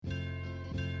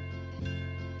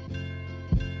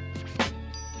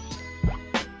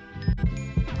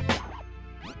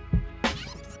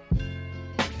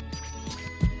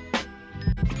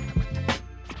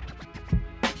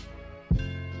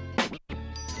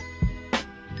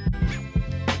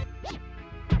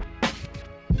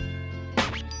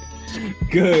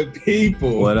good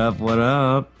people? What up? What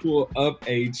up? Pull up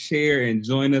a chair and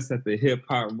join us at the Hip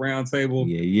Hop Roundtable.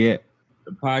 Yeah.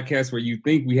 The podcast where you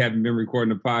think we haven't been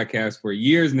recording a podcast for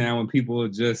years now, when people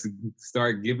just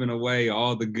start giving away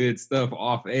all the good stuff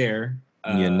off air.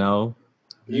 You know.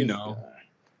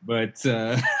 But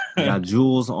got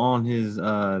jewels on his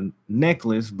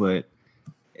necklace, but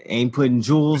ain't putting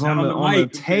jewels on the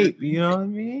tape. You know what I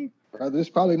mean? Brother, it's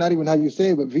probably not even how you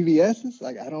say it, but VVS's.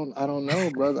 Like I don't know,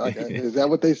 brother. Like, is that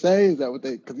what they say? Is that what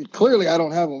they? Because clearly I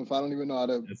don't have them. If I don't even know how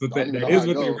to. That is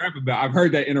what they rap about. I've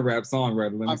heard that in a rap song,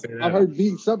 brother. Let me say that. I've heard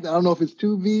V something. I don't know if it's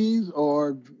two V's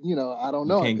or I don't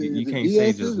know. You can't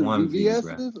say just one V,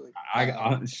 bro.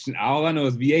 All I know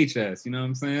is VHS. You know what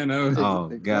I'm saying?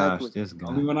 Gosh, this guy.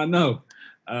 Only one I know.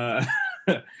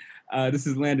 This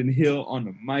is Landon Hill on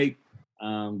the mic.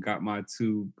 Got my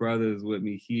two brothers with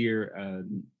me here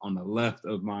on the left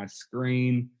of my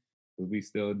screen. We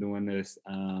still doing this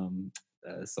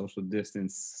social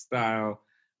distance style.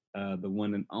 The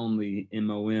one and only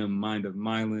MOM, Mind of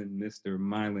Mylan, Mr.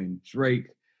 Mylan Drake.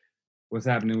 What's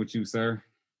happening with you, sir?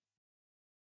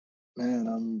 Man,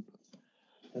 I'm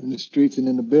in the streets and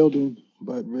in the building,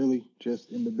 but really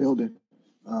just in the building.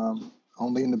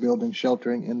 Only in the building,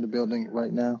 sheltering in the building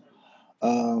right now.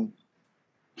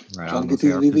 Right, trying to get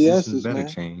these VVS's, man.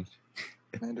 Change.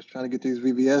 Man, just trying to get these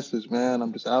VVS's, man.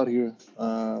 I'm just out here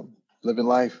living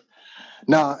life.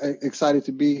 Now, excited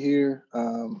to be here.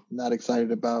 Not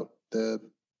excited about the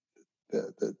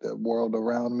world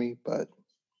around me, but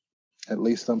at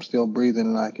least I'm still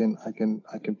breathing, and I can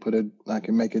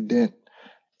make a dent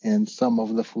in some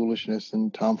of the foolishness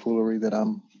and tomfoolery that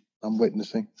I'm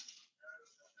witnessing.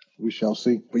 We shall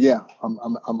see. But yeah,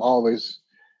 I'm always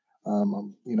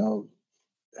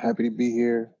happy to be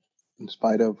here in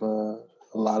spite of a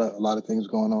lot of things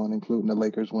going on, including the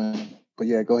Lakers win. But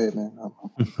yeah, go ahead, man.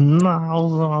 No, I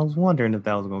was wondering if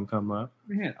that was gonna come up.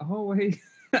 Man, always.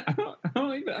 I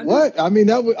don't even. What? I mean,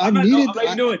 that was, I needed. How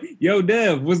you doing? Yo,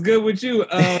 Dev, what's good with you?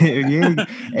 Yeah.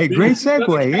 Hey, great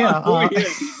segue. Yeah.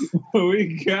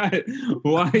 We got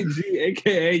YG,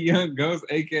 aka Young Ghost,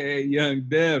 aka Young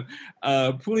Dev.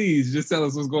 Please just tell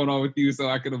us what's going on with you, so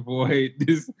I can avoid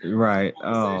this. Right.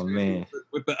 Oh man.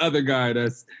 With the other guy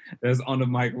that's on the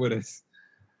mic with us.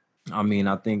 I mean,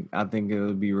 I think it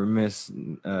would be remiss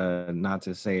not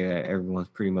to say that everyone's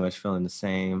pretty much feeling the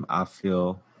same. I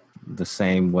feel the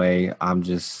same way. I'm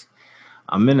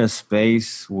in a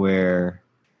space where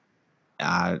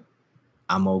I'm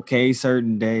okay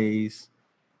certain days.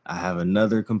 I have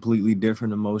another completely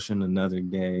different emotion another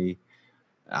day.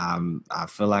 I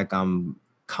feel like I'm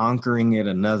conquering it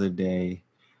another day,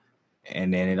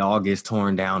 and then it all gets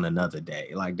torn down another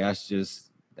day. Like that's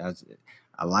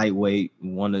a lightweight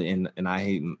one, and I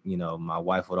hate, my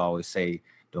wife would always say,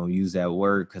 don't use that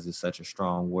word because it's such a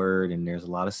strong word and there's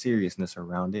a lot of seriousness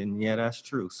around it. And yeah, that's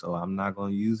true. So I'm not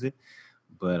going to use it.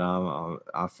 But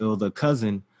I feel the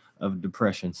cousin of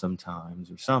depression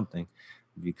sometimes or something,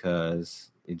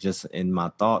 because it just in my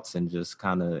thoughts and just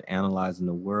kind of analyzing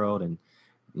the world. And,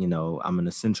 I'm an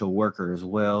essential worker as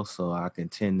well. So I can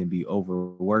tend to be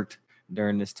overworked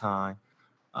during this time.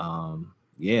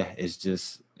 It's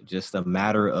just a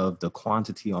matter of the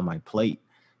quantity on my plate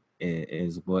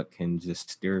is what can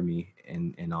just steer me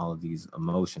in all of these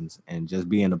emotions, and just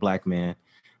being a Black man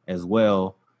as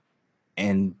well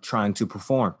and trying to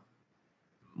perform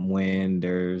when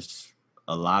there's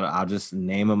a lot of, I'll just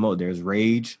name them. There's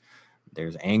rage,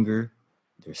 there's anger,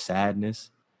 there's sadness,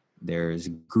 there's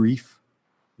grief,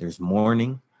 there's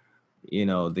mourning.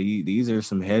 These are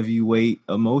some heavyweight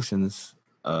emotions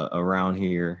around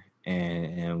here.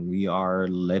 And we are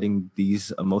letting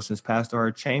these emotions pass through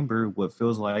our chamber, what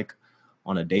feels like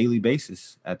on a daily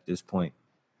basis at this point.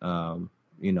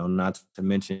 Not to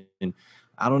mention,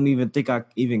 I don't even think I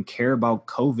even care about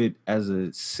COVID as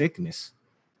a sickness,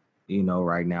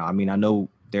 right now. I mean, I know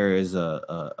there is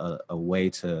a way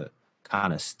to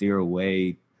kind of steer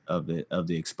away of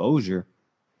the exposure,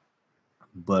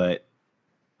 but,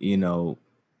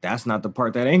 that's not the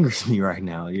part that angers me right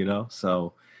now,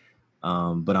 so.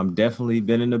 But I'm definitely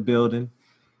been in the building.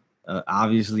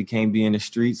 Obviously can't be in the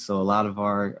streets. So a lot of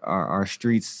our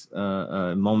streets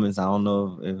moments, I don't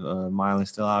know if Mylan's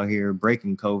still out here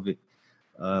breaking COVID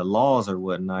laws or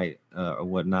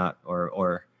whatnot,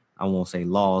 or I won't say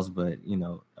laws, but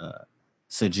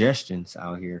suggestions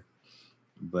out here.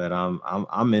 But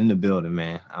I'm in the building,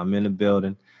 man. I'm in the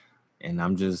building, and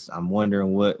I'm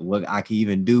wondering what I can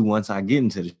even do once I get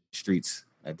into the streets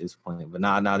at this point. But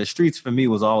now the streets for me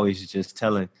was always just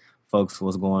telling folks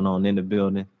what's going on in the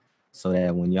building, so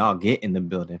that when y'all get in the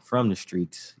building from the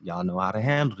streets, y'all know how to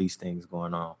handle these things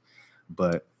going on.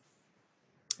 But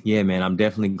Yeah, man, I'm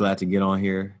definitely glad to get on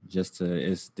here. This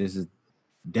is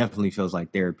definitely feels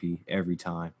like therapy every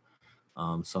time.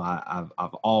 So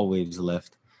I've always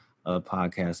left a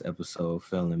podcast episode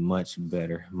feeling much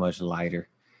better, much lighter.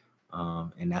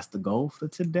 And that's the goal for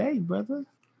today, brother.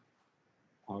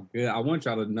 Oh, good. I want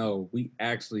y'all to know we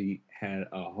actually had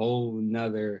a whole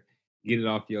nother get it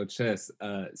off your chest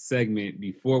segment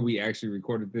before we actually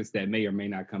recorded this that may or may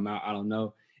not come out. I don't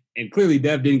know. And clearly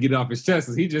Dev didn't get it off his chest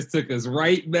because he just took us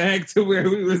right back to where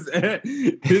we was at.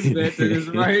 This man took us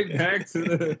right back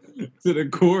to the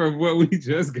core of what we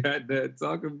just got done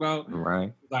talking about.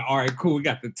 Right. Like, all right, cool. We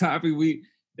got the topic.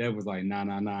 Dev was like,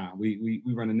 nah. We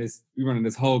running this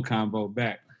whole combo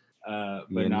back. But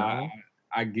nah,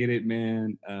 I get it,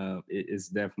 man. It's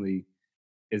definitely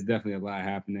a lot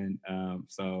happening.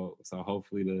 So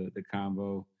hopefully the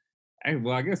combo.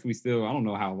 Well, I guess I don't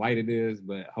know how light it is,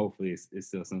 but hopefully it's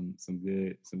still some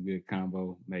good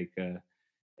combo make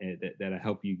that'll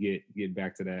help you get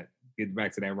back to that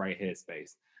right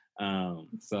headspace. And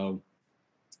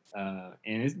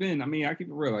it's been, I mean, I keep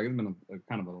it real, like it's been a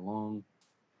kind of a long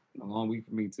week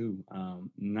for me too.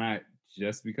 Not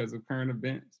just because of current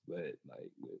events, but like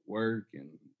with work and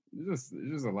it's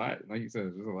just a lot. Like you said,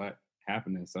 there's just a lot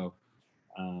happening. So,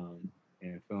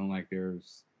 and feeling like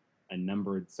there's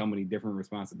so many different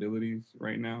responsibilities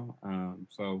right now.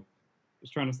 So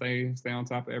just trying to stay on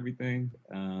top of everything.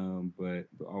 But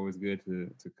always good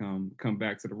to come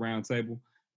back to the round table,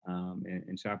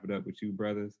 and chop it up with you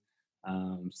brothers.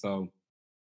 So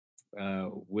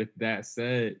with that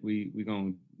said, we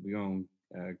gonna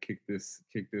kick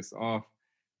this off,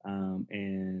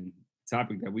 and the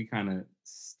topic that we kind of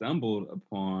stumbled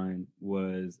upon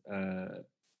was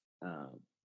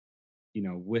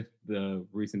with the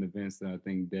recent events that I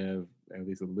think Dev at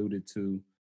least alluded to.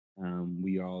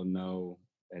 We all know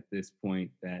at this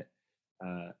point that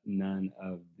none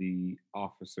of the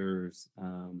officers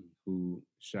who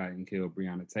shot and killed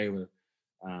Breonna Taylor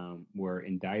were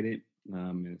indicted.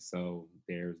 And so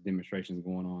there's demonstrations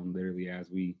going on literally as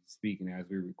we speak and as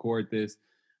we record this.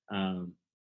 And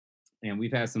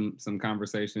we've had some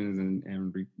conversations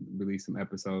and released some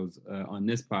episodes on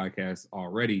this podcast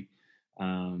already,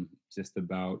 just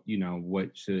about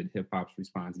what should hip hop's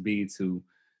response be to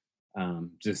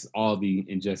just all the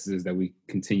injustices that we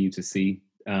continue to see.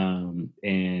 But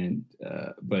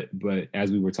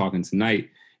as we were talking tonight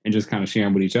and just kind of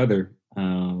sharing with each other,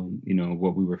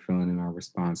 what we were feeling in our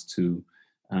response to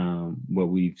what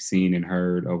we've seen and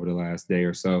heard over the last day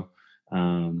or so,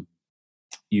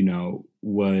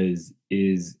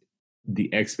 is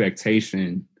the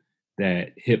expectation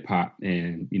that hip hop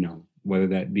and, whether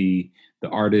that be the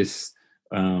artists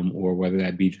or whether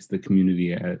that be just the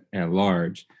community at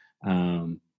large,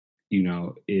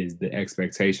 is the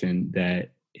expectation that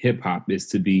hip hop is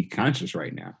to be conscious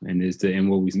right now, and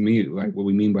what we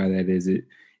mean by that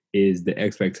is the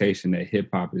expectation that hip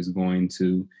hop is going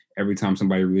to, every time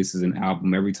somebody releases an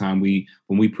album, every time when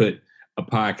we put a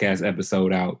podcast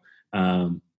episode out,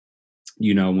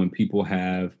 when people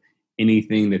have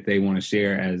anything that they want to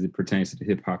share as it pertains to the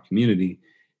hip hop community,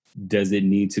 does it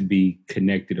need to be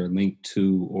connected or linked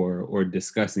to or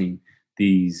discussing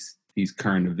these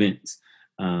current events?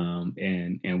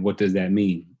 And what does that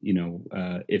mean,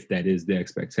 if that is the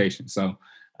expectation? So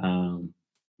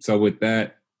with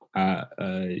that,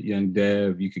 young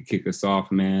Dev, you could kick us off,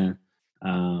 man.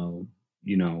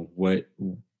 What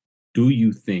do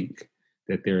you think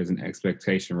that there is an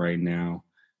expectation right now?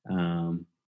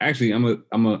 Actually, I'm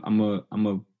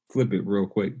a flip it real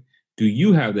quick. Do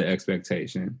you have the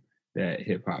expectation that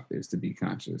hip hop is to be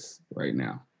conscious right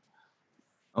now?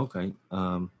 Okay.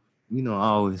 I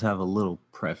always have a little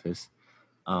preface.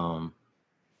 So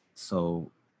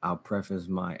I'll preface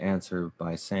my answer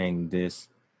by saying this.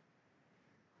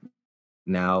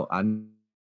 Now, I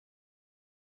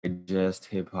just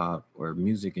hip hop or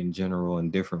music in general in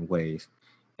different ways.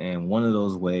 And one of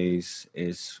those ways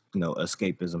is,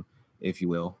 escapism, if you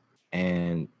will.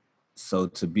 And so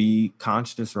to be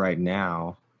conscious right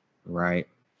now, right,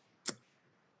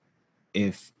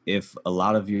 if a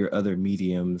lot of your other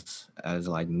mediums as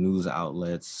like news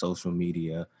outlets, social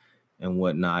media and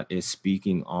whatnot is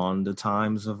speaking on the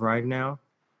times of right now,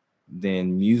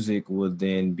 then music would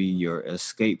then be your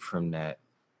escape from that.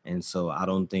 And so I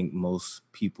don't think most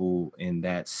people in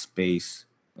that space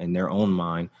in their own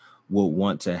mind would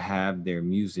want to have their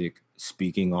music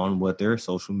speaking on what their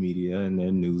social media and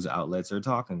their news outlets are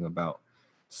talking about.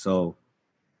 So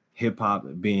hip hop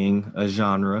being a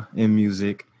genre in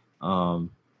music, I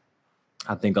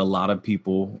think a lot of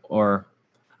people, or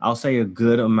I'll say a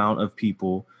good amount of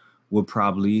people, would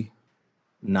probably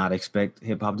not expect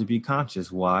hip hop to be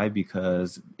conscious. Why?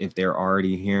 Because if they're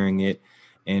already hearing it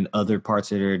in other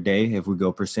parts of their day, if we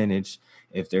go percentage,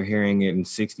 if they're hearing it in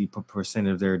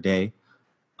 60% of their day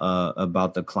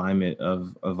about the climate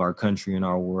of our country and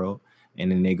our world,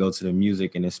 and then they go to the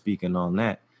music and they're speaking on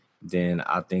that, then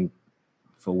I think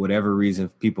for whatever reason,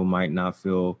 people might not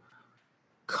feel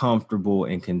comfortable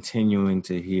in continuing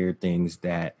to hear things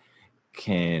that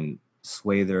can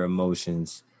sway their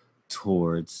emotions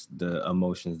towards the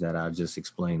emotions that I just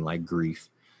explained, like grief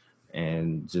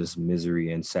and just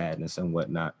misery and sadness and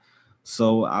whatnot.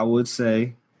 So I would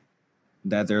say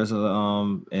that there's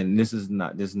and this is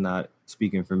not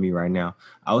speaking for me right now.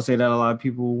 I would say that a lot of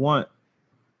people want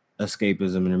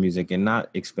escapism in their music and not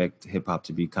expect hip hop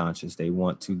to be conscious. They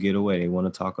want to get away. They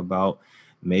want to talk about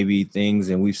maybe things,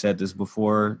 and we've said this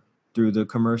before through the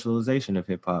commercialization of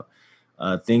hip hop,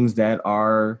 things that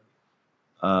are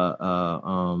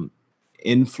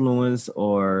influence,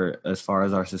 or as far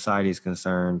as our society is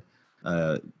concerned,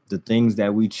 the things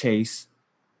that we chase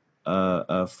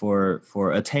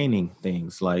for attaining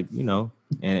things like,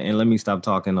 and let me stop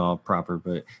talking all proper,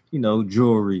 but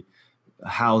jewelry,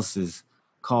 houses,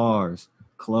 cars,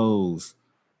 clothes,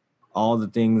 all the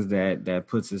things that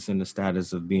puts us in the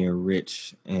status of being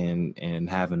rich and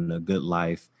having a good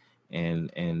life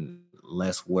and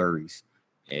less worries.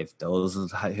 If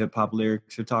those hip hop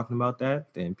lyrics are talking about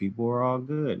that, then people are all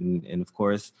good. And of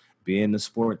course, being the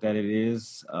sport that it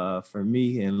is for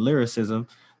me in lyricism,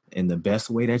 and the best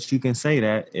way that you can say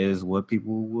that is what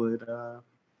people would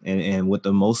and with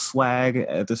the most swag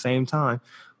at the same time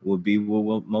would be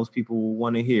what most people will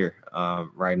want to hear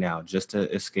right now, just to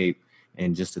escape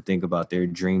and just to think about their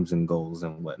dreams and goals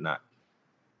and whatnot.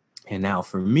 And now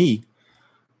for me,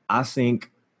 I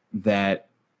think that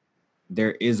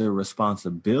there is a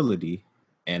responsibility,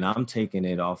 and I'm taking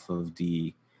it off of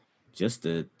the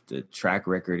track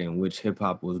record in which hip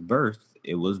hop was birthed.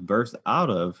 It was birthed out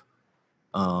of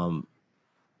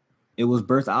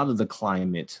the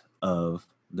climate of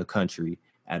the country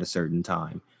at a certain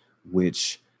time,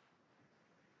 which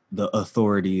the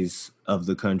authorities of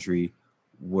the country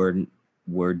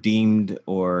were deemed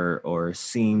or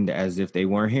seemed as if they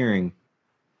weren't hearing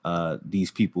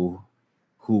these people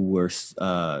who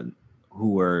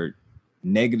were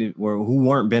negative, or who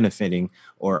weren't benefiting,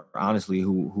 or honestly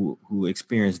who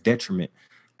experienced detriment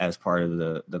as part of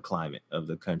the climate of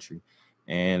the country.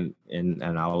 And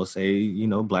I will say,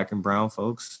 black and brown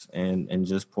folks and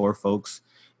just poor folks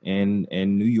in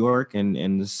New York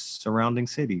and the surrounding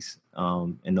cities.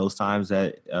 In those times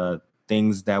that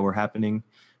things that were happening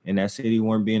in that city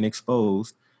weren't being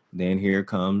exposed, then here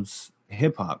comes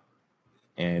hip hop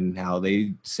and how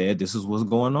they said this is what's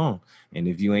going on. And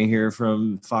if you ain't hear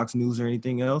from Fox News or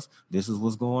anything else, this is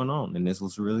what's going on. And this is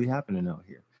what's really happening out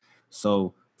here.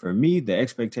 So for me, the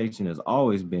expectation has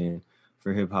always been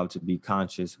for hip hop to be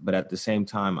conscious, but at the same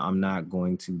time, I'm not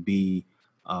going to be,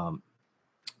 I'll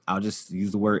just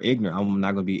use the word ignorant. I'm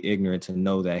not going to be ignorant to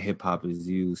know that hip hop is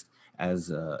used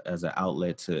as an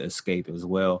outlet to escape as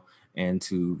well, and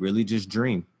to really just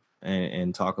dream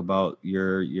and talk about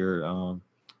your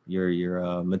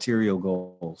material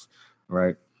goals,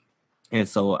 right? And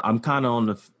so I'm kind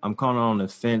of on the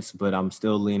fence, but I'm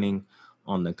still leaning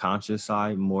on the conscious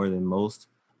side more than most.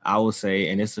 I would say,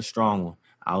 and it's a strong one,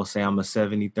 I would say I'm a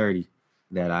 70-30,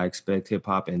 that I expect hip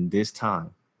hop in this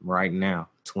time, right now,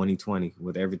 2020,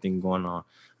 with everything going on.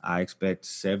 I expect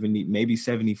 70, maybe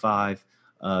 75,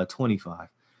 25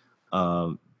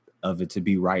 of it to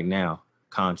be right now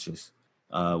conscious.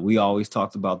 We always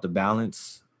talked about the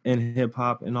balance in hip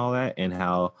hop and all that, and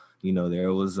how,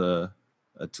 there was a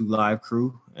 2 Live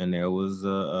Crew and there was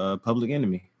a Public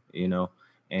Enemy,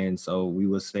 and so we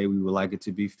would say we would like it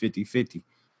to be 50-50.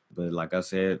 But like I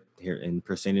said, here in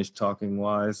percentage talking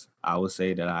wise, I would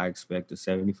say that I expect a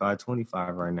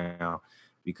 75-25 right now,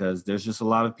 because there's just a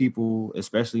lot of people,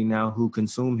 especially now, who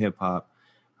consume hip hop,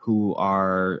 who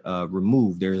are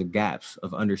removed. There's gaps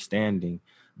of understanding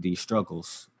the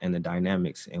struggles and the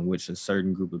dynamics in which a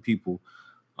certain group of people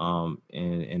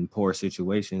in poor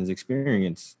situations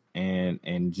experience,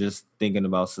 and just thinking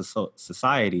about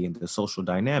society and the social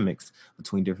dynamics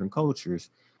between different cultures.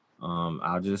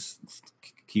 I'll just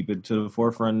keep it to the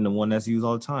forefront, and the one that's used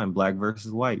all the time: black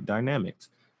versus white dynamics.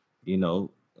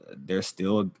 There's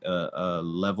still a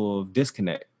level of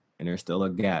disconnect, and there's still a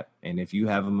gap. And if you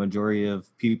have a majority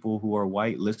of people who are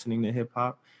white listening to hip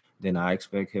hop, then I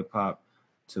expect hip hop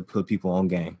to put people on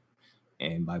game.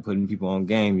 And by putting people on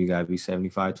game, you gotta be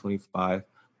 75-25,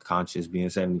 conscious being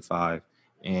 75,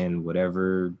 and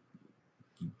whatever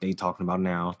they talking about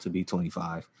now to be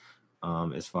 25.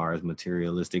 as far as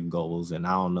materialistic goals. And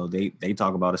I don't know, they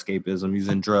talk about escapism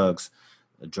using drugs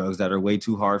that are way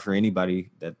too hard for anybody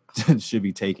that should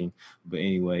be taking. But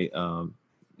anyway,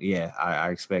 yeah, I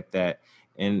expect that.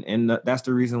 And that's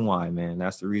the reason why, man.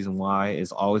 That's the reason why.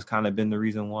 It's always kind of been the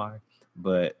reason why.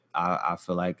 But I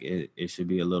feel like it should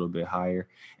be a little bit higher.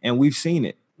 And we've seen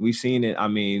it. We've seen it. I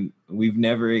mean, we've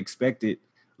never expected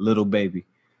Little Baby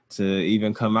to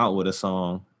even come out with a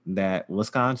song that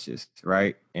was conscious,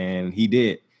 right? And he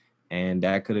did. And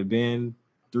that could have been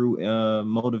through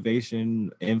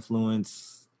motivation,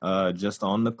 influence, just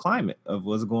on the climate of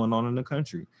what's going on in the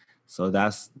country. So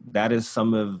that is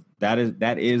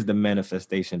the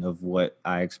manifestation of what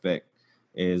I expect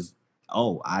is,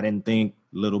 oh, I didn't think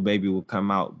Little Baby would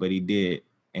come out, but he did.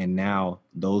 And now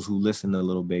those who listen to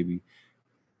Little Baby,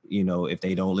 you know, if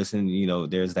they don't listen, you know,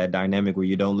 there's that dynamic where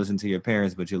you don't listen to your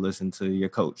parents, but you listen to your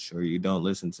coach, or you don't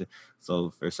listen to. So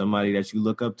for somebody that you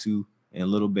look up to and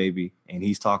Little Baby, and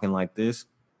he's talking like this,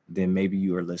 then maybe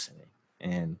you are listening.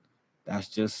 And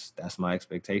that's my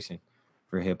expectation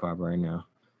for hip hop right now.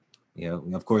 Yeah,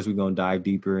 of course we're gonna dive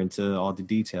deeper into all the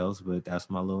details, but that's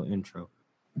my little intro.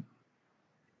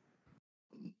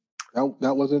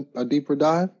 That wasn't a deeper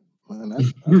dive. Man,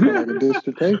 that's like a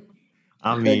dissertation.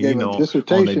 I mean, you know, on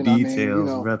the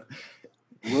details, brother.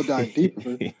 We'll dive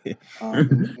deeper in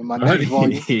my next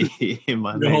volume. In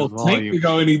my The next whole tank volume. to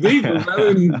go any deeper,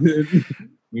 brother.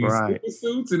 These Right.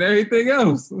 suits and everything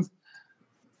else.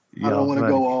 I don't want to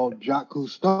go all Jacques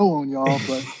Cousteau on y'all,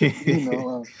 but you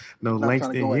know, no not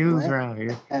trying to go around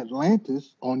here.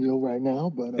 Atlantis on you right now.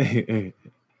 But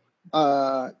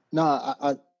I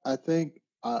think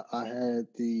I had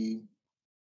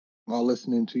while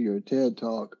listening to your TED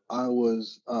talk, I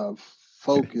was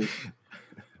focused.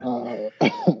 I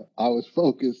was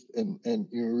focused and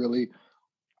you're really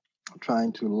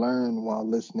trying to learn while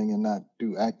listening and not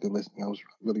do active listening. I was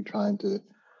really trying to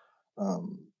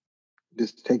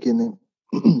just take in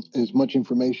as much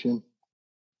information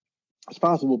as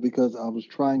possible, because I was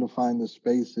trying to find the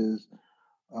spaces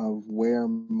of where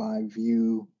my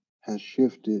view has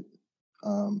shifted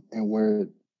and where it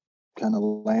kind of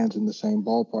lands in the same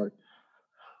ballpark.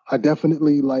 I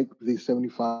definitely like the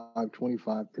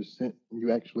 75-25%.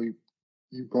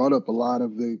 You brought up a lot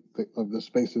of the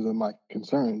spaces of my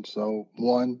concern. So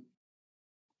one,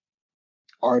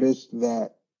 artists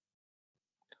that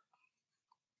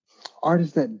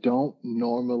don't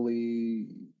normally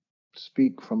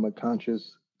speak from a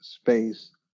conscious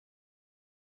space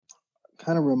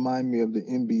kind of remind me of the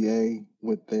NBA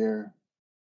with their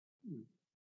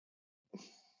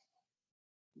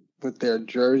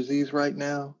jerseys right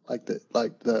now, like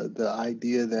the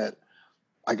idea that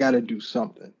I got to do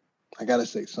something, I got to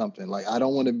say something. Like I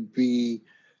don't want to be.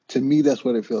 To me, that's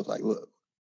what it feels like. Look,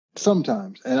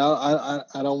 sometimes, and I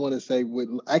don't want to say what.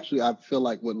 Actually, I feel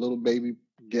like what Little Baby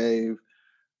gave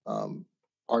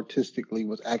artistically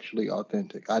was actually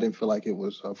authentic. I didn't feel like it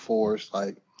was a force.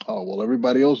 Like, oh well,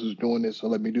 everybody else is doing this, so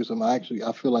let me do something. I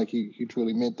feel like he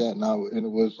truly meant that, and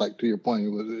it was like, to your point, it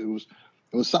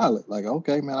was solid. Like,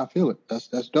 okay, man, I feel it. That's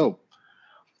dope.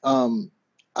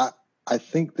 I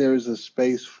think there's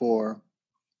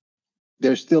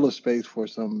still a space for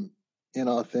some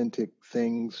inauthentic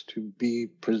things to be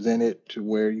presented, to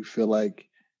where you feel like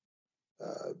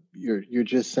you're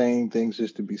just saying things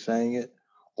just to be saying it,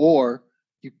 or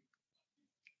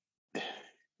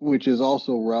which is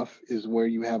also rough, is where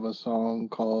you have a song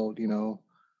called,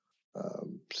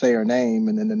 Say Her Name,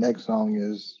 and then the next song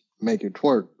is Make It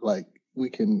Twerk. Like, we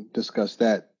can discuss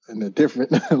that in a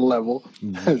different level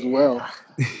as well.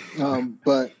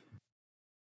 But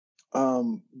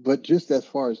just as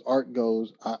far as art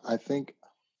goes, I think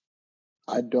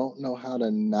I don't know how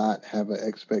to not have an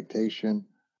expectation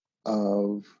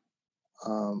of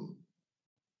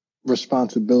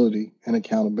responsibility and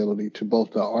accountability to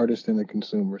both the artist and the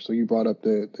consumer. So you brought up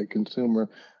the consumer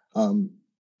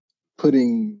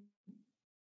putting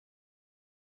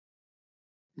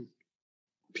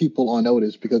people on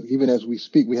notice, because even as we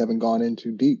speak, we haven't gone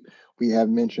into deep. We have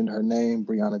mentioned her name,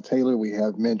 Breonna Taylor. We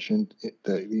have mentioned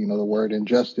the word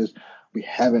injustice. We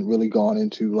haven't really gone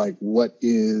into like who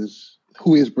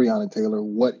is Breonna Taylor,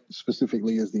 what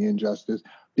specifically is the injustice,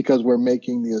 because we're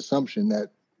making the assumption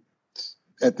that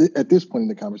at this point in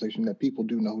the conversation that people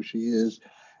do know who she is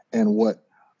and what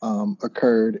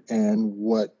occurred and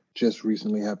what just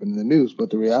recently happened in the news. But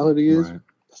the reality is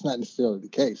that's not necessarily the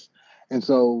case. And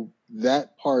so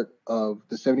that part of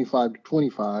the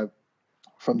 75-25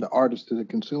 from the artist to the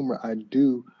consumer, I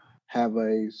do have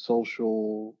I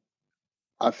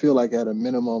feel like at a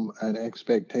minimum, a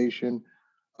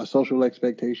social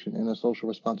expectation and a social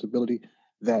responsibility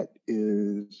that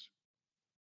is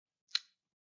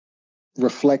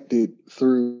reflected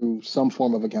through some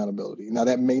form of accountability. Now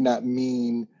that may not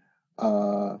mean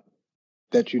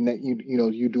that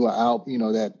you do an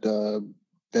album, that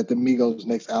the Migos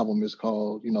next album is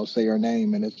called, Say Your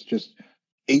Name, and it's just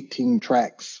 18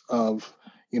 tracks of,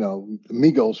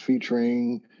 Migos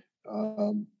featuring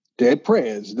Dead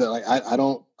Prez. Like I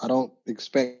don't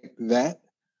expect that,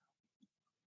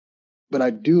 but I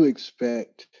do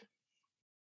expect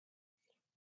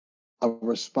a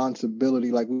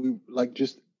responsibility,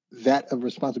 just that of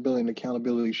responsibility and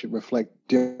accountability should reflect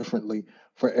differently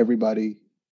for everybody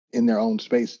in their own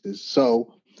spaces.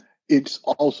 So it's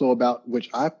also about which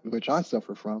I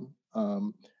suffer from,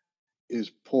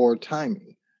 is poor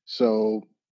timing. So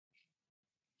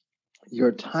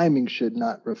your timing should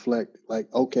not reflect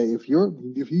okay, if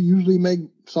you usually make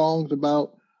songs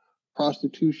about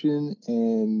prostitution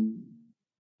and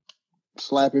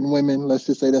slapping women, let's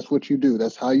just say that's what you do,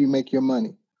 that's how you make your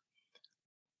money,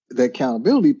 the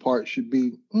accountability part should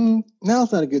be,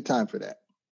 now's not a good time for that.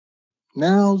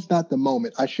 Now's not the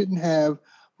moment. I shouldn't have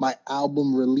my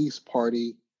album release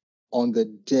party on the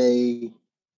day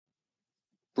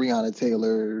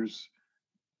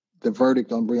the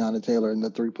verdict on Breonna Taylor and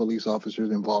the 3 police officers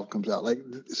involved comes out.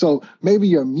 So maybe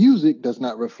your music does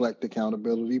not reflect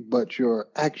accountability, but your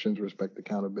actions respect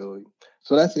accountability.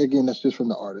 So that's just from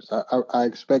the artist. I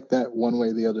expect that one way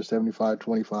or the other,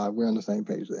 75-25, we're on the same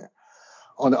page there.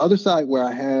 On the other side, where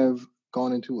I have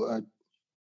gone into a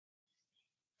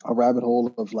rabbit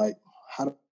hole of how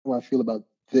do I feel about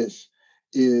this,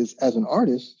 is as an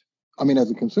artist,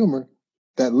 as a consumer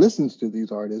that listens to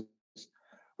these artists,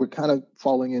 we're kind of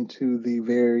falling into the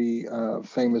very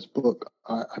famous book.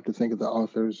 I have to think of the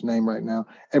author's name right now,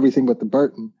 Everything But the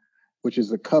Burton, which is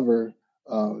the cover.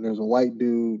 There's a white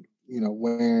dude,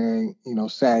 wearing,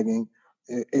 sagging.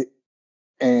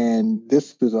 And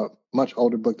this is a much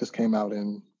older book. This came out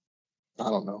in, I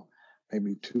don't know,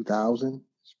 maybe 2000.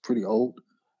 It's pretty old.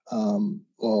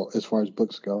 Well, as far as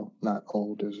books go, not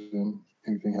old as in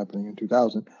anything happening in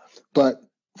 2000. But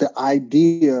the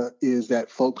idea is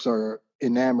that folks are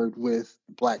enamored with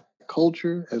Black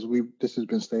culture, this has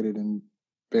been stated in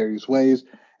various ways,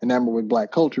 enamored with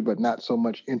Black culture, but not so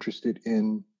much interested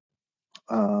in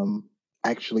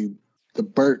actually the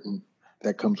burden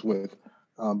that comes with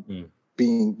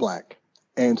being Black.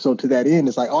 And so to that end,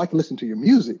 it's like, I can listen to your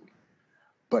music,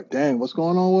 but dang, what's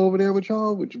going on over there with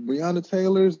y'all, with Breonna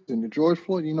Taylor's and the George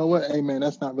Floyd? You know what? Hey, man,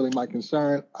 that's not really my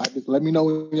concern. Just let me know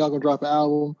when y'all gonna drop an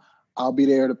album. I'll be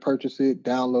there to purchase it,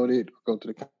 download it, go to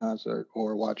the concert,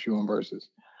 or watch you on Versus.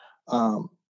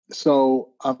 So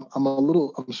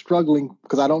I'm struggling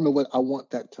because I don't know what I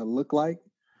want that to look like,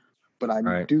 but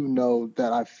I do know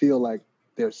that I feel like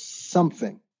there's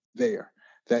something there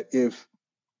that if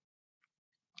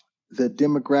the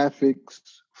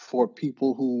demographics for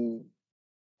people who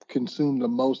consume the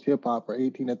most hip hop are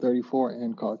 18 to 34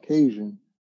 and Caucasian,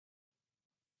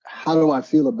 how do I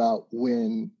feel about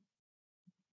when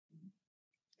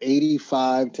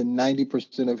 85 to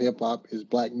 90% of hip hop is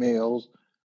Black males,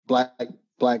 Black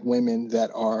women that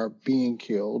are being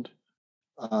killed?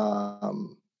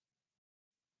 Not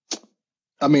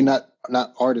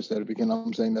artists that are being killed.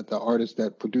 I'm saying that the artists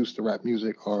that produce the rap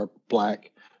music are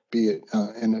Black, be it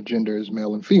and the gender is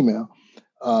male and female.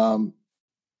 And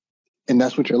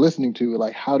that's what you're listening to.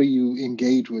 Like, how do you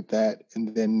engage with that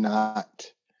and then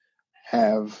not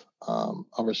have a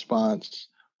response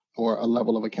or a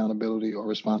level of accountability or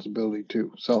responsibility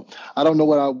too? So I don't know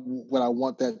what I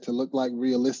want that to look like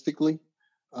realistically,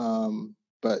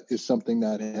 but it's something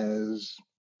that has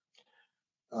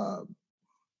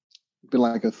been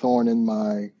like a thorn in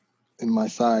my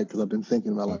side, because I've been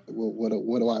thinking about what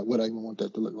do I even want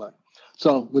that to look like.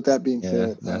 So with that being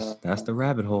said, that's the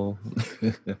rabbit hole.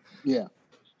 Yeah,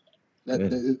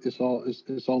 it's all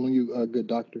on you, good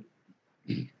doctor.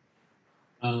 You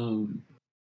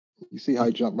see how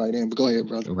I jump right in, but go ahead,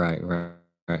 brother. Right.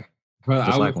 Well,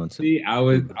 I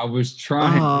was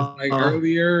trying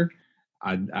earlier.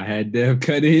 I had Dev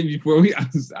cut in before I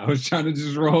was trying to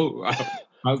just roll.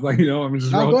 I was like, I'm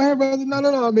just rolling. Go ahead, brother. No. I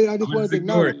just wanted to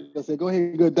acknowledge. I said, go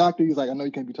ahead, good doctor. He's like, I know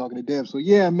you can't be talking to Dev. So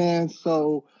yeah, man.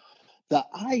 So the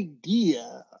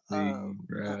idea. I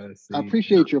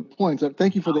appreciate your points.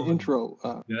 Thank you for the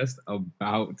intro. Just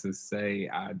about to say,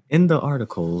 in the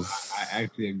articles, I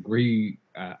actually agree.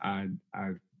 I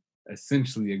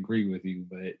essentially agree with you,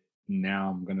 but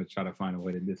now I'm gonna try to find a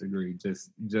way to disagree.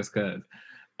 Just because.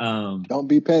 Don't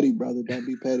be petty, brother. Don't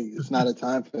be petty. It's not a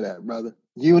time for that, brother.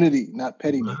 Unity, not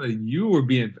pettiness. You were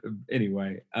being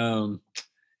anyway.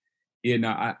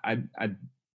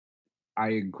 I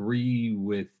agree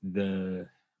with the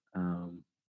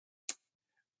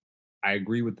I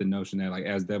agree with the notion that, like,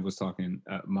 as Dev was talking,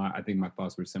 I think my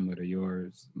thoughts were similar to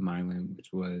yours, Mylan, which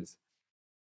was,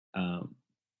 um,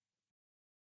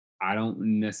 I don't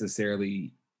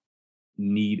necessarily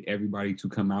need everybody to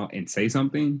come out and say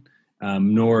something,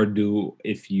 nor do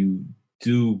if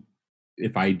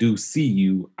I do see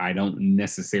you, I don't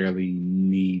necessarily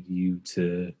need you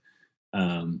to,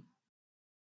 um,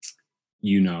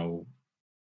 you know,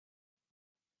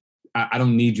 I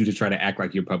don't need you to try to act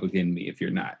like you're public enemy if you're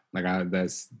not. Like,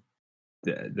 that's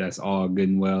all good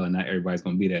and well, and not everybody's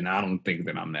gonna be that. And I don't think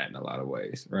that I'm that in a lot of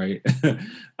ways, right?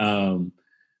 um,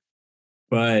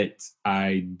 but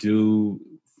I do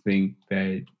think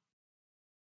that,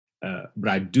 but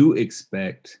I do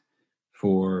expect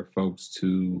for folks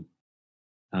to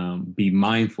be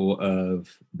mindful of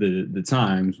the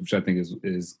times, which I think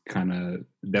is kind of,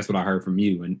 that's what I heard from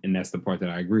you, and that's the part that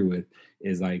I agree with,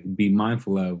 is like, be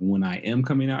mindful of when I am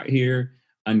coming out here,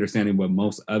 understanding what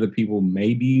most other people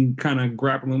may be kind of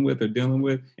grappling with or dealing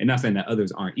with, and not saying that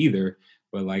others aren't either,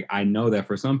 but like, I know that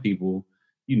for some people,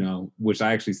 which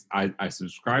I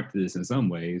subscribe to this in some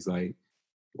ways, like,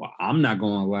 well, I'm not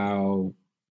going to allow,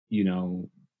 you know,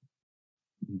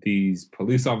 these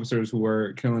police officers who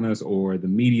are killing us, or the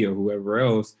media, or whoever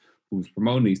else who's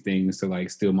promoting these things, to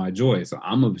like steal my joy. So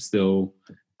I'm gonna still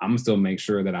make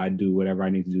sure that I do whatever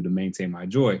I need to do to maintain my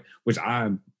joy, which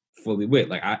I'm fully with.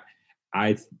 Like,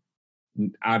 I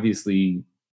obviously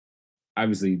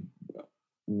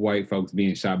white folks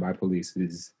being shot by police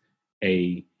is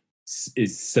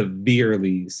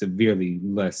severely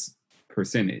less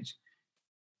percentage.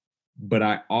 But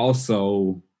I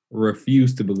also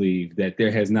refuse to believe that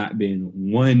there has not been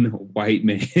one white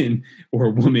man or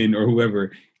woman or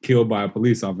whoever killed by a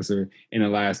police officer in the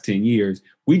last 10 years.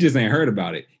 We just ain't heard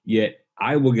about it. Yet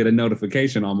I will get a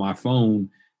notification on my phone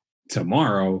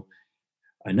tomorrow,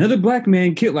 another black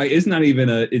man killed. Like, it's not even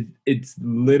it's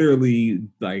literally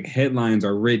like, headlines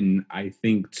are written, I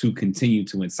think, to continue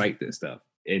to incite this stuff.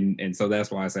 And so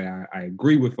that's why I say I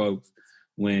agree with folks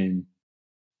when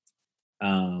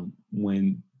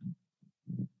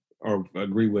I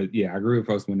agree with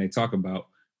folks when they talk about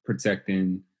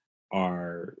protecting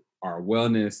our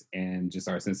wellness and just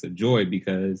our sense of joy,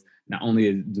 because not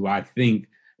only do I think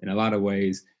in a lot of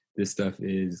ways this stuff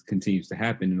continues to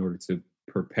happen in order to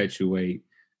perpetuate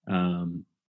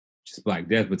just Black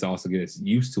death, but to also get us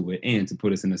used to it, and to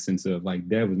put us in a sense of, like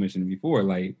Dev was mentioning before,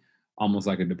 like almost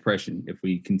like a depression if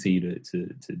we continue to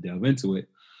delve into it.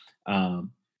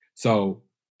 So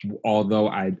although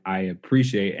I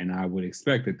appreciate and I would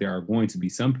expect that there are going to be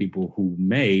some people who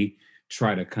may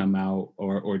try to come out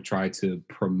or try to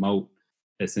promote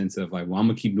a sense of like, well, I'm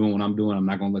gonna keep doing what I'm doing. I'm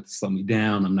not gonna let this slow me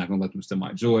down. I'm not gonna let them steal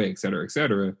my joy, et cetera, et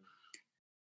cetera.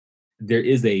 There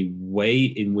is a way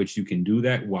in which you can do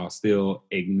that while still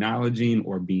acknowledging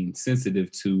or being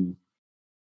sensitive to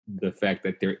the fact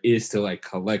that there is still a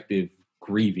collective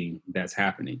grieving that's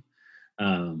happening.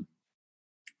 And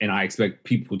I expect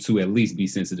people to at least be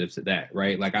sensitive to that,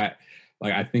 right?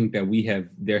 I think that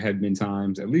there have been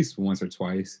times, at least once or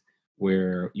twice,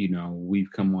 where,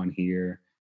 we've come on here,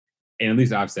 and at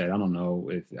least I've said, I don't know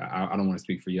if, I don't want to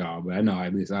speak for y'all, but I know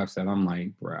at least I've said, I'm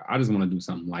like, bro, I just want to do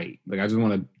something light. Like, I just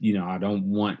want to, I don't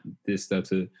want this stuff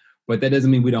to, but that doesn't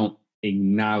mean we don't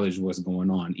acknowledge what's going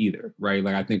on either, right?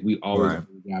 Like, I think we always,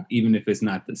 right, even if it's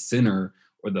not the center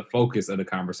or the focus of the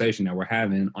conversation that we're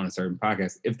having on a certain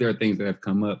podcast, if there are things that have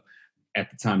come up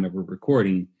at the time that we're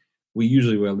recording, we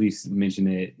usually will at least mention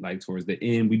it like towards the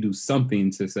end. We do something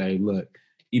to say, look,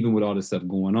 even with all this stuff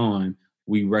going on,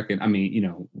 we reckon,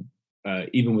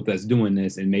 even with us doing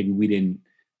this, and maybe we didn't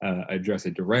address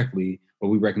it directly, but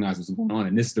we recognize what's going on,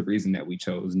 and this is the reason that we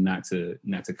chose not to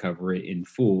cover it in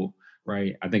full,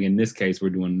 right? I think in this case we're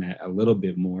doing that a little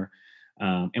bit more,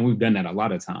 and we've done that a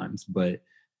lot of times, but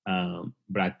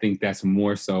I think that's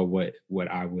more so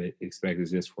what I would expect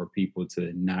is just for people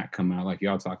to not come out like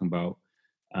y'all talking about,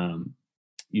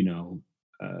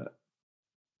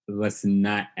 let's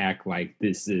not act like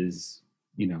this is,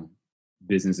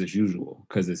 business as usual,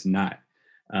 because it's not.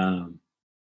 And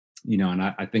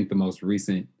I think the most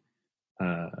recent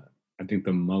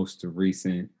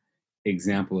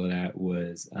example of that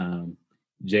was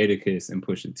Jadakiss and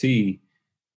Pusha T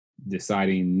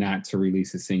deciding not to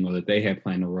release a single that they had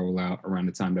planned to roll out around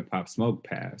the time that Pop Smoke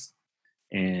passed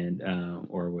and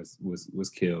or was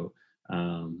killed.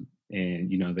 And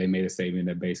they made a statement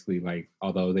that basically, like,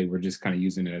 although they were just kind of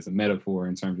using it as a metaphor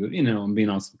in terms of, being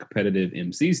on some competitive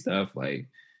MC stuff, like,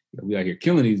 we out here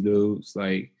killing these dudes,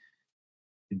 like,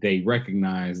 they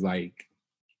recognize, like,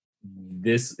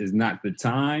 this is not the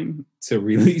time to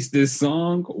release this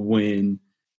song when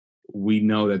we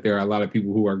know that there are a lot of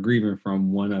people who are grieving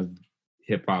from one of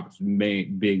hip hop's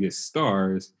biggest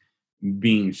stars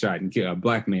being shot and killed, a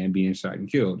black man being shot and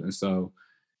killed. And so,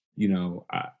 you know,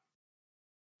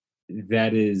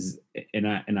 that is, and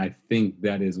I think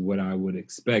that is what I would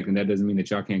expect. And that doesn't mean that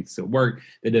y'all can't still work.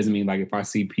 That doesn't mean, like, if I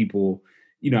see people,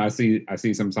 you know, I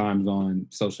see sometimes on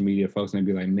social media folks and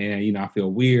they be like, man, you know, I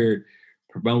feel weird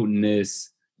promoting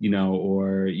this, you know,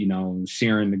 or, you know,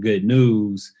 sharing the good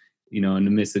news, you know, in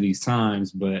the midst of these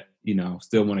times, but, you know,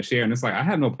 still want to share. And it's like, I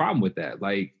have no problem with that.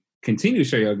 Like, continue to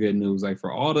share your good news. Like,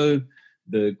 for all the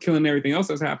killing and everything else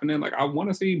that's happening, like, I want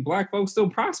to see Black folks still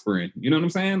prospering. You know what I'm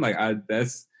saying? Like,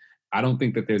 I don't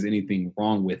think that there's anything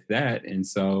wrong with that. And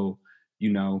so,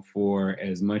 you know, for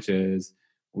as much as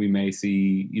we may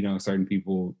see, you know, certain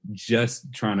people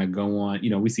just trying to go on, you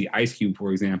know, we see Ice Cube,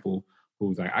 for example,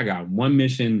 who's like, I got one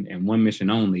mission and one mission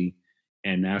only,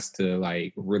 and that's to,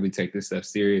 like, really take this stuff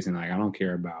serious. And, like, I don't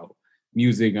care about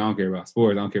music, I don't care about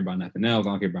sports, I don't care about nothing else, I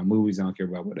don't care about movies, I don't care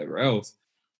about whatever else.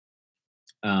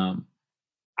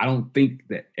 I don't think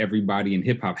that everybody in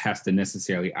hip hop has to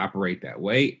necessarily operate that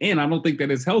way. And I don't think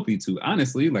that it's healthy to,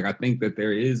 honestly. Like, I think that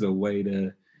there is a way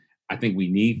to, I think we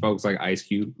need folks like Ice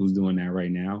Cube, who's doing that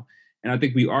right now. And I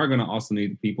think we are going to also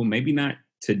need people, maybe not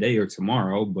today or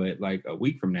tomorrow, but like a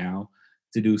week from now,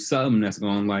 to do something that's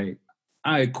going, like,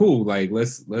 all right, cool. Like,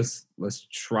 let's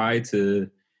try to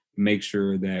make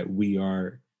sure that we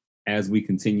are, as we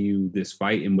continue this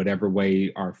fight in whatever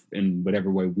way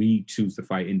we choose to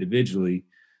fight individually,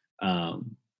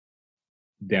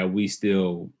 that we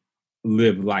still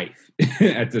live life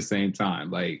at the same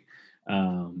time. Like,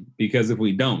 because if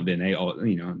we don't, then they all,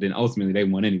 you know, then ultimately they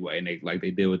won anyway, and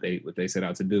they did what they set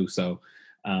out to do. So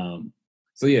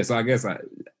yeah, so I guess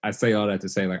I say all that to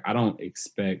say, like, I don't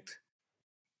expect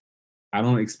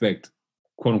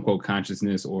quote unquote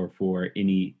consciousness, or for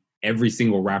every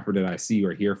single rapper that I see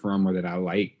or hear from or that I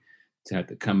like to have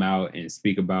to come out and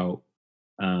speak about,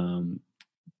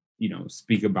 you know,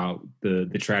 speak about the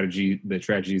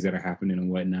tragedies that are happening and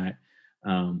whatnot.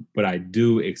 But I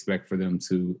do expect for them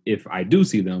to, if I do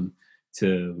see them,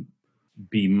 to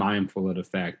be mindful of the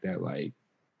fact that, like,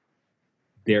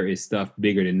 there is stuff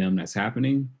bigger than them that's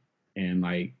happening, and,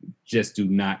 like, just do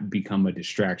not become a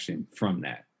distraction from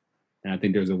that. And I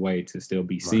think there's a way to still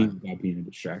be seen without being a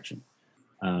distraction.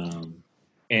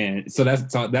 And so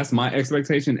that's my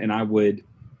expectation. And I would,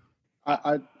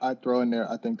 I throw in there,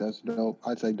 I think that's dope.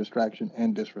 I'd say distraction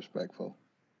and disrespectful.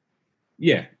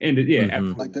 Yeah, and yeah,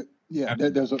 absolutely.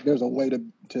 Like there's a way to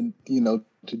you know,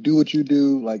 to do what you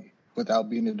do, like,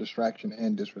 without being a distraction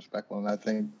and disrespectful. And I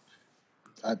think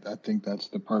that's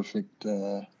the perfect.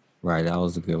 Right, that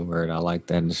was a good word. I like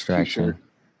that, distraction.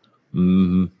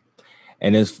 Mm-hmm.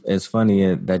 And it's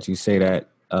funny that you say that,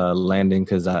 Landon,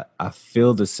 because I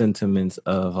feel the sentiments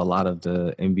of a lot of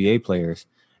the NBA players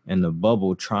in the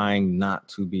bubble trying not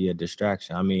to be a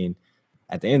distraction. I mean,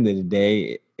 at the end of the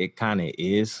day, it kind of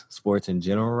is sports in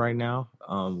general right now,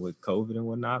 with COVID and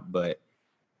whatnot. But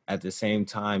at the same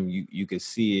time, you could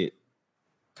see it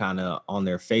kind of on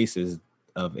their faces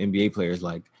of NBA players,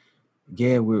 like,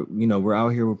 yeah, we're out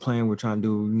here, we're playing, we're trying to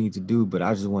do what we need to do, but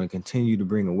I just want to continue to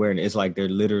bring awareness. It's like they're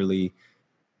literally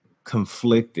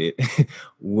conflicted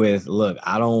with, look,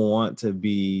 I don't want to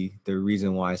be the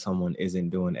reason why someone isn't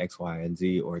doing X, Y, and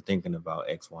Z, or thinking about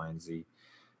X, Y, and Z.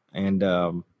 And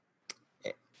I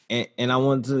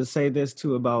want to say this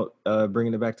too about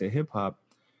bringing it back to hip hop.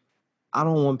 I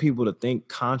don't want people to think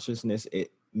consciousness,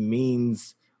 it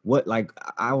means what, like,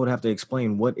 I would have to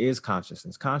explain what is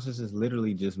consciousness. Consciousness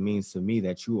literally just means to me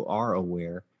that you are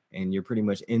aware and you're pretty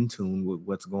much in tune with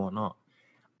what's going on.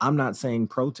 I'm not saying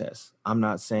protest. I'm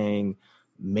not saying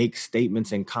make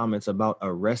statements and comments about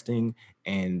arresting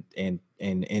and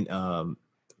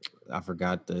I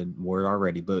forgot the word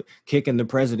already, but kicking the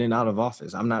president out of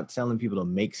office. I'm not telling people to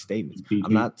make statements.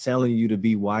 I'm not telling you to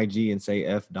be YG and say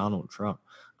F Donald Trump.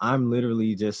 I'm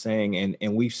literally just saying,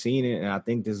 and we've seen it, and I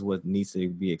think this is what needs to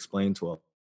be explained to a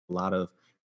lot of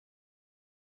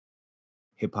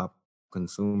hip hop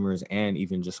consumers and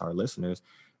even just our listeners,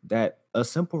 that a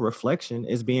simple reflection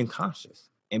is being conscious.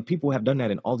 And people have done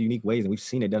that in all unique ways, and we've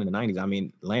seen it done in the 90s. I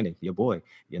mean, Landon, your boy,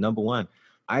 your number one.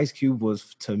 Ice Cube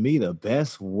was, to me, the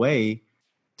best way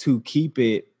to keep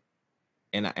it,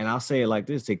 and I'll say it like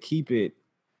this, to keep it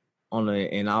on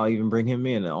and I'll even bring him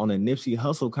in, on a Nipsey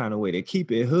Hussle kind of way, to keep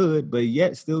it hood, but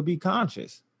yet still be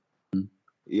conscious.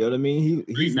 You know what I mean?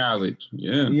 He's knowledge.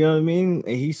 Yeah. You know what I mean?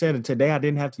 And he said, today I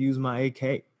didn't have to use my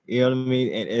AK. You know what I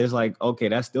mean? And it's like, okay,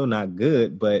 that's still not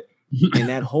good. But in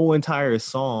that whole entire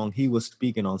song, he was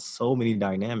speaking on so many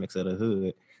dynamics of the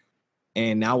hood.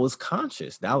 And that was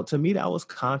conscious. To me, that was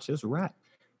conscious rap.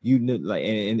 You know, like,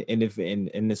 and if and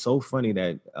it's so funny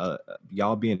that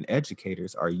y'all being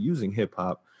educators are using hip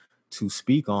hop to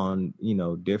speak on, you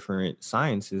know, different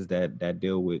sciences that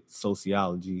deal with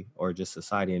sociology or just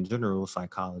society in general,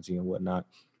 psychology and whatnot.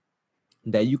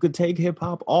 That you could take hip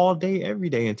hop all day, every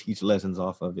day, and teach lessons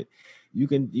off of it. You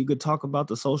could talk about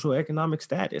the social economic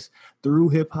status through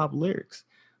hip hop lyrics,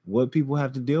 what people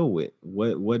have to deal with,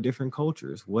 what different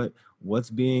cultures, what's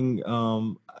being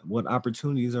what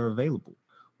opportunities are available,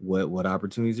 what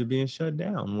opportunities are being shut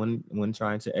down when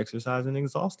trying to exercise and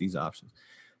exhaust these options.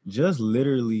 Just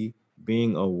literally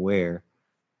being aware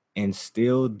and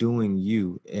still doing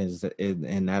you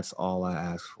and that's all I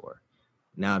ask for.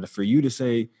 Now, for you to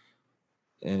say,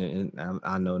 and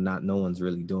I know not no one's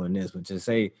really doing this, but to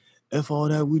say, if all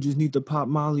that, we just need to pop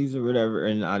mollies or whatever,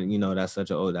 and I, you know, that's such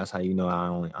a, oh, that's how you know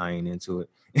I ain't into it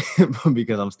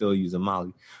because I'm still using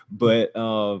Molly. But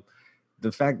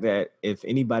the fact that if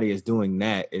anybody is doing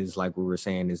that is like we were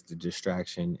saying is the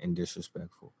distraction and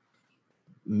disrespectful.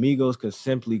 Migos could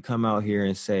simply come out here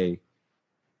and say,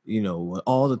 you know,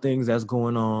 all the things that's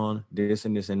going on, this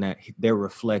and this and that, they're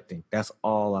reflecting. That's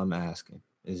all I'm asking,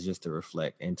 is just to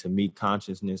reflect. And to me,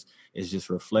 consciousness is just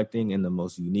reflecting in the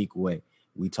most unique way.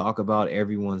 We talk about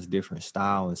everyone's different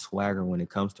style and swagger when it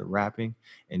comes to rapping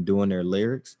and doing their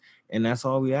lyrics, and that's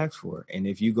all we ask for. And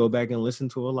if you go back and listen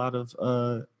to a lot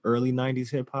of early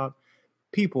 90s hip hop,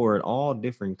 people are in all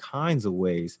different kinds of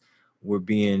ways were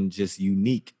being just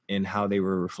unique in how they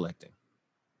were reflecting.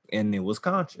 And it was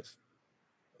conscious.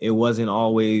 It wasn't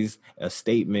always a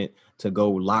statement to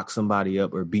go lock somebody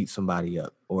up or beat somebody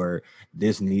up or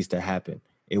this needs to happen.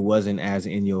 It wasn't as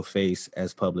in your face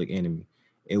as Public Enemy.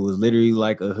 It was literally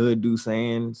like a hood dude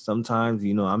saying, sometimes,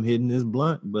 you know, I'm hitting this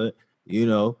blunt, but, you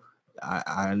know,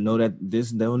 I know that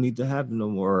this don't need to happen no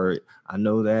more. Or I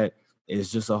know that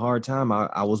it's just a hard time.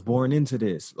 I was born into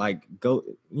this. Like, go,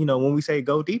 you know, when we say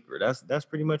go deeper, that's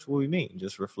pretty much what we mean.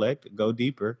 Just reflect, go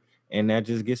deeper, and that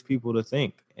just gets people to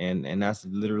think, and that's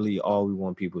literally all we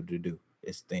want people to do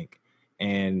is think.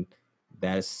 And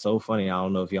that's so funny. I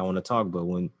don't know if y'all want to talk, but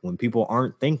when people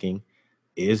aren't thinking,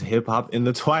 is hip hop in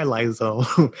the twilight zone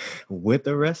with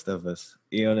the rest of us?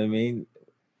 You know what I mean?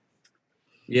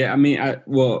 Yeah, I mean,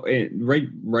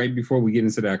 right before we get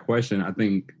into that question, I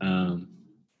think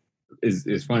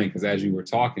is funny because as you were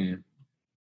talking,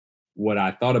 what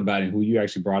I thought about and who you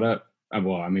actually brought up.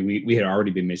 Well, I mean, we had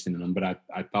already been mentioning them, but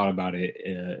I thought about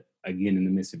it again in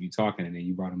the midst of you talking, and then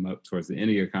you brought them up towards the end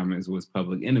of your comments was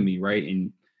Public Enemy, right?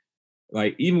 And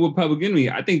like even with Public Enemy,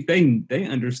 I think they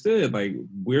understood like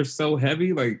we're so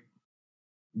heavy, like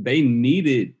they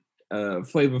needed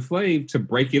Flavor Flav to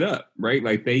break it up, right?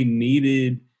 Like they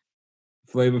needed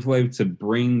Flavor Flav to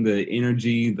bring the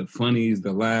energy, the funnies,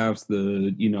 the laughs,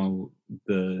 the you know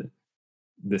the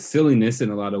silliness in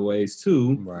a lot of ways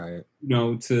too. Right. You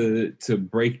know, to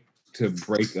break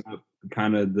up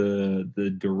kind of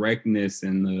the directness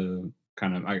and the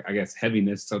kind of I guess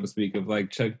heaviness, so to speak, of like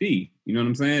Chuck D. You know what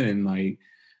I'm saying? And like,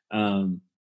 and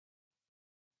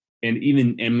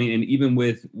even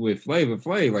with Flavor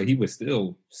Flav, like he was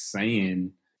still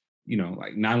saying, you know,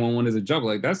 like 911 is a joke.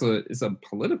 Like it's a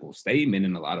political statement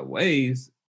in a lot of ways,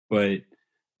 but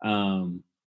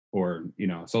or you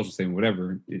know, social statement,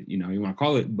 whatever you know you want to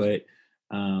call it, but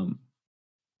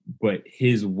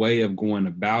his way of going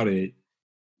about it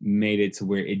made it to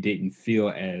where it didn't feel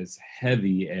as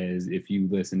heavy as if you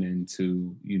listening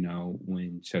to, you know,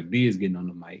 when Chuck D is getting on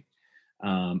the mic.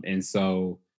 And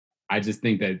so I just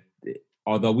think that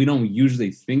although we don't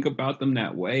usually think about them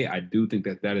that way, I do think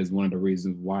that that is one of the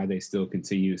reasons why they still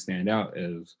continue to stand out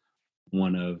as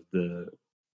one of the,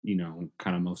 you know,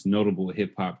 kind of most notable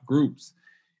hip hop groups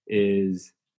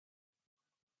is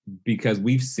because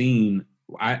we've seen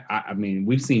I mean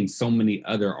we've seen so many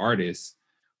other artists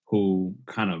who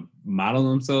kind of model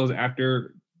themselves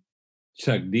after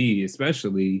Chuck D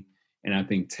especially, and I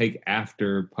think take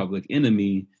after Public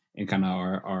Enemy and kind of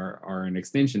are an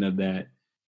extension of that,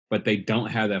 but they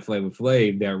don't have that Flavor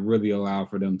Flav that really allow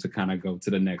for them to kind of go to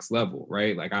the next level,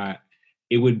 right? Like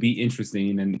it would be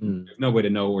interesting, and there's no way to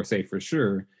know or say for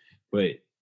sure, but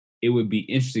it would be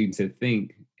interesting to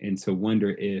think and to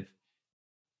wonder if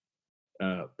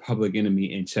Public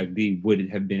Enemy and Chuck D would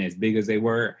have been as big as they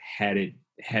were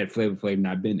had Flavor Flav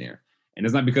not been there. And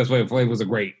it's not because Flavor Flav was a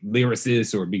great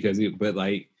lyricist or but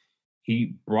like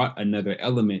he brought another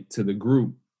element to the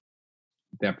group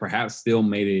that perhaps still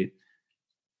made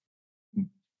it.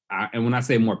 And when I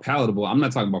say more palatable, I'm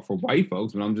not talking about for white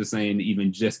folks, but I'm just saying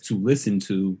even just to listen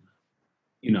to,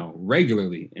 you know,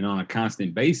 regularly and on a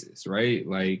constant basis, right?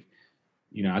 Like,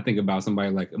 you know, I think about somebody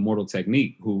like Immortal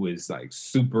Technique, who is like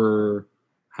super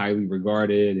highly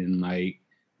regarded and like,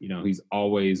 he's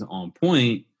always on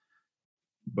point.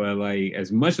 But like,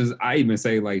 as much as I even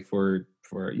say, like, for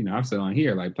I've said on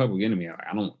here, like, Public Enemy, like,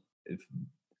 I don't, if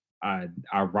I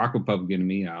rock with Public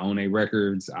Enemy, I own their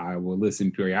records, I will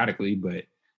listen periodically, but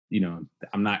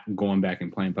I'm not going back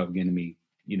and playing Public Enemy,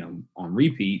 on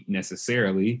repeat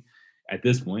necessarily at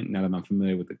this point. Now that I'm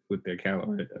familiar with their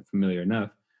catalog, familiar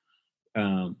enough.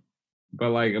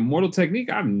 But like Immortal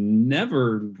Technique, I've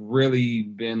never really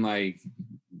been like,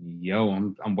 yo,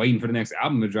 I'm waiting for the next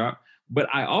album to drop. But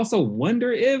I also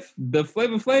wonder if the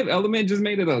Flavor Flav element just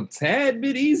made it a tad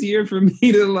bit easier for me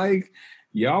to like,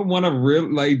 y'all want to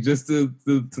really like just to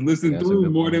listen through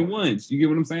more than once. You get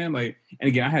what I'm saying? Like, and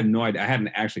again, I had no idea. I hadn't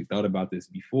actually thought about this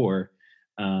before,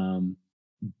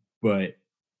 but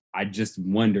I just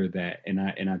wonder that, and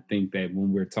I think that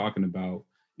when we're talking about,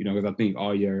 because I think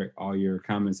all your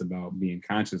comments about being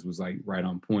conscious was like right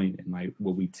on point, and like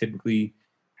how we typically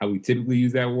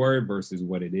use that word versus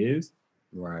what it is.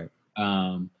 Right.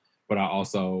 But I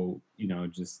also,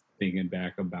 just thinking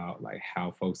back about like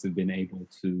how folks have been able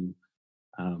to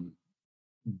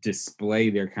display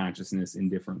their consciousness in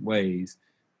different ways.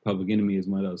 Public Enemy is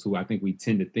one of those who I think we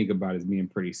tend to think about as being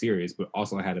pretty serious, but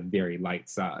also had a very light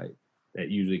side that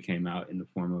usually came out in the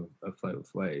form of Flavor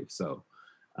Flav. So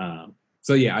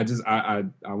yeah,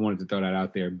 I wanted to throw that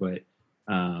out there, but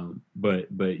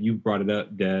you brought it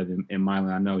up, Dev, and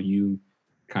Mylan. I know you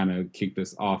kind of kicked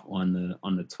us off on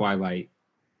the Twilight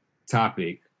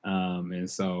topic, and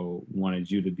so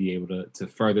wanted you to be able to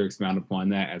further expound upon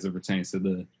that as it pertains to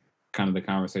the kind of the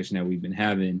conversation that we've been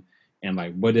having, and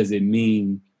like what does it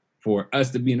mean for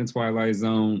us to be in the Twilight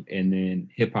Zone, and then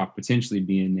hip hop potentially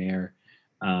being there,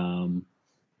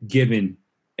 given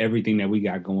everything that we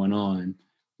got going on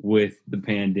with the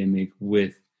pandemic,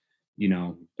 with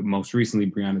most recently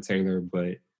Breonna Taylor,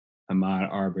 but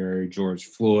Ahmaud Arbery, George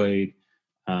Floyd,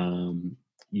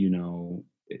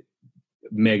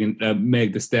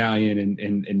 Meg the Stallion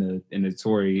and the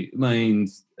Tory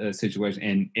Lanez situation,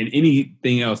 and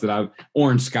anything else that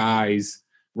Orange Skies,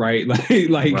 right?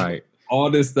 like right. All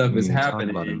this stuff is happening.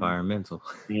 Talk about environmental,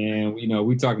 and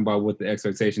we talking about what the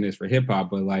expectation is for hip hop,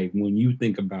 but like when you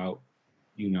think about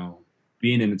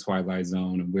being in the Twilight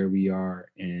Zone and where we are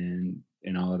and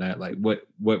all of that, like what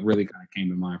really kind of came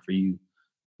to mind for you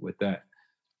with that?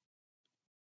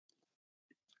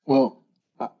 Well,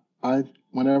 I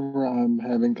whenever I'm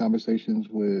having conversations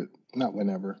with, not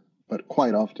whenever, but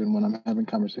quite often when I'm having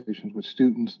conversations with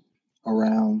students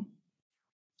around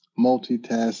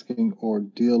multitasking or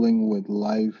dealing with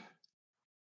life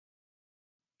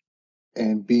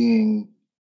and being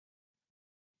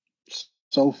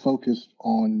so focused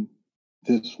on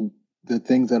the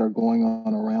things that are going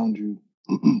on around you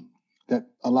that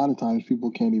a lot of times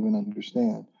people can't even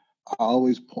understand. I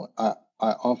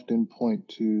often point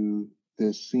to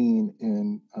this scene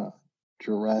in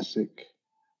Jurassic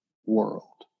World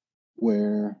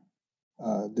where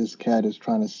this cat is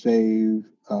trying to save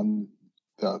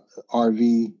the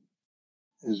RV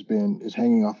is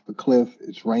hanging off the cliff.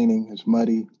 It's raining. It's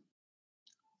muddy.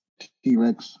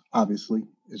 T-Rex, obviously,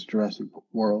 is Jurassic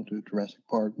World. It's Jurassic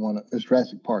Park. It's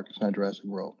Jurassic Park. It's not Jurassic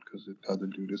World because the other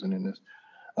dude isn't in this.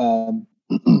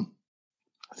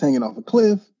 It's hanging off a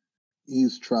cliff.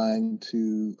 He's trying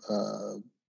to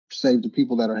save the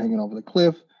people that are hanging over the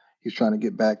cliff. He's trying to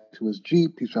get back to his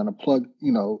Jeep. He's trying to plug,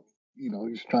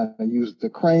 he's trying to use the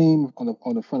crane on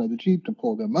the front of the Jeep to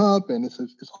pull them up. And it's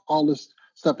all this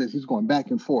stuff that he's going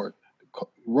back and forth. The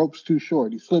rope's too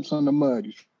short. He slips on the mud.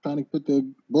 He's trying to put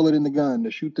the bullet in the gun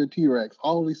to shoot the T-Rex.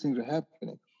 All of these things are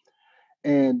happening.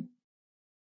 And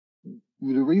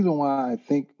the reason why I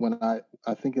think when I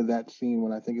think of that scene,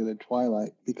 when I think of the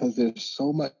Twilight, because there's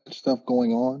so much stuff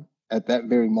going on at that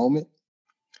very moment.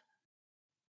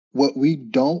 What we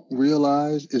don't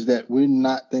realize is that we're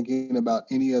not thinking about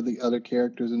any of the other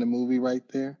characters in the movie right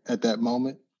there at that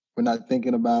moment. We're not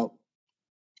thinking about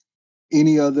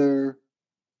any other,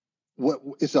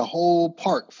 it's a whole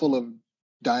park full of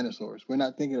dinosaurs. We're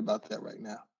not thinking about that right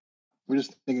now. We're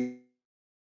just thinking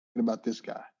about this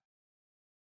guy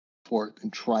for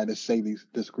and try to save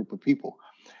this group of people.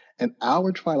 And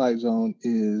our Twilight Zone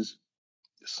is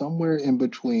somewhere in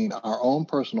between our own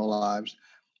personal lives,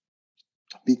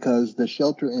 because the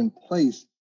shelter in place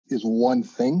is one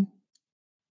thing.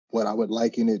 What I would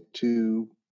liken it to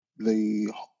the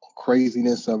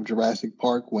craziness of Jurassic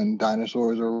Park when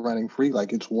dinosaurs are running free.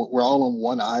 Like we're all on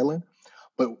one island,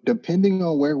 but depending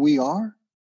on where we are,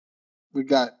 we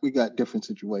got different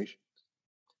situations.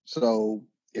 So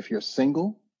if you're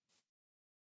single,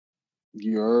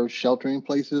 your sheltering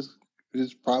place is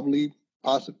probably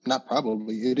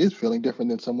it is feeling different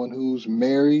than someone who's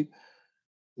married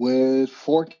with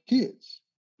 4 kids.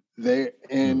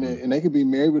 And they could be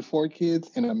married with 4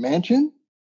 kids in a mansion.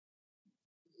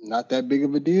 Not that big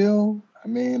of a deal. I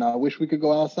mean, I wish we could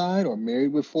go outside, or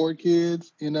married with 4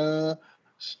 kids in a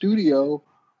studio.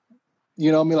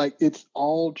 You know what I mean? Like, it's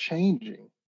all changing.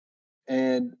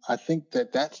 And I think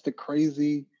that that's the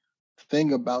crazy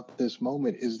thing about this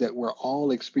moment, is that we're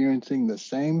all experiencing the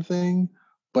same thing,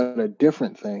 but a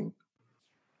different thing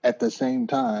at the same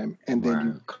time. And then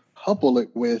you couple it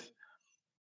with,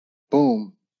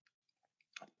 boom,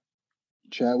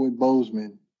 Chadwick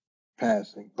Boseman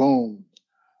passing, boom,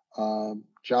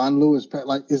 John Lewis,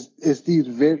 like it's these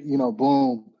very,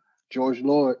 boom, George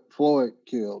Floyd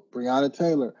killed, Breonna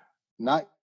Taylor, not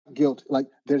guilty. Like,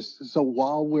 so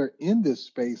while we're in this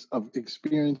space of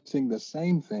experiencing the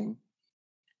same thing,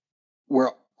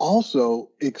 we're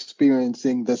also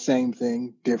experiencing the same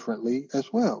thing differently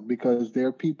as well, because there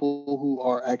are people who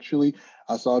are actually,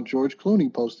 I saw George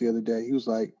Clooney post the other day. He was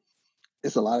like,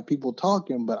 it's a lot of people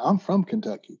talking, but I'm from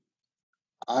Kentucky.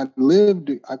 I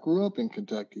grew up in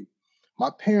Kentucky. My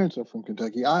parents are from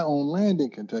Kentucky. I own land in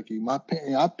Kentucky. I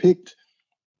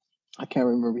can't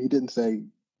remember. He didn't say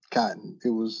cotton.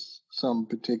 It was some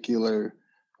particular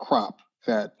crop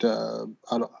that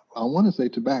I want to say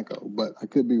tobacco, but I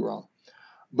could be wrong.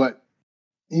 But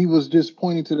he was just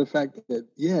pointing to the fact that,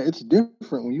 yeah, it's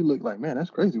different when you look like, man, that's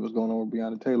crazy what's going on with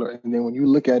Breonna Taylor. And then when you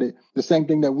look at it, the same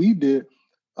thing that we did,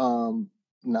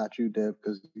 not you, Dev,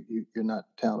 because you're not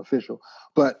town official,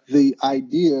 but the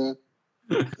idea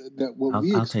that what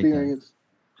we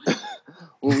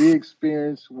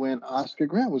experienced when Oscar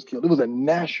Grant was killed, it was a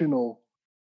national,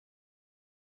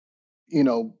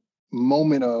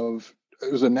 moment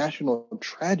it was a national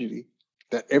tragedy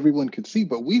that everyone could see.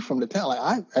 But we from the town,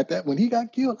 like when he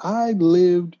got killed, I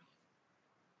lived,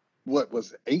 what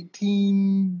was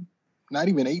 18, not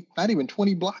even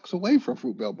 20 blocks away from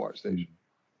Fruitvale BART Station.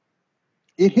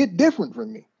 It hit different for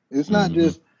me. It's not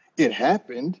just, it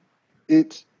happened.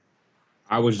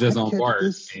 I was just on BART.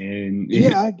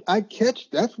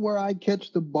 That's where I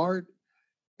catch the BART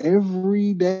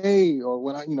every day, or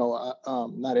when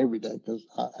not every day, because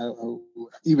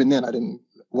even then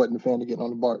wasn't a fan of getting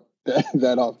on the BART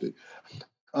that often.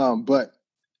 But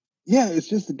yeah, it's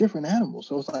just a different animal.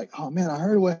 So it's like, oh man, I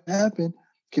heard what happened,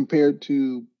 compared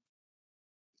to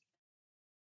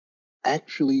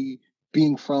actually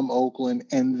being from Oakland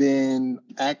and then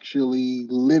actually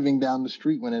living down the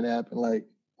street when it happened. Like,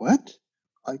 what?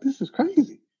 Like, this is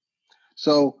crazy.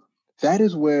 So that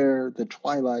is where the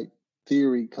Twilight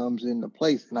theory comes into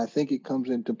place. And I think it comes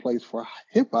into place for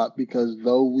hip hop, because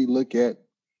though we look at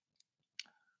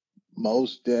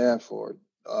Mos Def or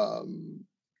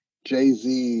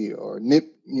Jay-Z or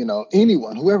Nip,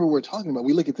 anyone, whoever we're talking about,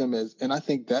 we look at them as, and I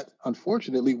think that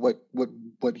unfortunately what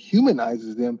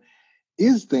humanizes them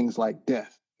is things like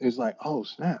death. It's like, oh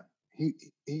snap, he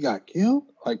got killed.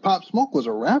 Like Pop Smoke was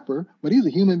a rapper, but he's a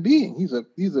human being. He's a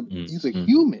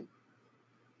human.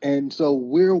 And so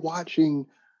we're watching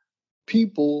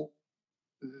people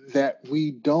that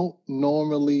we don't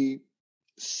normally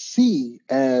see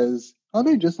as, oh,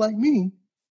 they're just like me.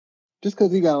 Just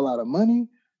because he got a lot of money,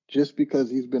 just because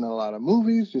he's been in a lot of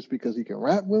movies, just because he can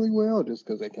rap really well, just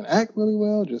because they can act really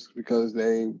well, just because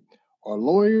they are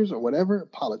lawyers or whatever,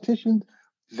 politicians,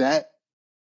 that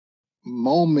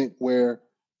moment where,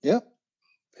 yep,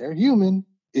 they're human,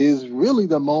 is really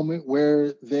the moment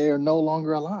where they're no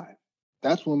longer alive.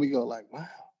 That's when we go like, wow.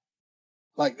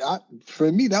 Like,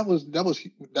 for me, I've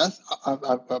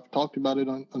talked about it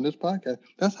on this podcast.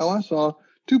 That's how I saw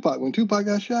Tupac. When Tupac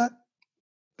got shot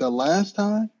the last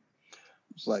time,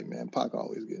 it's like, man, Pac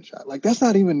always getting shot. Like, that's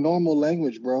not even normal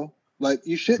language, bro. Like,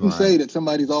 you shouldn't say that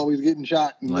somebody's always getting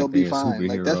shot and they'll be fine.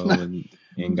 Like, that's not.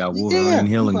 And got Wolverine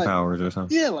healing powers or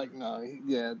something. Yeah, like, no,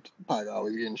 Pac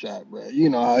always getting shot, bro. You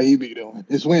know how he be doing.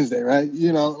 It's Wednesday, right?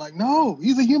 Like, no,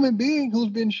 he's a human being who's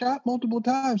been shot multiple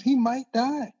times. He might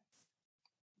die.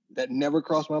 That never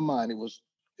crossed my mind.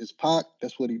 It's Pac.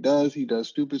 That's what he does. He does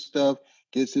stupid stuff,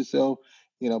 gets himself,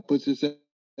 puts himself,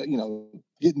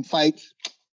 getting fights.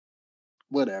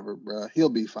 Whatever, bro. He'll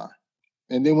be fine.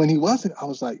 And then when he wasn't, I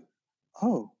was like,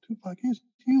 oh, Tupac is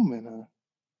human, huh?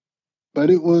 But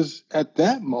it was at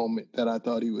that moment that I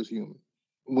thought he was human.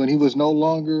 When he was no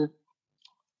longer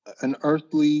an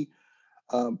earthly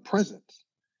presence.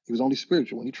 He was only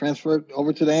spiritual. When he transferred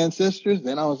over to the ancestors,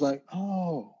 then I was like,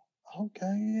 oh,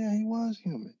 okay, yeah, he was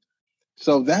human.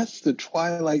 So that's the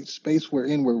Twilight space we're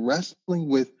in. We're wrestling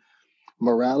with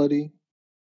morality.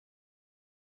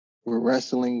 We're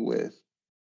wrestling with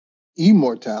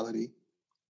immortality.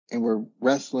 And we're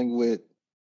wrestling with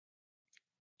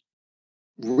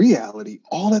reality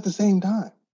all at the same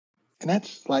time. And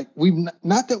that's like,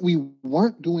 not that we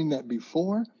weren't doing that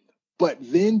before, but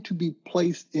then to be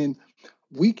placed in,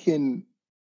 we can,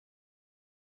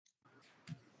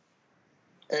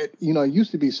 it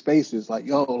used to be spaces like,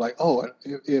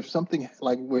 if something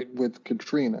like with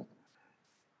Katrina,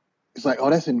 it's like, oh,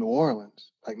 that's in New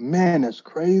Orleans. Like, man, that's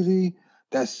crazy.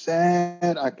 That's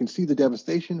sad. I can see the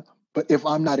devastation. But if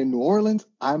I'm not in New Orleans,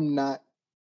 I'm not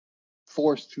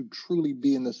forced to truly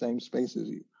be in the same space as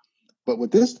you. But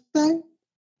with this thing,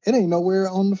 it ain't nowhere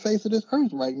on the face of this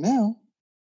earth right now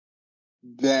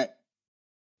that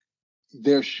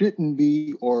there shouldn't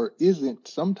be or isn't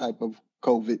some type of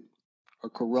COVID or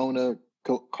corona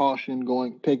caution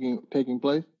taking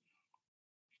place.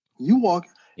 You walk,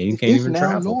 And you can't it's even now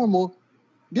travel. normal.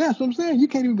 Yeah, that's what I'm saying. You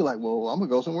can't even be like, well, I'm gonna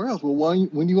go somewhere else. Well,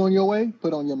 when you on your way,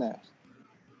 put on your mask.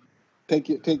 Take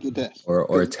your test.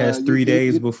 Or test 3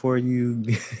 days before you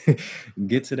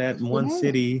get to that one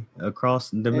city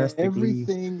across domestically.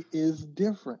 Everything is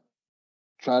different.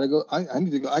 Try to go. I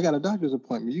need to go. I got a doctor's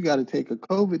appointment. You got to take a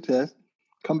COVID test.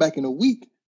 Come back in a week,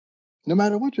 no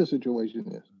matter what your situation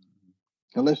is,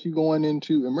 unless you're going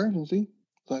into emergency.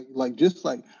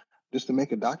 Just to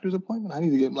make a doctor's appointment, I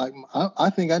need to get I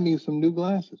think I need some new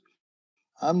glasses.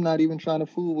 I'm not even trying to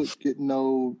fool with getting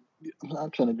no. I'm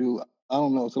trying to do. I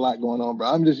don't know. It's a lot going on, bro.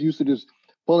 I'm just used to just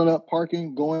pulling up,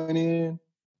 parking, going in,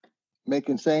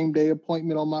 making same day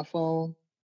appointment on my phone.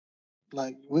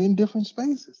 Like, we're in different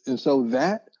spaces, and so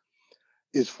that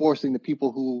is forcing the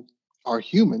people who are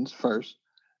humans first,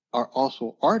 are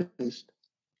also artists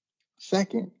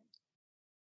second.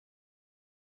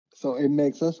 So it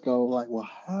makes us go like, well,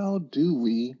 how do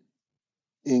we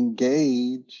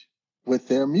engage with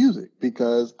their music?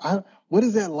 Because what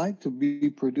is that like to be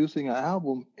producing an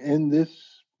album in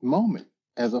this moment,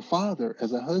 as a father,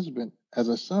 as a husband, as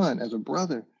a son, as a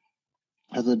brother,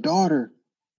 as a daughter,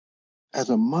 as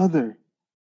a mother?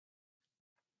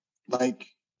 Like,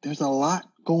 there's a lot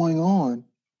going on.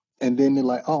 And then they're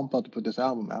like, oh, I'm about to put this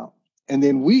album out. And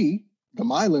then we, the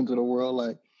Mylans of the world,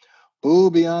 like,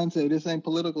 boo, Beyonce, this ain't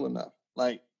political enough.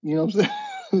 Like, you know what I'm saying?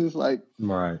 It's like,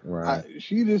 right.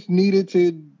 She just needed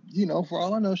to, for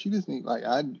all I know, she just need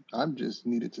I'm just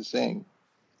needed to sing,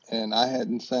 and I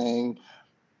hadn't sang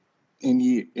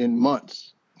in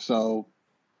months. So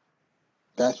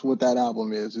that's what that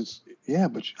album is.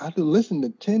 But I had to listen to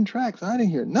 10 tracks. I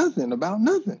didn't hear nothing about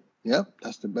nothing. Yep,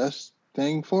 that's the best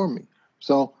thing for me.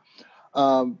 So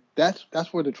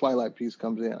that's where the Twilight piece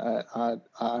comes in. I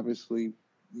obviously,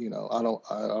 I don't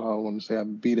want to say I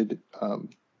beat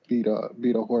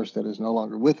a horse that is no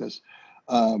longer with us,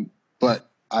 but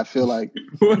I feel like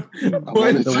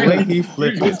the way he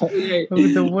flipped it.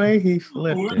 The way he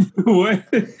flipped it. What?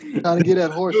 Trying to get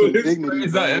that horse some dignity, I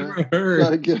brother. ever heard.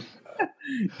 Trying to get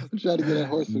that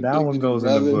horse some that dignity. One goes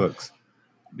brother. in the books.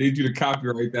 Need you to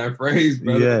copyright that phrase,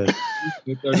 brother.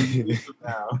 Yeah. 30 years from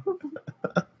now.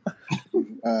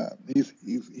 He's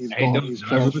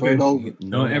transferred over.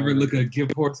 Don't ever look a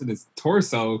gift horse in his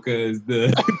torso, because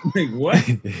like, what?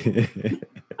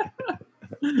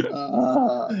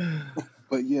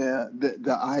 But yeah,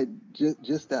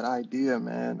 just that idea,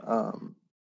 man,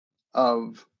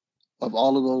 of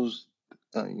all of those,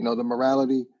 the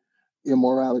morality,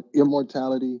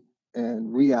 immortality,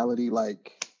 and reality,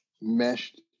 like,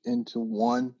 meshed into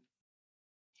one.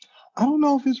 I don't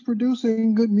know if it's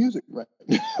producing good music right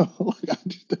now. Like, I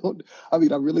just don't. I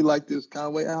mean, I really like this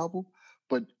Conway album,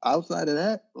 but outside of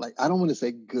that, like, I don't want to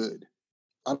say good.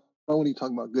 I don't want to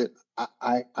talk about good.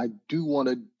 I do want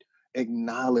to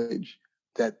acknowledge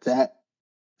that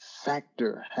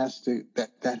factor has to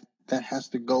that has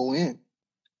to go in.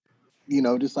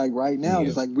 Just like right now,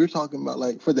 just like we're talking about,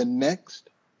 like, for the next.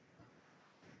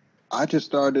 I just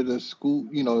started a school.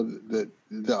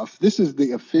 This is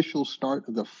the official start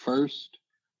of the first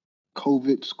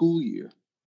COVID school year.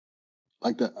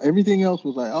 Like, everything else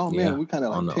was like, oh man, we kind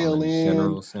of like tail in.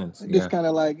 General sense, just kind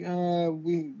of like,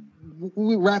 we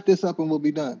wrap this up and we'll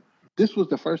be done. This was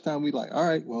the first time we like, all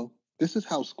right, well, this is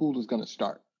how school is going to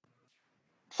start.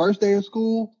 First day of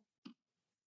school,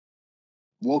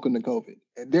 welcome to COVID.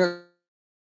 And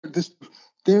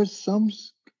there's some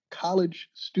college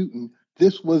student,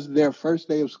 this was their first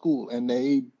day of school, and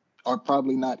they are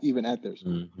probably not even at their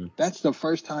school. Mm-hmm. That's the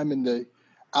first time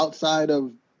outside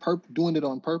of doing it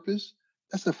on purpose,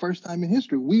 that's the first time in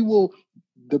history.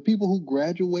 The people who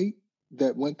graduate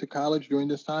that went to college during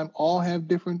this time all have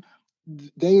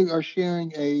they are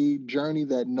sharing a journey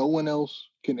that no one else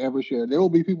can ever share. There will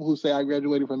be people who say, I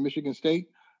graduated from Michigan State,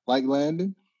 like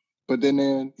Landon, but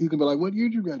then you can be like, what year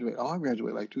did you graduate? Oh, I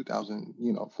graduated like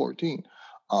 2014.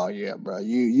 Oh yeah, bro.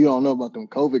 You don't know about them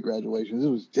COVID graduations. It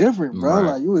was different, bro.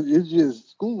 Right. Like it's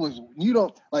just school was you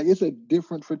don't like it's a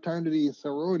different fraternity and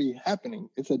sorority happening.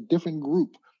 It's a different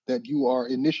group that you are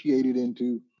initiated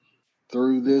into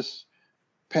through this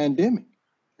pandemic.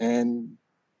 And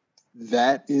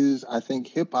that is, I think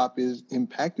hip hop is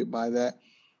impacted by that,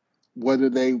 whether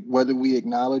we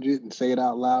acknowledge it and say it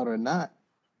out loud or not,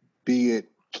 be it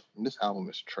this album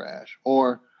is trash,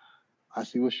 or I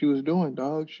see what she was doing,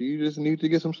 dog. She just needs to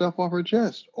get some stuff off her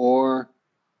chest. Or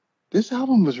this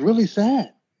album was really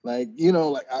sad. Like,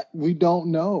 we don't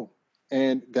know.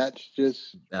 And that's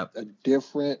just That, a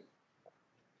different,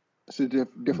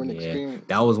 different yeah, experience.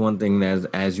 that was one thing that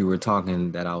as you were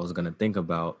talking that I was gonna think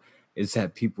about is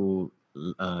that people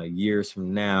years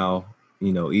from now,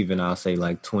 even I'll say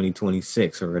like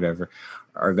 2026 or whatever,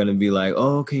 are gonna be like,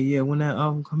 oh, okay, yeah, when that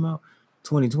album come out,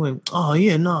 2020, oh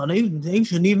yeah, no, they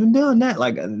shouldn't even done that.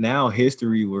 Like now,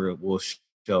 history will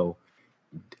show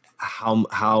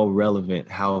how relevant,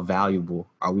 how valuable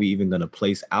are we even gonna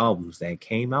place albums that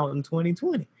came out in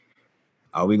 2020.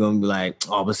 Are we gonna be like,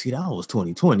 oh, but see, that was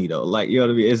 2020 though? Like, you know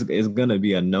what I mean? It's gonna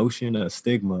be a notion, a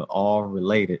stigma, all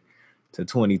related to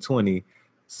 2020.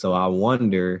 So I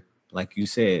wonder, like you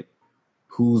said,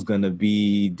 who's gonna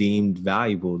be deemed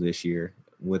valuable this year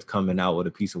with coming out with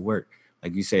a piece of work?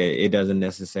 Like you said, it doesn't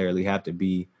necessarily have to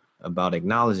be about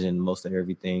acknowledging most of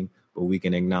everything, but we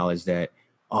can acknowledge that,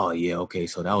 oh yeah, okay,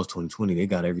 so that was 2020. They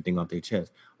got everything off their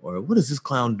chest. Or what is this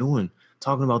clown doing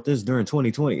talking about this during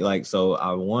 2020? Like, so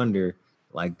I wonder,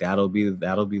 like that'll be the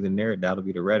narrative, that'll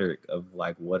be the rhetoric of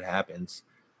like what happens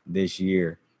this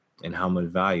year and how much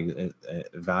value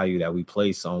that we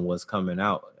place on what's coming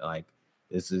out. Like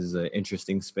this is an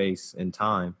interesting space and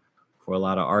time for a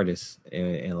lot of artists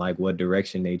and like what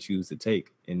direction they choose to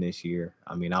take in this year.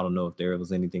 I mean, I don't know if there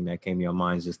was anything that came to your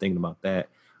mind just thinking about that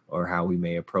or how we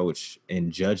may approach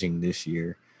in judging this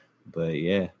year. But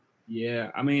yeah.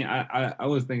 Yeah, I mean, I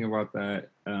was thinking about that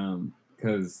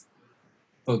because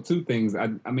so two things.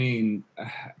 I mean,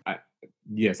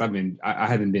 yes, I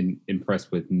haven't been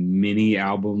impressed with many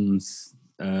albums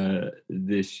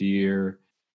this year.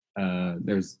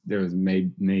 There's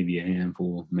maybe a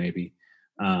handful, maybe,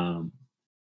 um,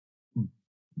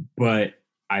 but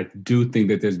I do think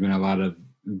that there's been a lot of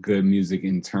good music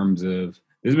in terms of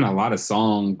there's been a lot of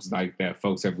songs like that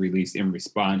folks have released in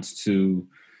response to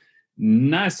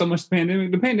not so much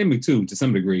the pandemic too, to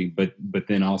some degree, but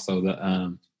then also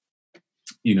the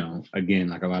again,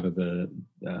 like a lot of the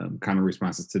kind of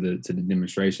responses to the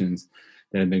demonstrations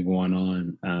that have been going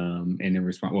on, and in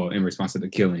response to the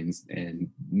killings, and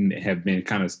have been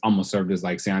kind of almost served as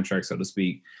like soundtracks, so to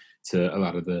speak, to a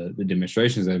lot of the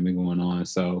demonstrations that have been going on.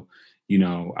 So,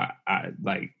 I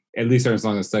like at least certain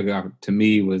songs that stuck out to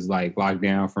me was like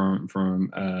 "Lockdown"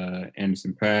 from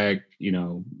Anderson .Paak.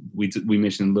 We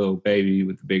mentioned Lil Baby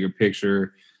with the Bigger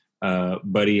Picture.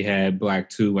 Buddy had Black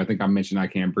 2. I think I mentioned I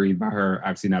Can't Breathe by her.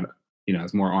 Obviously not,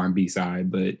 it's more R&B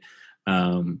side, but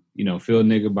Feel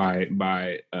Nigga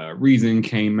by Reason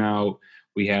came out.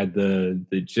 We had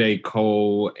the J.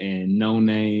 Cole and No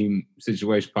Name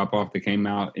situation pop off that came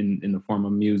out in the form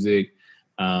of music.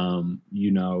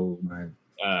 Right.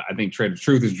 I think Trade the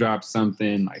Truth has dropped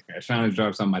something, like Ashana has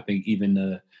dropped something. I think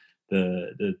even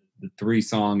the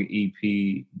 3-song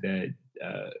EP that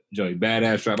Joey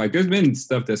Badass dropped. Like, there's been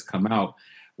stuff that's come out.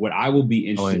 What I will be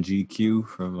interested. And GQ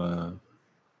from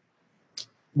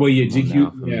well, yeah,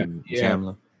 GQ, from yeah,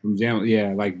 Jamla. From Jamla,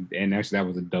 yeah. Like, and actually, that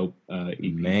was a dope EP.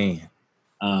 Man,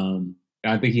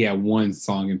 I think he had one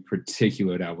song in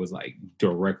particular that was like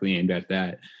directly aimed at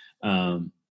that.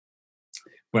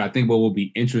 But I think what will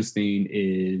be interesting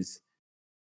is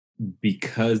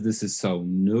because this is so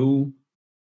new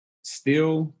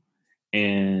still,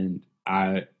 and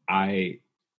I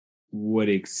would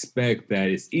expect that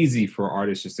it's easy for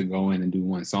artists just to go in and do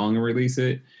one song and release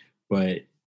it, but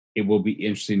it will be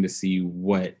interesting to see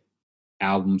what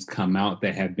albums come out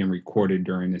that have been recorded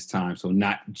during this time. So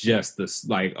not just this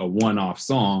like a one-off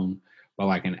song, but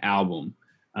like an album.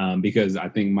 Because I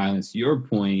think, Mylance, your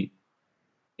point,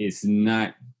 it's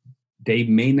not, they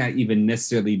may not even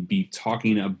necessarily be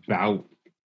talking about,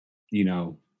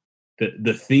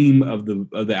 the theme of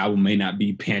the album may not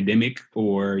be pandemic,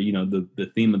 or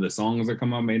the theme of the songs that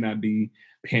come out may not be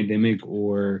pandemic,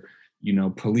 or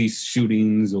police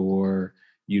shootings, or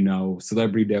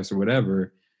celebrity deaths or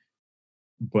whatever.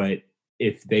 But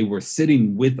if they were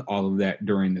sitting with all of that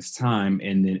during this time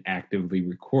and then actively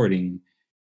recording,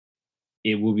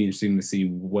 it will be interesting to see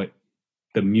what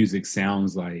the music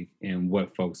sounds like and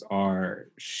what folks are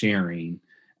sharing.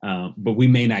 But we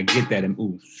may not get that.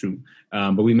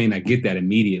 But we may not get that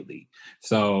immediately.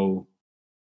 So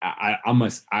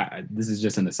this is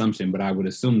just an assumption, but I would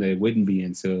assume that it wouldn't be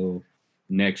until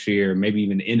next year, maybe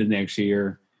even the end of next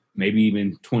year, maybe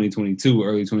even 2022,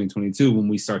 early 2022, when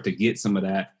we start to get some of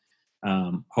that.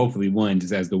 Hopefully,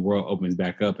 just as the world opens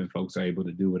back up and folks are able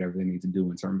to do whatever they need to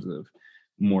do in terms of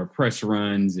more press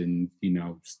runs and,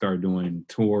 start doing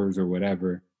tours or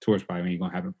whatever. Tours probably ain't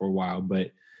gonna happen for a while,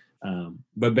 but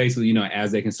basically,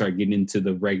 as they can start getting into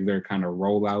the regular kind of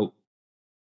rollout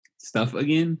stuff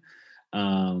again.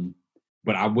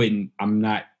 But I'm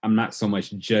not so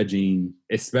much judging,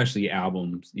 especially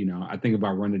albums. I think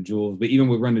about Run the Jewels, but even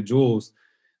with Run the Jewels,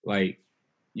 like,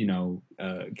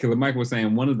 Killer Mike was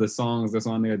saying, one of the songs that's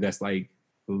on there that's like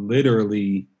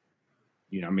literally,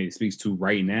 it speaks to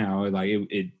right now. Like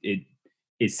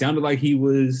it sounded like he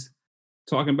was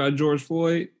talking about George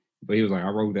Floyd, but he was like, I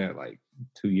wrote that like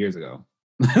 2 years ago.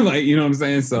 Like, you know what I'm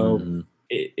saying? So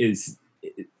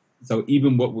so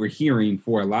even what we're hearing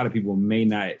for a lot of people may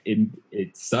not,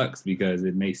 it sucks because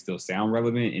it may still sound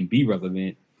relevant and be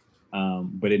relevant,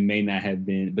 but it may not have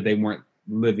been, but they weren't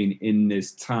living in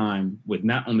this time with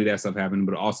not only that stuff happening,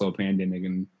 but also a pandemic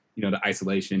and, the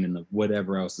isolation and the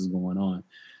whatever else is going on.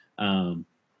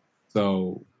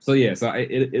 So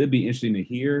it'll be interesting to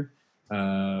hear,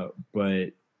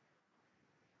 but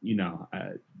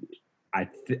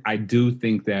I do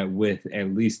think that with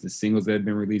at least the singles that have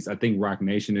been released, I think Rock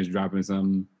Nation is dropping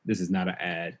some. This is not an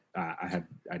ad.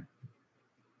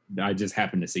 I just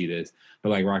happened to see this, but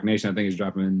like Rock Nation, I think is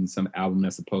dropping some album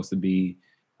that's supposed to be.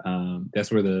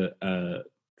 That's where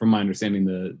from my understanding,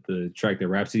 the track that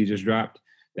Rhapsody just dropped,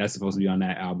 that's supposed to be on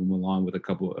that album along with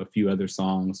a few other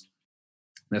songs.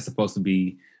 That's supposed to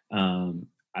be.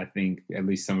 I think at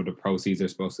least some of the proceeds are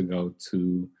supposed to go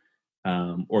to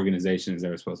organizations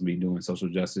that are supposed to be doing social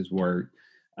justice work.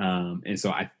 And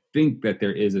so I think that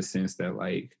there is a sense that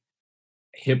like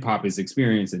hip hop is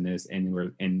experiencing this and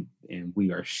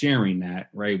we are sharing that,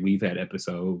 right? We've had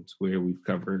episodes where we've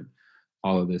covered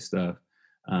all of this stuff.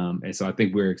 And so I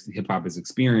think hip hop is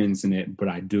experiencing it, but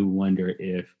I do wonder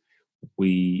if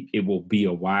it will be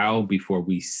a while before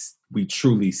we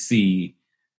truly see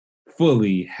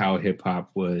fully how hip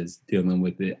hop was dealing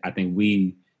with it. I think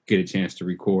we get a chance to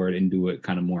record and do it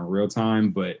kind of more in real time,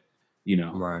 but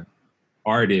right.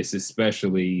 Artists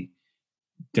especially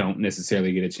don't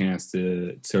necessarily get a chance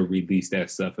to release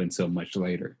that stuff until much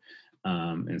later.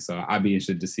 And so I'd be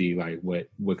interested to see like what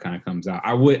kind of comes out.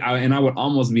 I would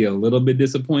almost be a little bit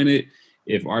disappointed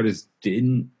if artists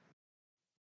didn't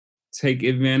take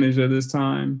advantage of this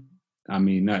time.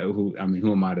 Who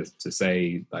am I to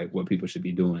say like what people should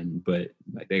be doing? But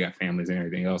like they got families and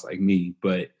everything else like me.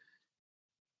 But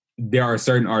there are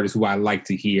certain artists who I like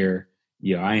to hear.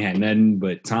 I ain't had nothing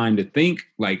but time to think.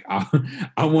 Like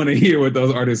I want to hear what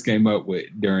those artists came up with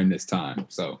during this time.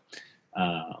 So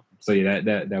that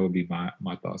would be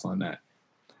my thoughts on that.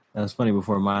 That's funny.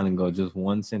 Before mine go, just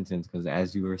one sentence, because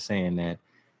as you were saying that,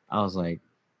 I was like,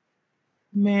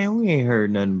 man, we ain't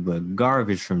heard nothing but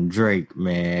garbage from Drake,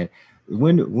 man.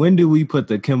 When do we put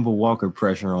the Kimball Walker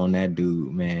pressure on that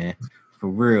dude, man? For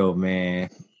real, man.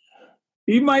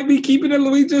 He might be keeping it.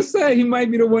 We just said he might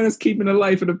be the one that's keeping the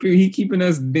life of the people. He keeping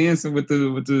us dancing with the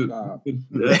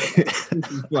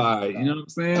slide. You know what I'm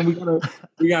saying?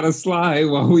 We gotta slide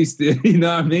while we still. You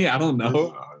know what I mean? I don't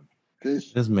know.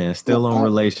 This man's still on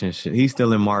relationship. He's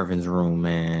still in Marvin's room,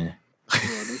 man.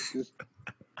 Yeah,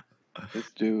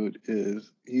 this dude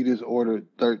he just ordered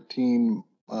 13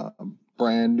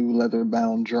 brand new leather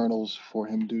bound journals for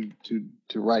him to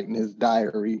write in his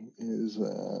diary. His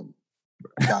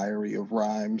diary of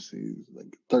rhymes. He's like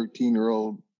a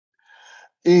 13-year-old.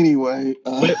 Anyway,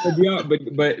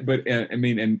 but I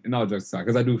mean, and all jokes aside,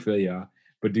 because I do feel y'all.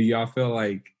 But do y'all feel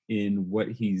like in what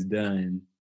he's done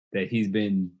that he's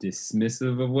been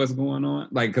dismissive of what's going on?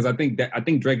 Like, because I think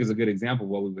Drake is a good example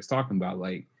of what we was talking about.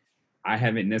 Like, I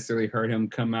haven't necessarily heard him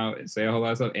come out and say a whole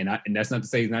lot of stuff, and that's not to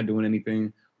say he's not doing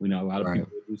anything. We know a lot of people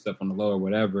do stuff on the low or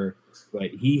whatever, but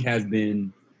he has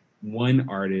been one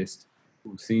artist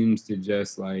who seems to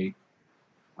just like,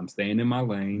 I'm staying in my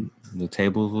lane. The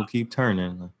tables will keep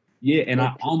turning. Yeah, and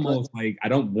I almost like, I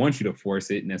don't want you to force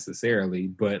it necessarily,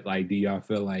 but like, do y'all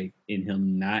feel like in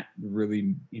him not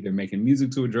really either making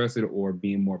music to address it or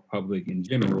being more public in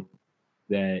general,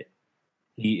 that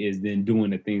he is then doing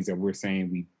the things that we're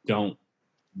saying we don't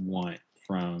want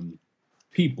from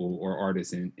people or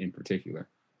artists in particular?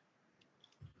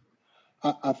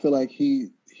 I feel like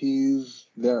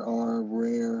there are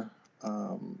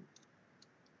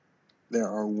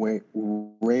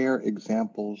rare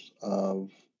examples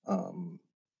of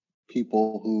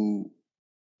people who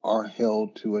are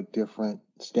held to a different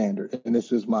standard. And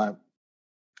this is my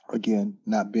again,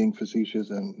 not being facetious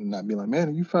and not being like,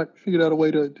 man, you figured out a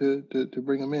way to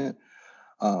bring him in.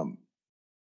 Um,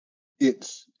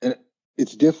 it's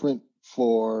different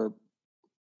for, I'm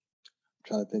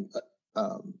trying to think.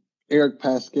 Eric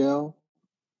Pascal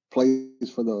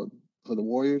plays for the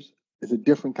Warriors. It's a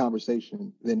different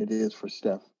conversation than it is for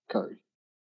Steph Curry.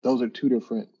 Those are two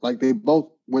different. Like, they both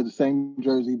wear the same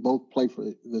jersey, both play for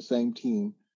the same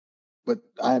team, but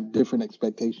I have different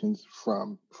expectations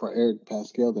for Eric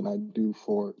Pascal than I do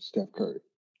for Steph Curry.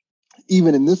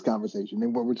 Even in this conversation,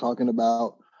 and what we're talking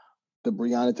about, the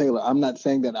Breonna Taylor, I'm not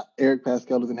saying that Eric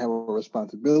Pascal doesn't have a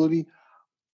responsibility,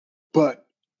 but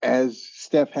as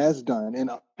Steph has done and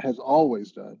has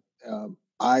always done,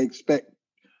 I expect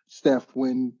Steph,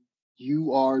 when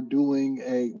you are doing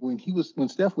when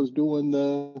Steph was doing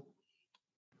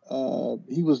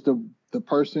he was the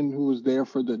person who was there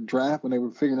for the draft when they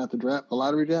were figuring out the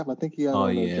lottery draft. I think he had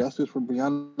on the Justice for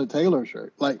Breonna Taylor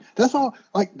shirt. Like, that's all.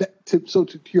 Like that. To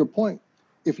your point,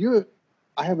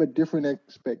 I have a different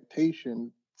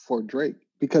expectation for Drake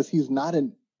because he's not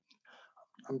an.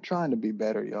 I'm trying to be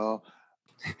better, y'all.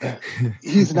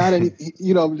 He's not any.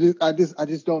 I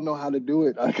just don't know how to do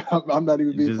it. Like, I'm not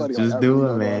even being funny. Just do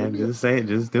it, man. Just say it.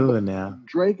 Just do it now.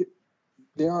 Drake.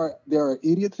 There are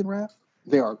idiots in rap.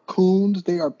 There are coons.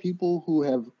 They are people who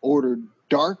have ordered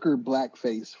darker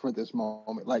blackface for this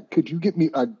moment. Like, could you get me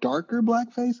a darker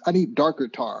blackface? I need darker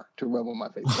tar to rub on my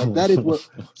face. Like, that is what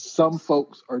some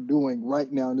folks are doing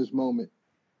right now in this moment.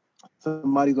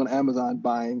 Somebody's on Amazon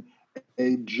buying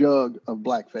a jug of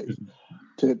blackface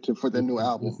for their new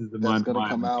album that's going to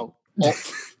come out.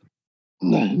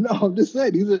 No, I'm just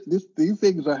saying these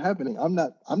things are happening. I'm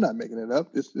not making it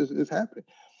up. This is happening.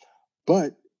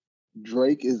 But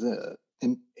Drake is an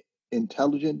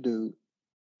intelligent dude,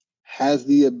 has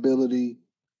the ability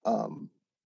to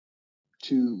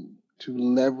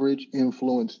leverage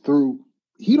influence through.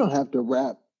 He don't have to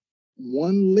rap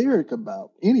one lyric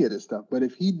about any of this stuff, but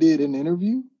if he did an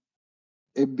interview,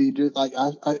 it'd be just like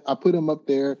I put him up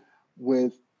there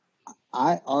with.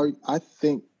 I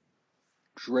think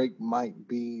Drake might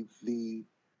be the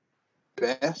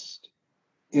best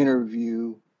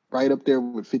interview, right up there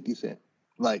with 50 Cent.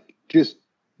 Like, just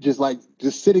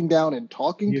sitting down and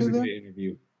talking to them. He's a good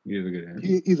interview.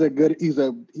 He's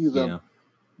a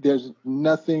there's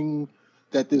nothing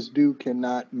that this dude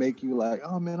cannot make you like,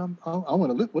 oh man, I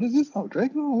want to listen. What is this? Oh,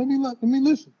 Drake? Oh, let me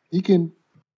listen. He can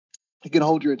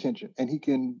hold your attention, and he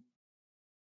can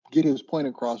get his point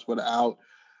across without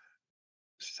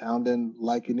sounding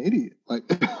like an idiot. Like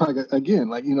again,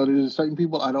 there's certain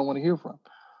people I don't want to hear from.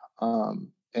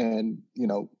 And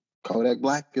Kodak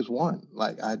Black is one.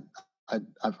 Like,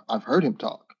 I've heard him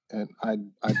talk, and I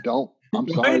don't. I'm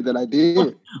sorry that I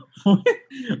did.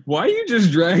 Why you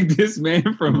just dragged this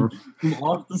man from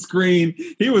off the screen?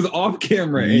 He was off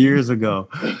camera years ago.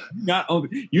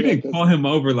 You didn't call him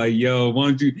over like, yo, why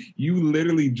don't you? You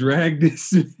literally dragged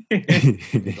this man.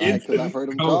 Because I've heard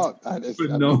him talk.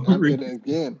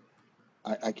 Again,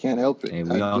 I can't help it. Hey,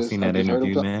 we all seen that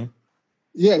interview, man.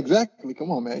 Yeah, exactly.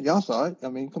 Come on, man. Y'all saw it. I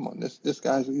mean, come on. This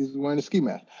guy's he's wearing a ski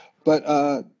mask. But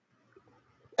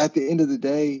at the end of the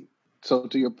day, so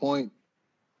to your point,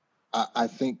 I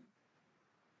think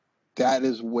that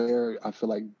is where I feel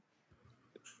like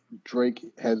Drake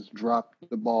has dropped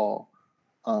the ball,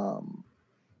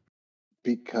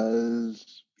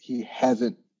 because he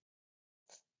hasn't.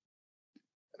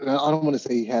 I don't want to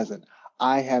say he hasn't.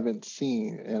 I haven't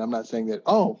seen, and I'm not saying that,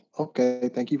 oh, okay,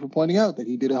 thank you for pointing out that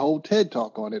he did a whole TED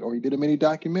talk on it or he did a mini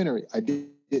documentary. I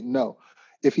didn't know.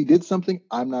 If he did something,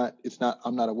 I'm not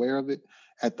aware of it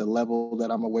at the level that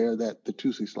I'm aware that the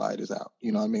Tootsie Slide is out.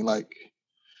 You know what I mean? Like,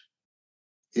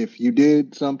 if you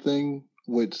did something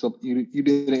with you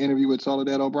did an interview with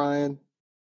Soledad O'Brien,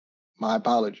 my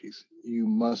apologies. You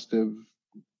must have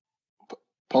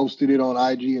posted it on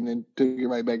IG and then took it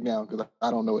right back down because I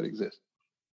don't know it exists.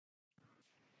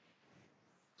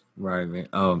 Right, man.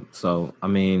 So I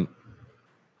mean,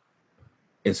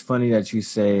 it's funny that you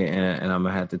say, and I'm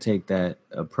gonna have to take that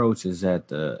approach, is that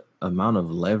the amount of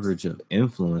leverage of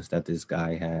influence that this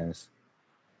guy has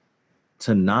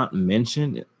to not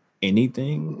mention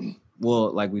anything.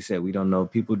 Well, like we said, we don't know.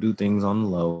 People do things on the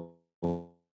low.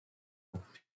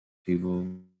 People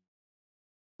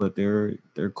put their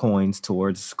coins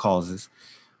towards causes.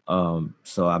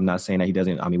 So I'm not saying that he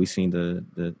doesn't. I mean, we've seen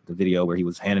the video where he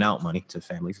was handing out money to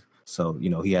families. So,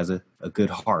 he has a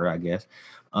good heart, I guess.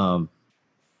 But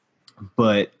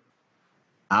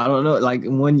I don't know. Like,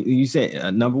 when you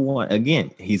said number one, again,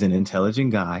 he's an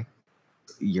intelligent guy.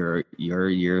 You're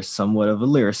somewhat of a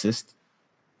lyricist.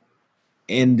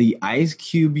 And the Ice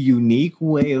Cube unique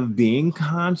way of being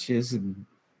conscious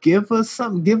give us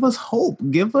something, give us hope,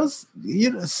 give us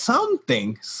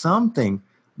something.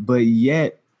 But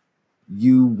yet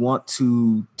you want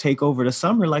to take over the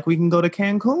summer like we can go to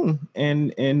Cancun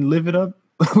and live it up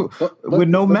with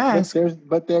no mask.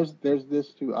 But there's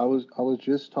this too. I was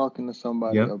just talking to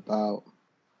somebody about,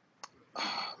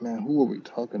 man, who were we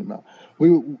talking about?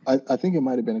 I think it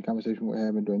might have been a conversation we were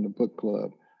having during the book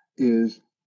club. It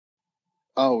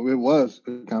was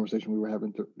a conversation we were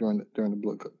having during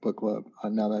the book club.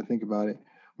 Now that I think about it,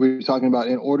 we were talking about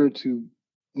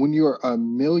when you're a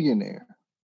millionaire,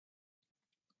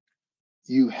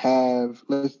 you have,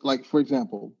 for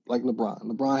example, like LeBron.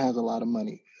 LeBron has a lot of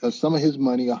money. Some of his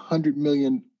money, $100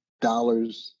 million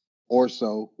or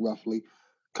so, roughly,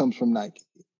 comes from Nike.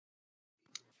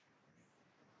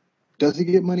 Does he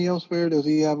get money elsewhere? Does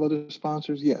he have other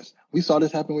sponsors? Yes. We saw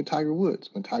this happen with Tiger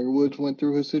Woods. When Tiger Woods went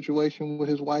through his situation with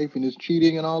his wife and his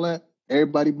cheating and all that,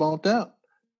 everybody bumped out.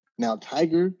 Now,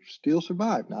 Tiger still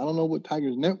survived. Now, I don't know what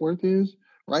Tiger's net worth is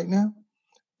right now,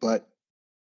 but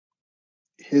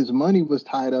his money was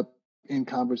tied up in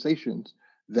conversations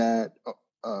that,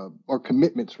 or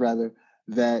commitments rather,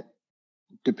 that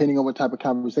depending on what type of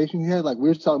conversation you had, like we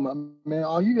were talking about, man,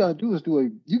 all you gotta do is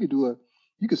you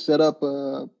could set up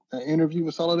an interview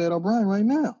with Soledad O'Brien right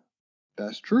now.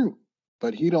 That's true.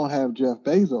 But he don't have Jeff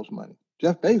Bezos money.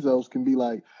 Jeff Bezos can be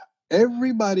like,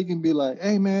 everybody can be like,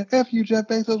 hey man, F you, Jeff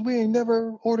Bezos, we ain't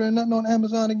never ordering nothing on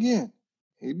Amazon again.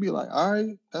 He'd be like, all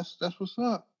right, that's what's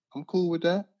up. I'm cool with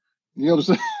that. You know what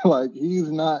I'm saying? Like, he's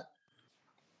not,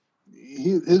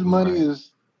 his money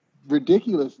is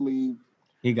ridiculously.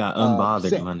 He got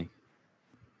unbothered money.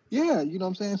 Yeah, you know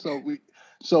what I'm saying?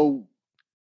 So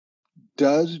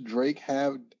does Drake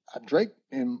have, Drake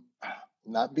don't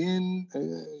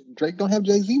have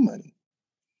Jay-Z money.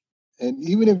 And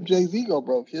even if Jay-Z go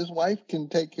broke, his wife can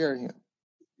take care of him.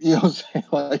 You know what I'm saying?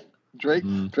 Like, Drake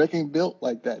ain't built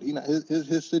like that.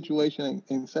 His situation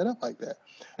ain't set up like that.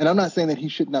 And I'm not saying that he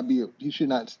should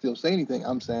not still say anything.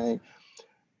 I'm saying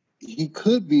he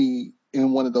could be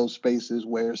in one of those spaces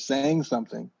where saying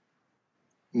something,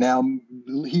 now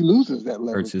he loses that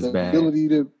leverage, the ability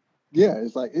to,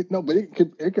 it's like, but it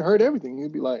could hurt everything.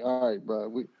 He'd be like, all right,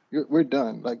 bro, we're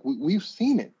done. Like, we've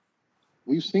seen it.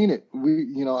 We've seen it.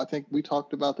 I think we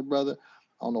talked about the brother.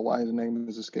 I don't know why his name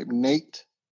is escaped. Nate,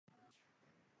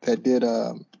 that did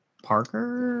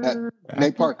Parker.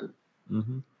 Nate Parker.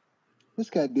 Mm-hmm. This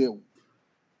guy did.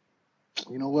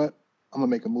 You know what? I'm gonna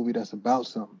make a movie that's about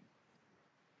something.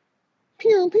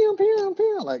 Pew pew pew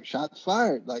pew. Like, shots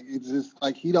fired. Like, it's just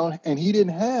like he don't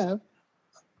have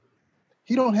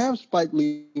Spike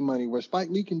Lee money, where Spike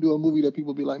Lee can do a movie that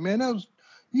people be like, man, that was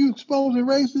you exposing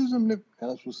racism.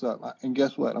 That's what's up. And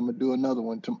guess what? I'm gonna do another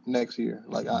one next year.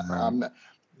 Like, I'm not.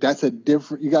 That's a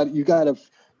different. You got to,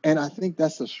 and I think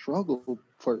that's a struggle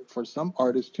for some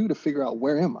artists too, to figure out,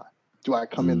 where am I? Do I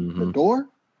come in the door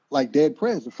like Dead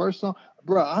Prez, the first song?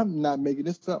 Bro, I'm not making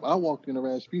this up. I walked into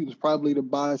Rasputin's probably to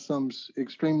buy some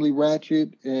extremely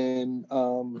ratchet and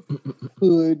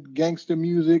hood gangster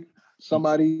music.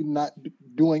 Somebody not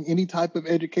doing any type of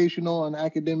educational and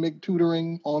academic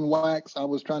tutoring on wax. I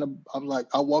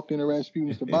walked into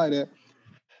Rasputin's to buy that.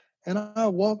 And I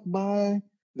walked by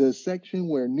the section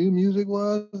where new music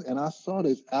was, and I saw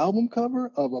this album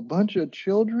cover of a bunch of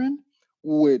children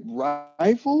with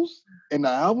rifles, and the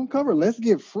album cover, Let's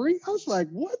Get Free. I was like,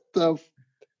 what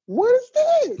is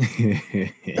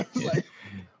this? Like,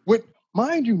 with,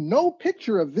 mind you, no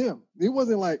picture of them. It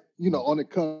wasn't like, on the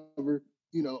cover,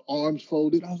 arms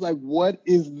folded. I was like, what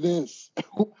is this?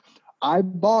 I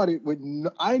bought it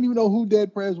I didn't even know who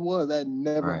Dead Prez was. I had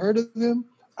never heard of them.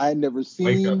 I had never seen.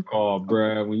 Wake up call,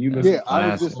 bro. When you listen, I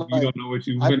was just like, you don't know what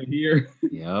you want to hear.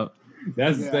 Yep.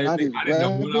 That's the same thing. I didn't know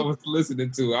what I was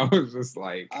listening to. I was just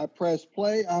like, I pressed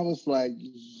play. I was like,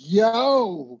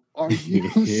 yo, are you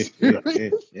serious?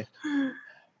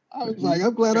 I was like,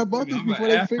 I'm glad I bought this before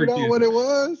they figured out what it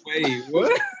was. Wait,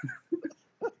 what?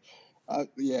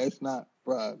 It's not,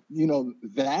 bro.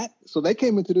 That. So they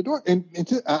came into the door, and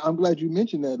I'm glad you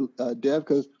mentioned that, Dev,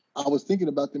 because I was thinking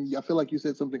about them. I feel like you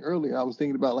said something earlier. I was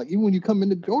thinking about, like, even when you come in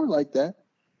the door like that,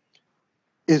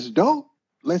 it's dope.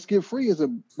 Let's Get Free is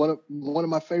one of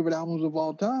my favorite albums of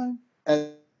all time.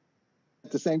 At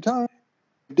the same time,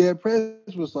 Dead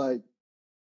Prez was like,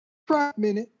 try a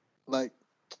minute, like,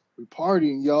 we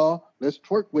partying, y'all. Let's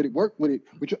twerk with it, work with it.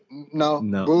 No.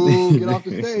 Boo, get off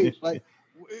the stage. Like,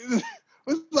 it's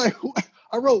like,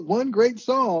 I wrote one great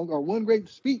song or one great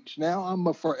speech. Now I'm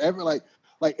a forever, like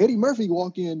Eddie Murphy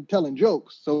walk in telling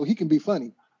jokes so he can be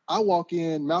funny. I walk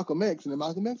in Malcolm X, and then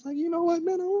Malcolm X like, you know what,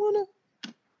 man, I wanna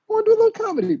do a little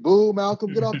comedy. Boo,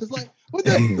 Malcolm, get off this. Like, What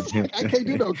the? Like, I can't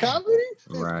do no comedy.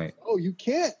 Right. Oh, you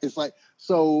can't. It's like,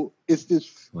 so it's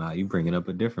this. Wow, you bringing up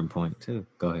a different point too.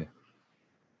 Go ahead.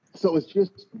 So it's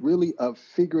just really of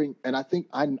figuring, and I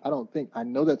don't think I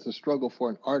know that's a struggle for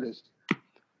an artist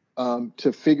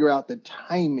to figure out the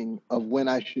timing of when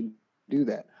I should do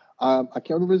that. I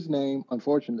can't remember his name,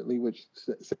 unfortunately, which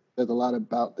says a lot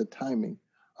about the timing.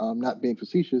 Not being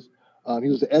facetious, he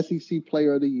was the SEC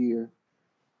Player of the Year.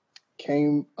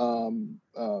 He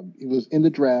was in the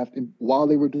draft, and while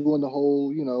they were doing the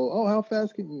whole, oh, how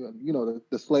fast can you,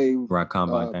 the slave Right,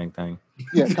 combine thing.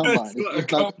 Yeah, combine.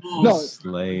 It's not,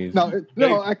 slave.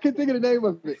 No, I couldn't think of the name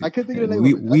of it. I couldn't think of the name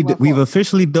of it. We've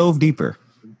officially dove deeper.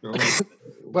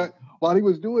 But while he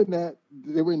was doing that,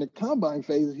 they were in the combine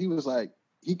phase. He was like,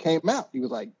 he came out. He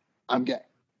was like, I'm gay.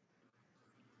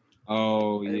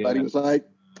 Oh, yeah.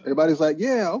 Everybody's like,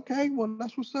 yeah, okay, well,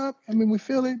 that's what's up. I mean, we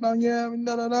feel it, but yeah, I mean,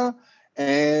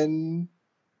 And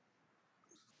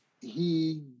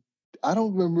I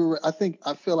don't remember. I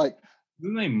feel like.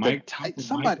 Isn't name Mike?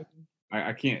 Somebody.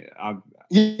 I can't.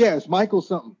 Yeah, it's Michael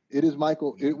something. It is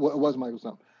Michael. It was Michael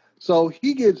something. So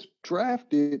he gets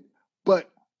drafted, but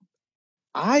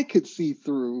I could see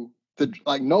through they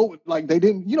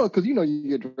didn't, because you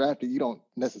get drafted, you don't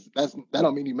necessarily, that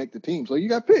don't mean you make the team. So you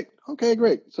got picked. Okay,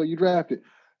 great. So you drafted.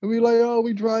 And we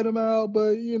we tried him out,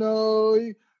 but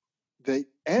the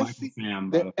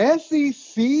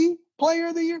SEC Player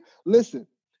of the Year. Listen,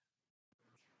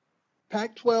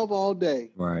 Pac-12 all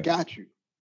day. Right. Got you.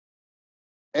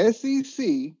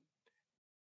 SEC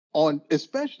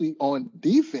especially on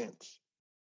defense,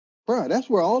 bro. That's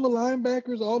where all the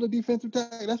linebackers, all the defensive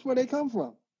tackles, that's where they come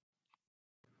from.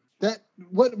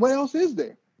 What else is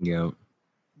there? Yeah.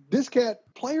 This cat,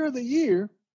 Player of the Year.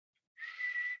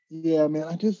 Yeah, man.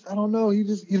 I don't know.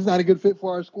 He's not a good fit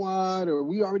for our squad, or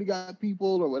we already got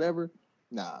people, or whatever.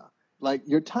 Nah. Like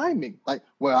your timing. Like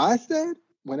where I said,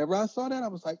 whenever I saw that, I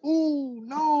was like, ooh,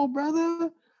 no,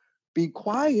 brother. Be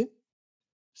quiet.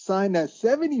 Sign that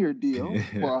 7-year deal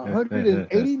for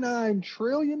 $189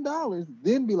 trillion.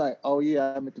 Then be like, oh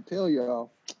yeah, I meant to tell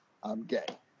y'all, I'm gay.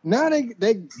 Now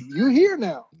you here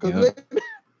now because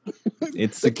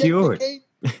it's secured.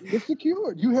 It's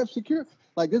secured. You have secured.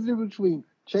 Like there's a difference between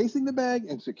chasing the bag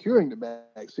and securing the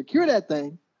bag. Secure that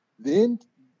thing, then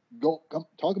come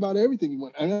talk about everything you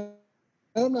want. And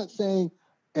I'm not saying,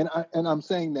 and I'm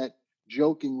saying that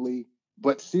jokingly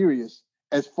but serious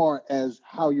as far as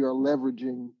how you're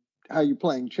leveraging, how you're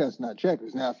playing chess, not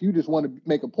checkers. Now, if you just want to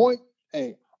make a point,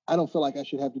 hey, I don't feel like I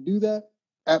should have to do that.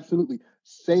 Absolutely.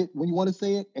 Say it when you want to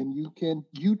say it, and you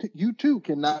too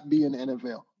cannot be in the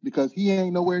NFL because he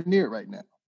ain't nowhere near it right now.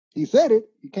 He said it.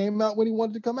 He came out when he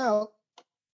wanted to come out,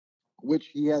 which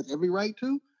he has every right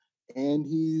to, and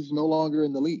he's no longer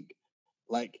in the league.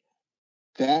 Like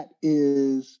that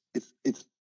is it's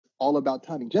all about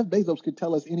timing. Jeff Bezos could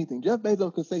tell us anything. Jeff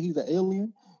Bezos could say he's an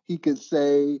alien. He could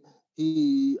say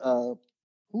oh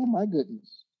my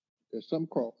goodness, there's some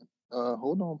crawling.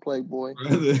 Hold on, Playboy.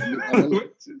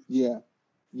 Yeah,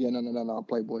 no,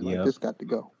 Playboy. Yep. Like this got to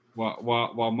go.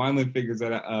 While Mylan figures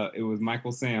that out, it was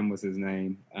Michael Sam was his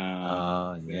name.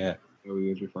 Yeah. Who he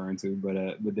was referring to, but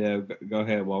go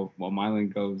ahead while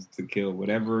Mylan goes to kill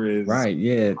whatever is right.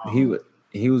 Yeah,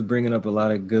 he was bringing up a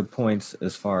lot of good points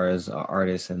as far as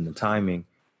artists and the timing,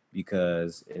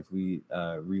 because if we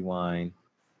rewind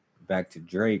back to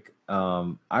Drake,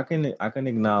 I can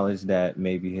acknowledge that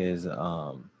maybe his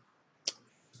I'm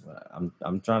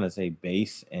trying to say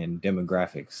base and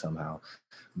demographics somehow,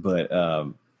 but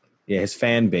his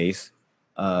fan base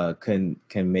can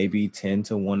maybe tend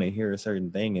to want to hear a certain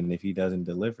thing, and if he doesn't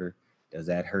deliver, does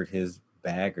that hurt his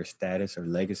bag or status or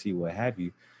legacy, what have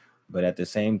you? But at the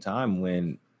same time,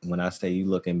 when I say you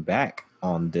looking back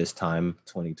on this time,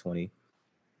 2020,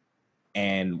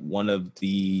 and one of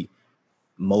the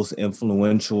most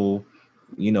influential,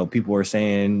 people are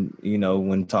saying,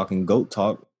 when talking GOAT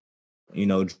talk,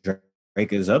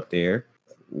 Drake is up there.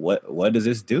 What does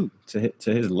this do to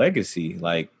his legacy?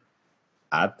 Like,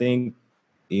 I think,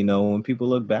 when people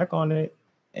look back on it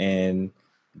and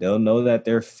they'll know that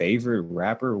their favorite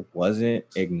rapper wasn't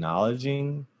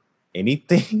acknowledging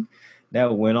anything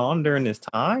that went on during this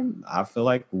time, I feel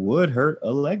like would hurt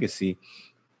a legacy.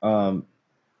 And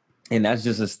that's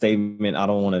just a statement. I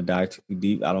don't want to dive too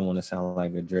deep. I don't want to sound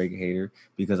like a Drake hater,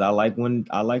 because I like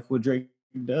what Drake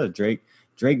does. Drake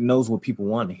knows what people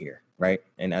want to hear, right?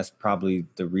 And that's probably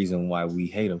the reason why we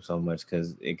hate him so much,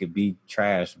 because it could be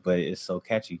trash, but it's so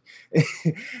catchy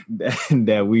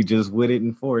that we just with it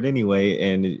and for it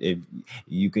anyway. And if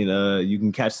you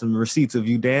can catch some receipts of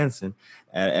you dancing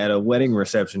at a wedding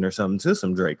reception or something to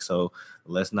some Drake. So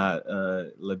let's not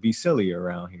be silly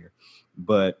around here.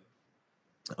 But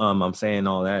I'm saying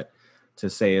all that to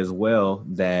say as well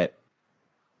that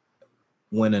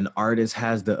when an artist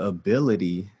has the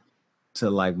ability to,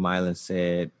 like Mylan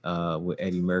said with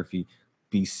Eddie Murphy,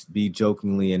 be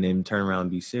jokingly and then turn around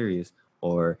and be serious,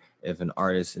 or if an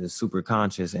artist is super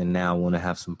conscious and now want to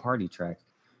have some party tracks,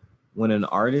 when an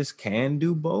artist can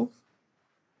do both,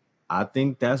 I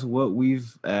think that's what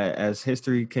we've as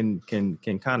history can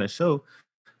kind of show.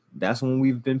 That's when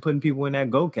we've been putting people in that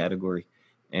GOAT category.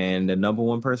 And the number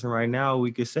one person right now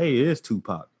we could say is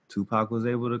Tupac. Tupac was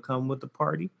able to come with the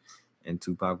party, and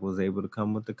Tupac was able to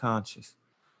come with the conscious.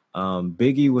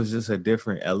 Biggie was just a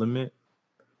different element.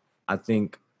 I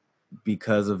think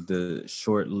because of the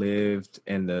short-lived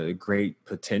and the great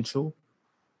potential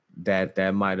that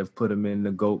might have put him in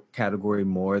the GOAT category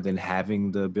more than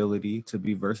having the ability to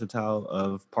be versatile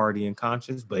of party and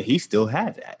conscious, but he still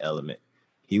had that element.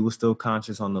 He was still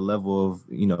conscious on the level of,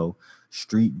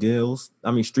 street dealings,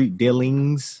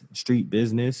 street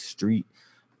business, street,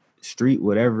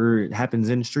 whatever happens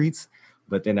in the streets.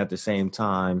 But then at the same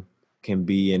time can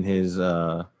be in his,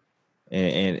 and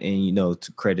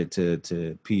to credit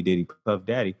to P. Diddy, Puff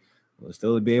Daddy, will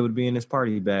still be able to be in his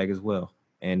party bag as well.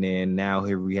 And then now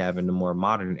here we have in the more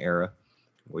modern era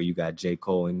where you got J.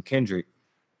 Cole and Kendrick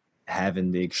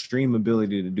having the extreme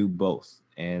ability to do both.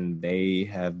 And they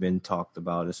have been talked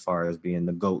about as far as being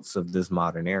the GOATs of this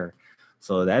modern era.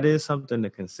 So that is something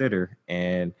to consider.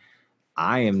 And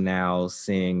I am now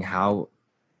seeing how,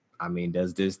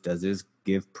 does this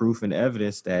give proof and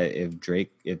evidence that if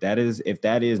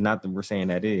that is not we're saying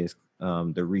that is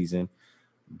the reason,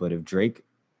 but if Drake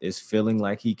is feeling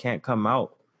like he can't come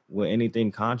out with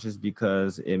anything conscious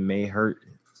because it may hurt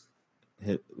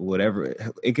whatever,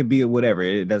 it could be whatever,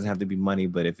 it doesn't have to be money,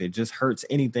 but if it just hurts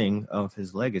anything of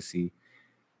his legacy,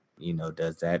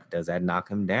 does that knock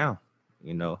him down,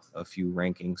 a few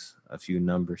rankings, a few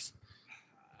numbers?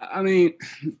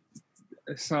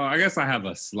 So I guess I have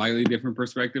a slightly different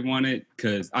perspective on it,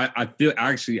 because I feel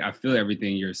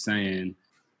everything you're saying,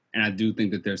 and I do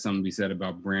think that there's something to be said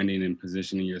about branding and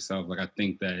positioning yourself. Like, I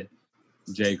think that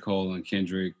J. Cole and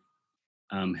Kendrick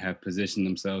have positioned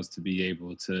themselves to be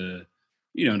able to,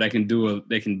 they can do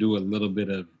a little bit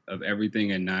of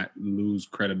everything and not lose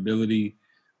credibility,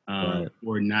 right.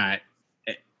 or not,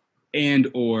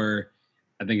 or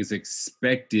I think it's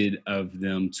expected of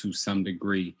them to some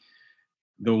degree.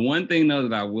 The one thing though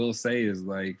that I will say is,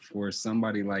 like, for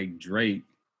somebody like Drake,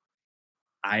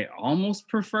 I almost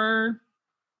prefer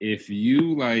if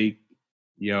you like,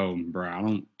 yo, bro,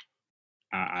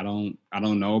 I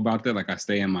don't know about that. Like, I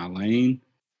stay in my lane.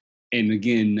 And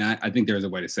again, I think there's a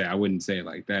way to say it. I wouldn't say it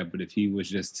like that, but if he was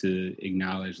just to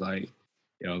acknowledge, like,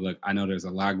 yo, look, I know there's a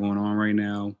lot going on right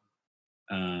now,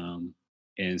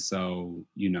 and so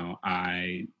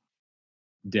I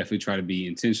definitely try to be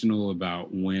intentional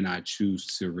about when I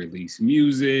choose to release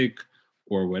music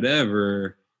or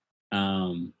whatever.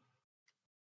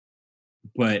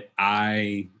 But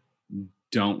I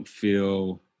don't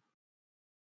feel,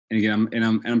 and again,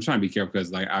 I'm trying to be careful,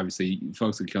 because, like, obviously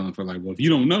folks are killing for, like, well, if you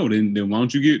don't know, then why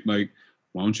don't you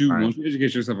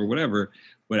educate yourself or whatever.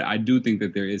 But I do think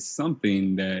that there is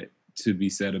something that to be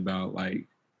said about, like,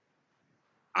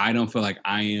 I don't feel like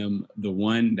I am the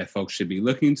one that folks should be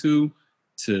looking to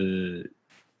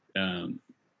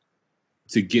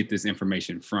get this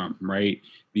information from, right?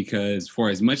 Because for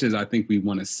as much as I think we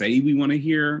want to say we want to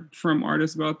hear from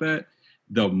artists about that,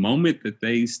 the moment that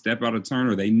they step out of turn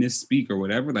or they misspeak or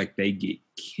whatever, like, they get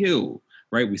killed,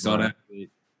 right? We saw that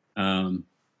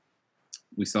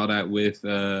with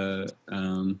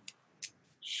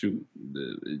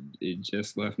it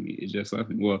just left me.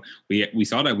 Well, we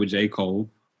saw that with J. Cole,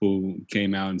 who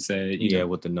came out and said,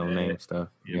 with the no name stuff.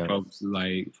 Yeah,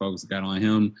 folks got on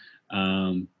him.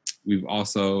 We've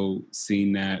also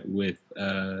seen that with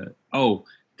that's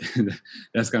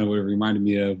kind of what it reminded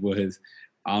me of was,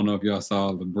 I don't know if y'all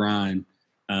saw LeBron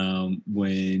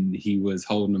when he was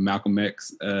holding the Malcolm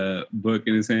X book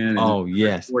in his hand. Oh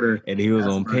yes, and he was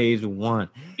on page 1,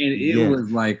 and it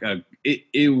was like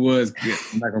it was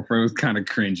like it was kind of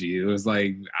cringy. It was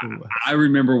like I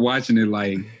remember watching it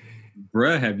like,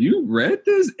 bruh, have you read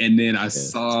this? And then I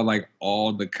saw, like,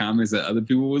 all the comments that other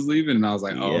people was leaving, and I was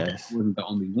like, oh, I wasn't the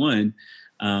only one.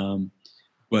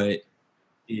 But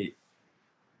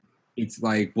it's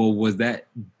like, well, was that,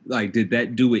 like, did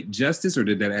that do it justice, or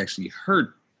did that actually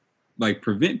hurt, like,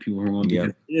 prevent people from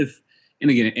going? Because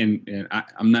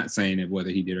I'm not saying that whether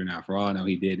he did or not. For all I know,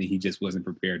 he did, and he just wasn't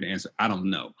prepared to answer. I don't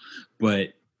know.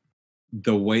 But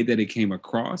the way that it came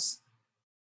across,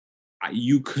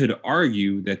 you could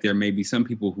argue that there may be some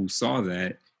people who saw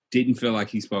that didn't feel like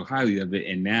he spoke highly of it,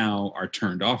 and now are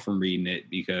turned off from reading it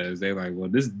because they're like, well,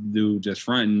 this dude just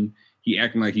fronting, he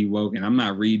acting like he woke, and I'm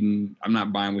not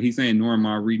buying what he's saying, nor am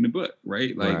I reading the book,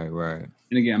 right? Like, right.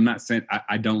 And again, I'm not saying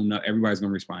I don't know. Everybody's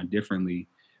gonna respond differently,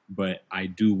 but I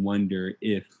do wonder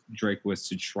if Drake was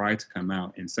to try to come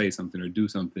out and say something or do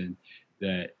something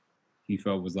that he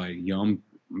felt was like, yo, I'm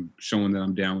showing that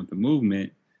I'm down with the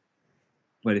movement.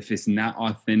 But if it's not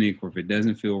authentic, or if it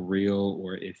doesn't feel real,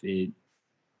 or if it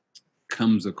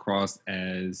comes across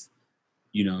as,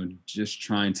 just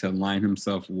trying to align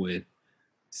himself with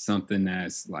something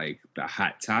that's like the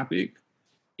hot topic,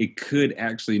 it could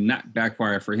actually not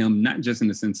backfire for him, not just in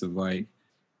the sense of like,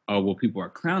 oh, well, people are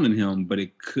clowning him, but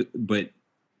it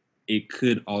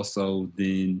could also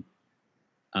then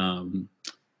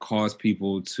cause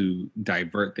people to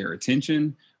divert their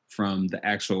attention from the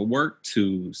actual work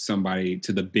to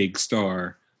the big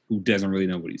star who doesn't really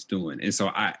know what he's doing. And so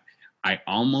I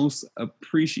almost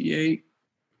appreciate,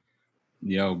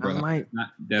 bro,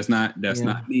 that's not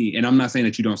me. And I'm not saying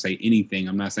that you don't say anything.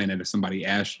 I'm not saying that if somebody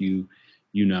asks you,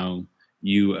 I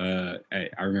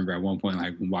remember at one point,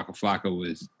 like when Waka Flocka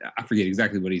was, I forget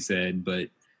exactly what he said, but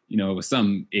it was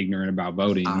something ignorant about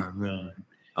voting. I remember.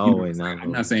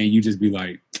 I'm not saying you just be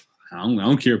like, I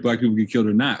don't care if black people get killed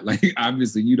or not. Like,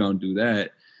 obviously you don't do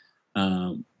that.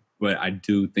 But I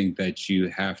do think that you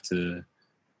have to,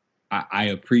 I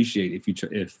appreciate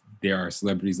if there are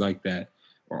celebrities like that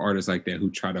or artists like that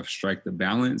who try to strike the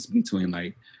balance between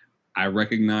like, I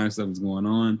recognize stuff is going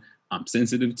on, I'm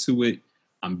sensitive to it,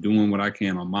 I'm doing what I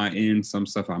can on my end. Some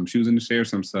stuff I'm choosing to share,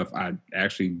 some stuff I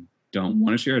actually don't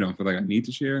want to share, I don't feel like I need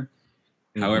to share.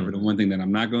 Mm-hmm. However, the one thing that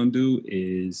I'm not going to do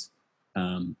is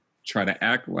try to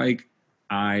act like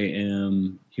I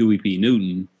am Huey P.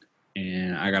 Newton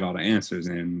and I got all the answers,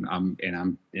 and I'm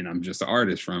just an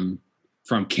artist from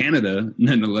Canada,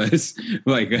 nonetheless.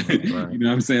 Like, right. You know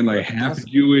what I'm saying? Like, half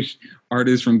Jewish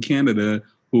artist from Canada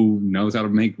who knows how to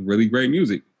make really great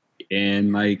music.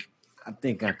 And like, I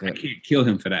think I can't kill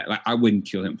him for that. Like, I wouldn't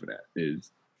kill him for that.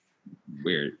 Is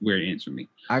where it ends for me.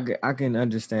 I can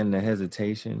understand the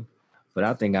hesitation, but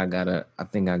I think I gotta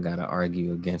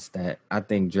argue against that. I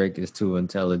think Drake is too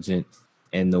intelligent,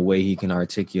 and the way he can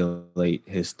articulate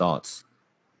his thoughts,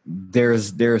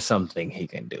 there's something he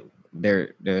can do.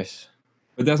 There's.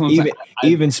 But that's what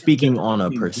even speaking on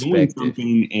a perspective,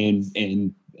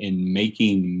 and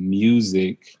making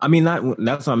music. I mean,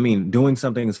 that's what I mean. Doing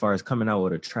something as far as coming out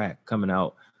with a track, coming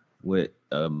out with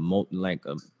a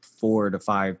 4 to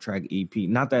 5 track EP.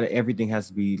 Not that everything has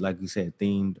to be, like you said,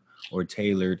 themed or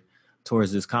tailored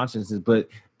towards this consciousness, but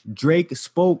Drake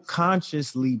spoke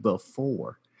consciously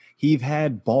before. He've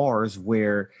had bars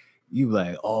where you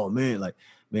like, oh man,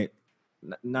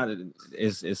 not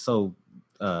it's so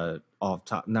off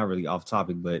top, not really off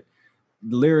topic, but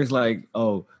lyrics like,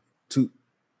 oh,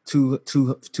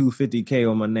 250K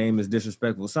on my name is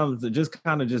disrespectful. Something just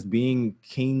kind of just being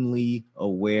keenly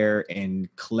aware and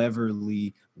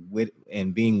cleverly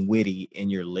and being witty in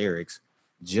your lyrics,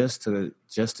 just to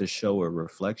show a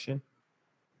reflection.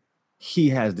 He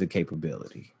has the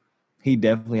capability. He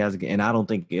definitely has, and I don't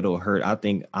think it'll hurt. I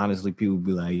think honestly, people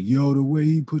be like, yo, the way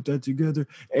he put that together,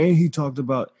 and he talked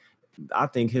about, I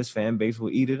think his fan base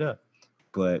will eat it up.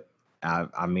 But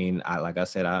I mean, like I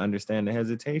said, I understand the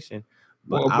hesitation,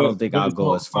 but I don't think I'll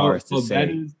go as far as to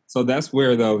say. So that's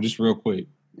where, though, just real quick,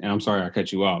 and I'm sorry I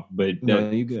cut you off, but no,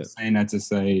 you good. Saying that to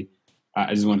say,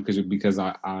 I just want to, because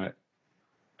I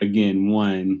again,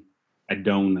 one, I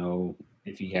don't know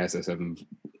if he has said something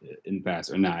in the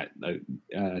past or not. Like,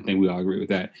 I think we all agree with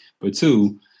that. But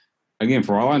two, again,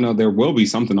 for all I know, there will be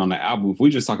something on the album. If we're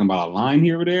just talking about a line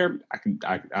here or there,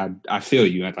 I feel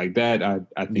you. Like that,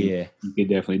 I think you could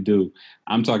definitely do.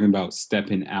 I'm talking about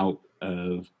stepping out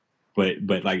of, but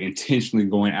like intentionally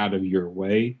going out of your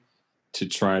way to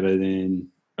try to then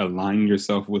align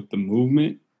yourself with the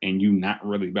movement, and you not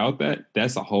really about that.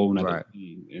 That's a whole nother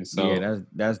thing. And so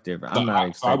that's different. I'm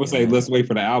not. I would say let's wait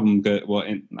for the album.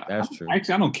 That's true.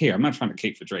 Actually, I don't care. I'm not trying to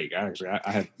cape for Drake. I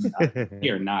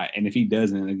care not. And if he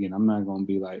doesn't, again, I'm not going to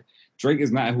be like, Drake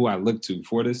is not who I look to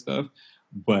for this stuff.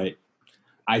 But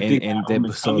I think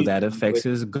that affects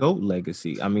his GOAT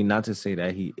legacy. I mean, not to say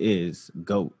that he is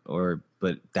GOAT,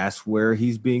 but that's where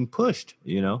he's being pushed.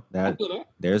 You know, that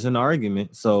there's an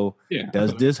argument. So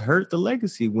does this hurt the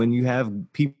legacy when you have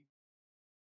people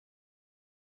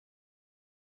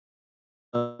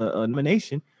a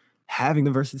nomination having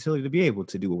the versatility to be able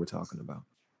to do what we're talking about?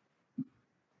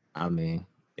 I mean,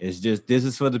 it's just, this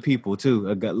is for the people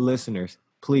too. I got listeners.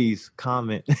 Please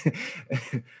comment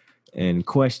and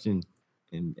question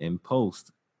and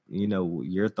post,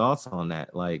 your thoughts on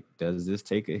that. Like, does this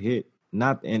take a hit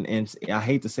not and I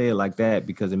hate to say it like that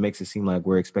because it makes it seem like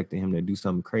we're expecting him to do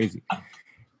something crazy.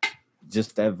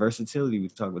 Just that versatility we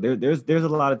talk about. There's a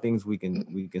lot of things we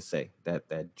can say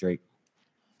that Drake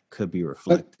could be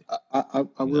reflected. But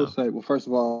I will say, well, first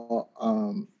of all,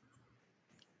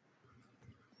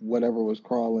 whatever was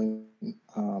crawling,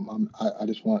 I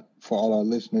just want for all our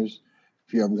listeners,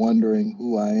 if you're wondering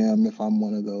who I am, if I'm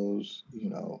one of those,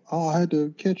 oh, I had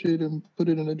to catch it and put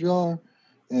it in a jar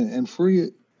and free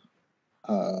it.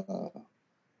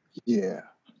 Yeah.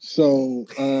 So,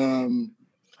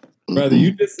 brother,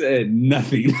 you just said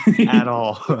nothing at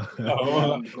all.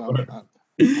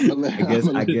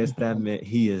 I guess that meant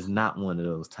he is not one of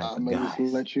those type of guys.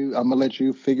 I'm gonna let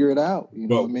you figure it out. You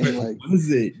know what I mean? Like, what is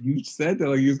it? You said that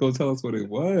like you was gonna tell us what it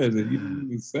was, and you didn't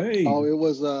even say. Oh, it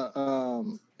was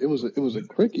a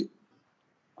cricket.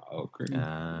 Oh, cricket.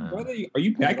 Brother, are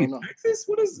you back in Texas?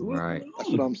 What's right? That's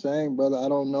what I'm saying, brother. I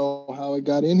don't know how it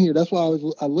got in here. That's why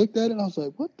I looked at it. I was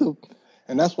like, what the?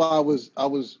 And that's why I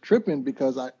was tripping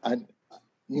because I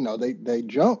they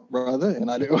jumped, brother,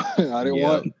 and I didn't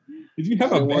want. Did you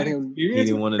have a bad experience? He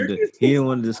didn't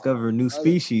want to discover a new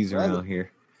species around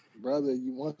here, brother.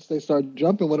 Once they start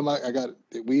jumping, what am I?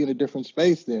 We in a different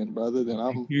space then, brother. Then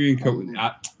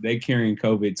they carrying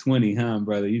COVID-20, huh,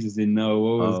 brother? You just didn't know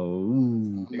what was.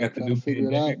 Oh, you got to figure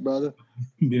it out, brother.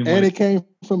 It came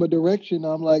from a direction.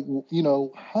 I'm like,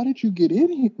 how did you get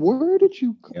in here? Where did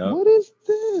you? Yep. What is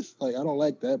this? Like, I don't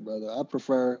like that, brother. I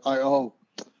prefer.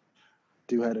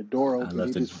 Dude had a door open. I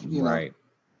left it right.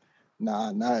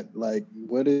 Nah, not like,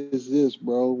 what is this,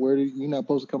 bro? You're not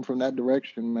supposed to come from that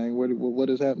direction, man. What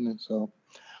is happening? So,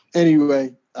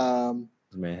 anyway, this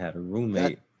man had a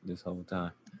roommate this whole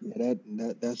time. Yeah,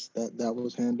 that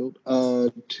was handled.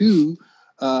 Two,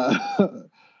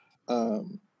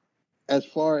 as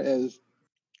far as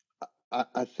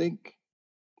I think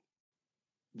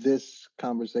this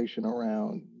conversation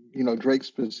around, Drake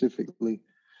specifically,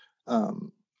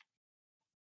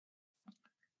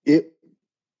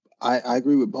 I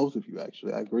agree with both of you,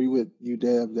 actually. I agree with you,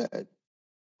 Dev, that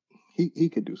he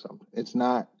could do something. It's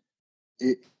not,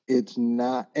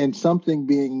 and something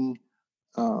being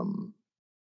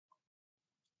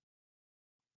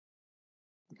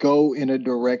go in a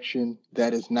direction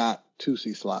that is not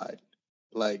Tootsie Slide.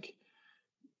 Like,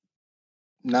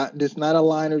 not a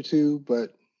line or two,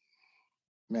 but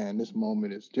man, this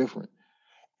moment is different.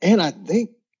 And I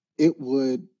think it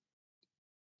would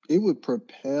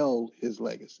propel his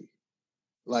legacy.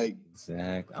 Like,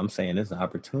 exactly. I'm saying it's an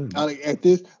opportunity. At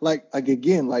this, like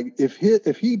again, like if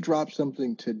he dropped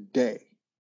something today,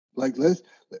 like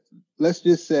let's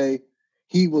just say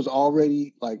he was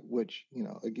already like, which,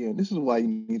 again, this is why you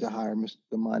need to hire Mr.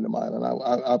 Mind of Mile, and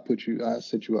I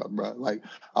set you up, bro. Like,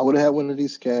 I would have had one of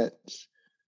these cats,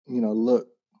 look,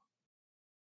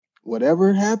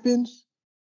 whatever happens,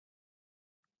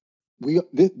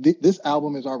 this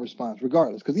album is our response,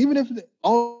 regardless. Because even if they're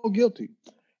all guilty,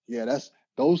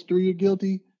 those three are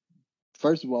guilty.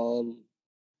 First of all,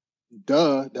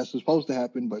 that's what's supposed to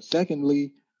happen. But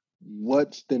secondly,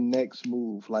 what's the next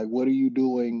move? Like, what are you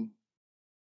doing?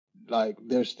 Like,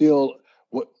 there's still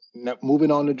moving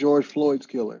on to George Floyd's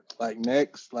killer. Like,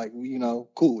 next, like,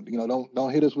 cool.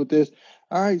 Don't hit us with this.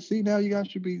 All right, see, now you guys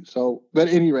should be so. But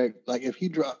at any rate, like,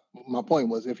 my point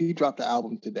was, if he dropped the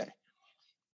album today,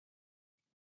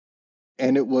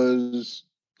 and it was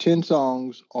 10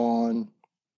 songs on,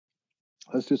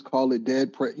 let's just call it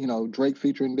Drake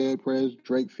featuring Dead Prez,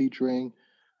 Drake featuring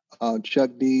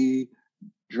Chuck D,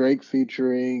 Drake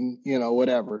featuring,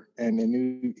 whatever. And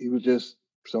then he was just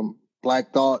some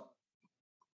Black Thought.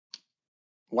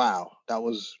 Wow, that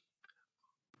was,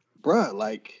 bruh,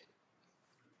 like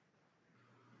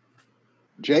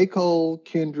J. Cole,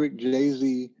 Kendrick,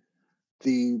 Jay-Z,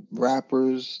 the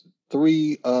rappers,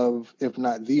 three of, if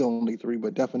not the only three,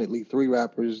 but definitely three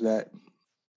rappers that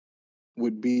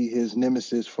would be his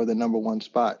nemesis for the number one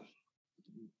spot.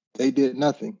 They did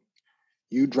nothing.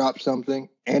 You dropped something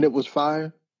and it was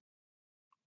fire.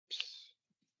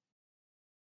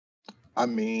 I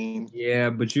mean, yeah,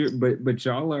 but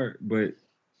y'all are,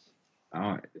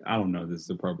 I don't know if this is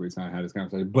the appropriate time to have this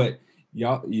conversation, but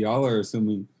y'all are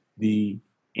assuming and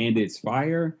it's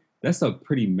fire. That's a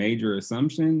pretty major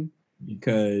assumption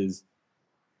because,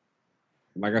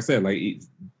 like I said, like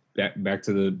back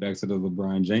to the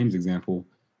LeBron James example,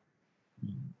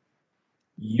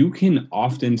 you can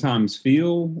oftentimes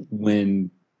feel when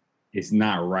it's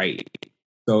not right.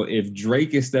 So if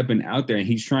Drake is stepping out there and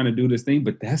he's trying to do this thing,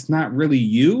 but that's not really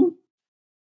you,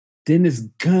 then it's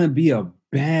gonna be a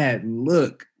bad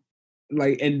look.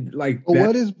 What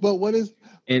is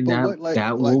and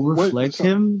that will reflect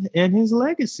him and his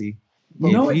legacy.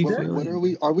 But No, what he but doesn't. what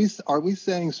are we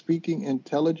saying speaking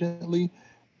intelligently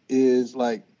is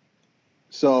like,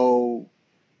 so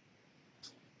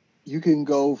you can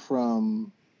go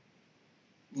from,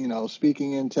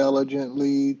 speaking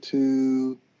intelligently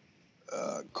to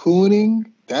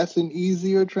cooning. That's an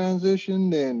easier transition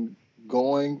than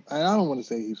going. And I don't want to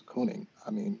say he's cooning.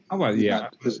 I mean, How about he's yeah?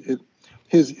 not.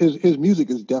 His music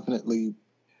is definitely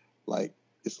like,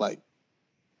 it's like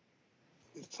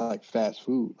fast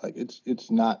food. Like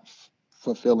it's not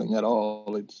fulfilling at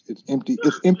all. It's empty.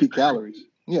 It's empty calories.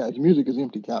 Yeah, his music is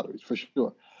empty calories for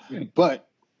sure. Yeah. But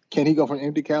can he go from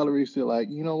empty calories to like,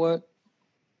 you know what?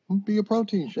 Be a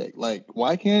protein shake. Like,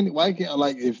 why can't like,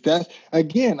 if that's,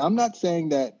 again, I'm not saying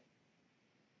that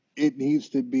it needs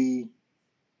to be,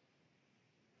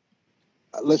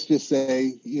 let's just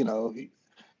say,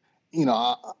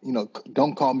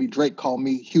 don't call me Drake, call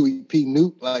me Huey P.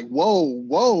 Newt. Like, whoa,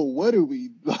 what are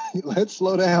we? Let's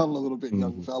slow down a little bit,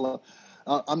 young fella.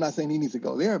 I'm not saying he needs to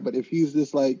go there, but if he's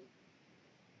just like,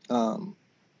 to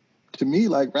me,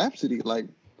 like Rhapsody, well,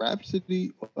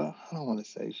 I don't want to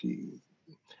say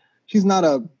she's not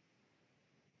a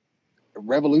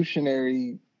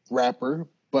revolutionary rapper,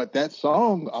 but that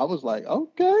song, I was like,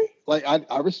 okay, like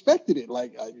I respected it.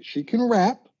 Like, she can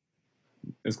rap.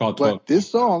 It's called 12. But this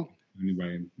song,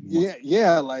 anybody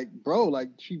yeah, like, bro, like,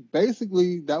 she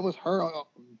basically, that was her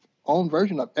own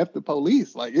version of F the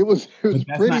Police. Like, it was But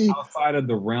that's pretty not outside of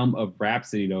the realm of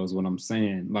Rhapsody, though, is what I'm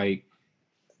saying. Like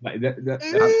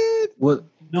that Well,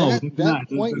 no, that, it's that not.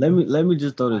 point. let me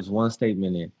just throw this one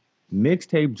statement in.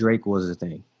 Mixtape Drake was a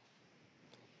thing,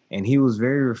 and he was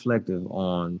very reflective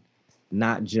on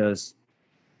not just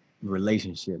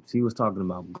relationships. He was talking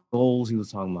about goals. He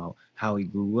was talking about how he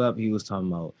grew up. He was talking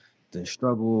about the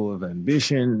struggle of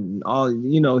ambition. All,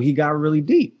 he got really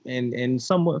deep and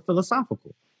somewhat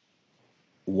philosophical.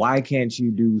 Why can't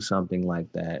you do something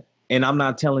like that? And I'm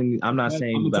not saying, I'm but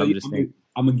I'm just saying.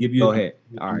 I'm gonna give you. Go ahead.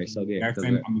 All right, so yeah,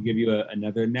 I'm gonna give you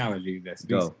another analogy that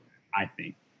speaks. I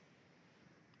think,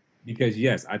 because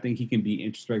yes, I think he can be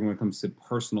introspective when it comes to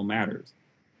personal matters.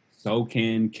 So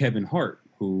can Kevin Hart,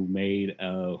 who made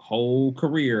a whole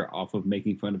career off of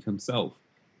making fun of himself.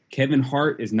 Kevin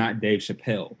Hart is not Dave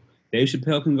Chappelle. Dave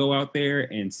Chappelle can go out there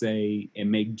and say and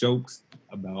make jokes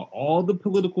about all the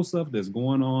political stuff that's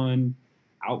going on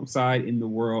outside in the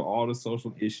world, all the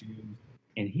social issues,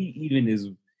 and he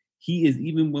is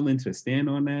even willing to stand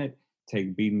on that,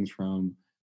 take beatings from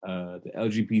the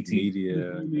LGBT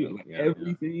Media,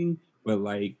 everything. But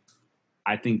like,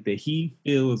 I think that he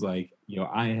feels like,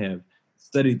 I have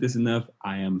studied this enough.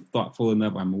 I am thoughtful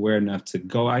enough. I'm aware enough to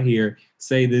go out here,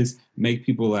 say this, make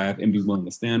people laugh, and be willing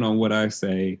to stand on what I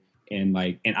say, and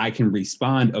I can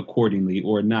respond accordingly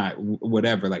or not,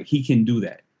 whatever. Like, he can do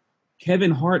that.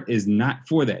 Kevin Hart is not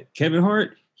for that. Kevin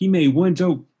Hart, he made one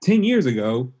joke 10 years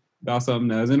ago about something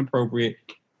that was inappropriate,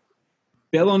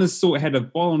 fell on his sword, had to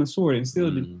fall on his sword, and still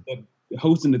did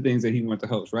hosting the things that he wanted to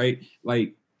host, right?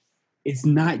 Like, it's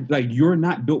not like, you're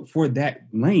not built for that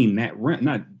lane, that rent,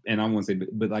 not, and I won't say,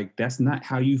 but like, that's not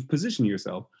how you've positioned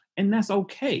yourself. And that's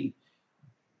okay.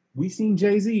 We've seen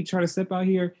Jay-Z try to step out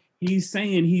here. He's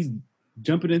saying he's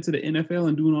jumping into the NFL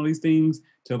and doing all these things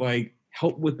to like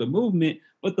help with the movement.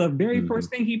 But the very first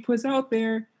thing he puts out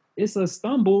there, it's a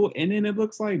stumble. And then it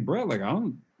looks like, bro, like, I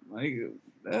don't like, you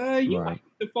might have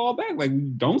to fall back.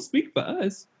 Like, don't speak for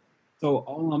us. So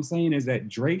all I'm saying is that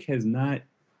Drake has not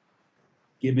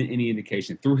given any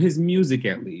indication, through his music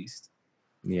at least,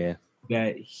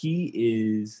 that he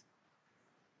is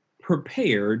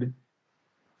prepared.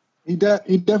 He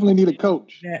definitely need a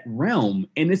coach. That realm,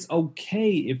 and it's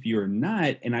okay if you're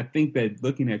not. And I think that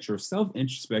looking at yourself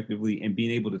introspectively and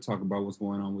being able to talk about what's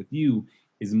going on with you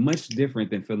is much different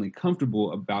than feeling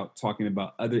comfortable about talking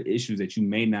about other issues that you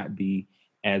may not be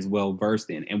as well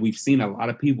versed in. And we've seen a lot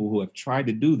of people who have tried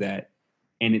to do that,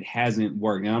 and it hasn't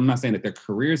worked. And I'm not saying that their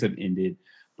careers have ended,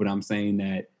 but I'm saying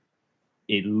that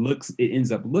it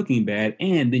ends up looking bad,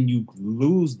 and then you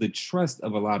lose the trust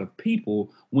of a lot of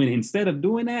people, when instead of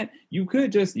doing that, you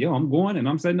could just, I'm going and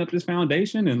I'm setting up this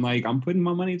foundation, and like, I'm putting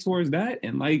my money towards that,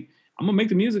 and like, I'm gonna make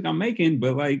the music I'm making.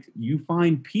 But like, you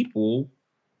find people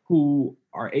who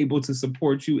are able to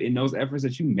support you in those efforts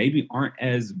that you maybe aren't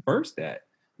as versed at.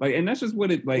 Like, and that's just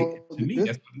what it, like, to me,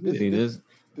 that's what it is.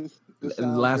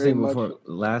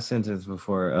 Last sentence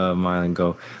before Mylan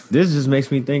go. This just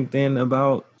makes me think then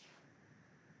about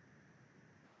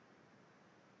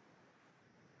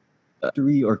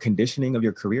or conditioning of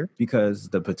your career, because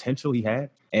the potential he had,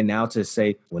 and now to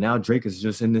say, well, now Drake is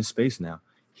just in this space now.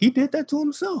 He did that to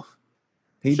himself.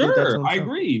 Did that to himself. I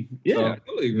agree. Yeah, I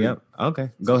totally agree. Yep. Okay,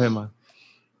 go ahead, man.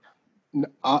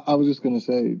 I was just gonna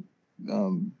say,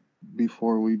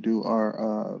 before we do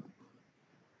our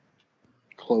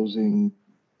closing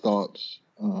thoughts.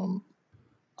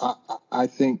 I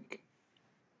think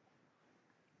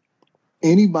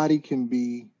anybody can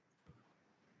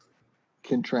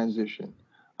transition.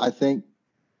 I think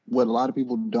what a lot of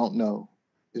people don't know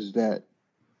is that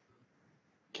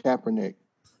Kaepernick,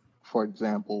 for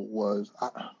example, was I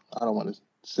don't want to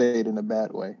say it in a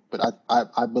bad way, but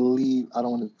I believe I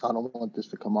don't want this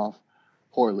to come off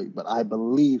poorly, but I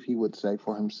believe he would say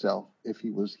for himself if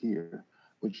he was here,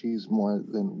 which he's more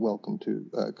than welcome to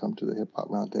come to the Hip Hop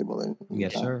Roundtable.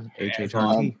 Yes, sir.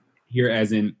 HHRT. Here,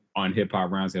 as in on Hip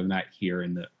Hop Roundtable, not here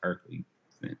in the earthly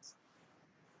sense.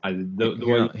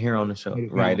 Here on the show,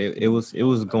 right? It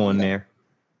was going there.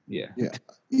 Yeah.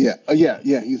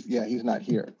 He's not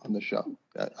here on the show.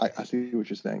 I see what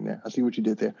you're saying there. I see what you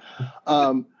did there.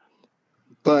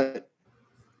 But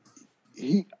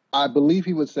I believe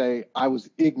he would say I was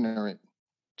ignorant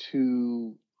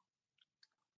to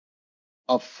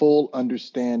a full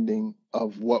understanding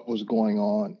of what was going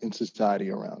on in society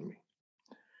around me.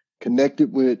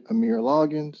 Connected with Amir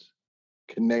Loggins,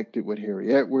 connected with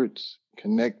Harry Edwards,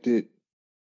 which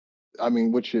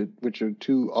are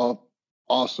two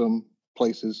awesome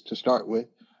places to start with.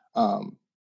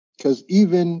 Because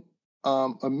even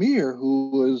Amir, who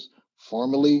was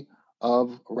formerly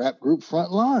of rap group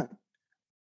Frontline,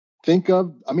 think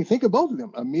of both of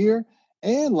them, Amir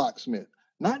and Locksmith.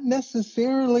 Not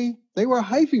necessarily, they were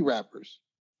hyphy rappers,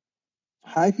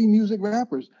 hyphy music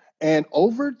rappers. And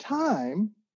over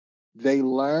time, they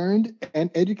learned and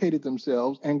educated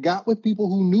themselves and got with people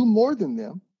who knew more than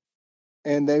them.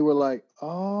 And they were like,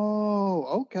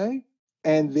 oh, okay.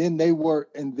 And then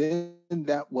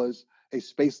that was a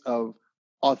space of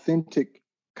authentic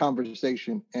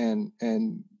conversation and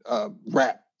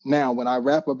rap. Now, when I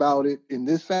rap about it in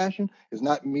this fashion, it's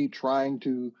not me trying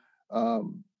to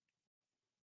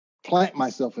plant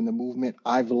myself in the movement.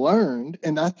 I've learned,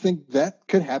 and I think that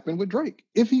could happen with Drake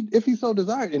if he so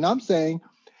desired. And I'm saying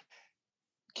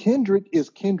Kendrick is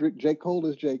Kendrick, J. Cole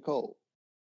is J. Cole.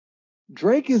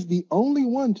 Drake is the only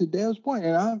one, to Dev's point,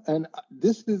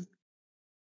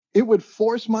 it would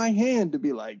force my hand to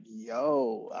be like,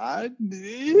 yo,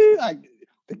 the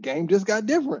game just got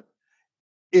different.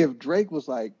 If Drake was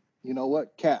like, you know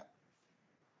what, Cap,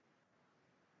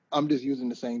 I'm just using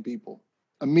the same people.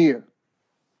 Amir,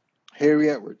 Harry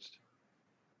Edwards,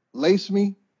 lace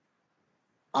me.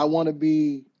 I want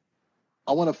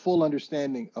a full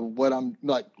understanding of what I'm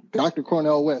like. Dr.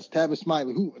 Cornel West, Tavis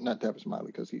Smiley, not Tavis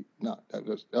Smiley, because that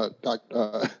was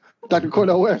Dr.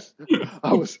 Cornel West.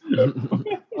 I was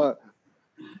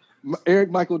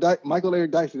Michael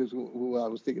Eric Dyson is who I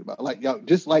was thinking about. Like, yo,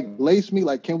 just like lace me,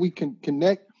 like, can we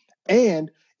connect? And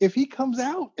if he comes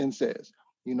out and says,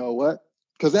 you know what?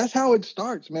 Because that's how it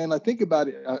starts, man. Like, think about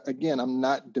it. Again, I'm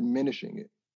not diminishing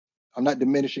it. I'm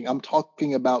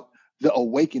talking about the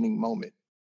awakening moment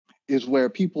is where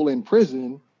people in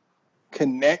prison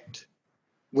connect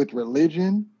with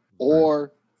religion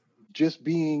or just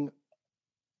being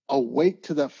awake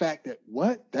to the fact that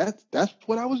that's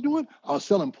what I was doing. I was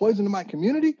selling poison to my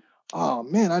community. Oh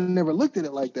man, I never looked at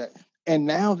it like that. And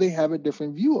now they have a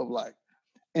different view of life.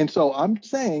 And so I'm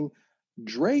saying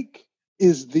Drake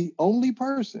is the only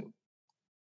person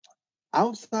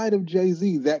outside of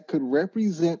Jay-Z that could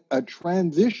represent a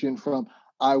transition from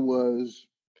I was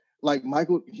like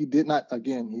Michael, he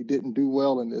didn't do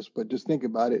well in this, but just think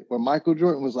about it. Where Michael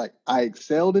Jordan was like, I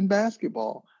excelled in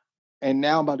basketball, and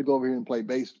now I'm about to go over here and play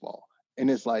baseball. And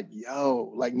it's like,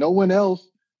 yo, like no one else,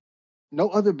 no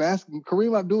other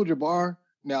Kareem Abdul-Jabbar.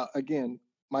 Now, again,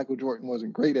 Michael Jordan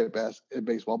wasn't great at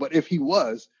baseball, but if he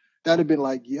was, that'd have been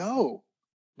like, yo,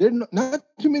 not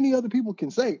too many other people can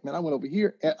say, man, I went over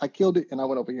here, I killed it, and I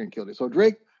went over here and killed it. So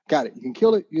Drake got it. You can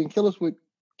kill it. You can kill us with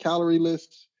calorie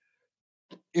lists,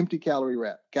 empty calorie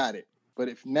rap. Got it. But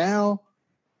if now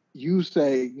you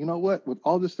say, you know what, with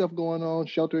all this stuff going on,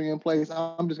 sheltering in place,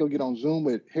 I'm just going to get on Zoom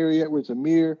with Harry Edwards,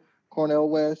 Amir, Cornel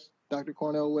West, Dr.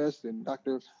 Cornel West, and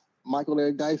Dr. Michael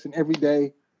Eric Dyson every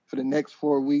day for the next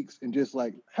 4 weeks and just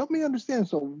like, help me understand.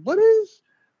 So what is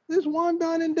this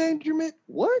Wandon endangerment?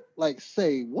 What? Like,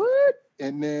 say what?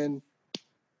 And then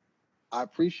I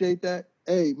appreciate that.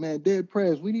 Hey man, Dead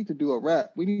Prez, we need to do a rap.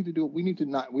 I need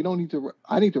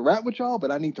to rap with y'all,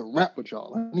 but I need to rap with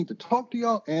y'all. I need to talk to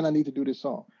y'all and I need to do this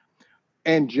song.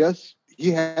 And just, he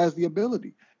has the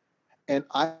ability. And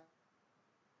I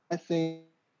think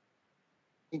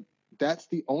that's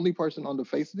the only person on the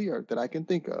face of the earth that I can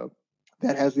think of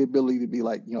that has the ability to be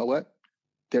like, you know what?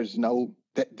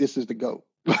 This is the GOAT.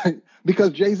 Because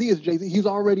Jay-Z is Jay-Z. He's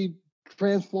already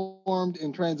transformed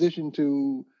and transitioned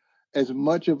to as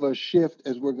much of a shift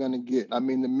as we're going to get. I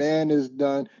mean, the man is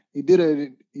done.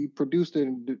 He produced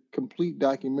a complete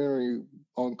documentary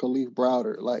on Khalif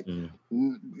Browder. Like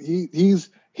he's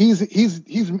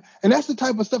and that's the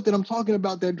type of stuff that I'm talking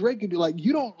about that Drake could do. Like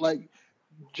you don't like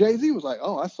Jay-Z was like,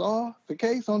 oh, I saw the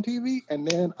case on TV, and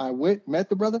then I met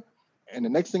the brother, and the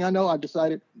next thing I know, I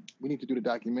decided we need to do the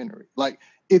documentary. Like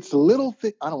it's little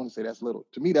I don't want to say that's little.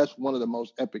 To me, that's one of the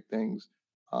most epic things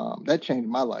that changed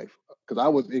my life. Because I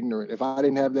was ignorant. If I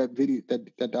didn't have that video,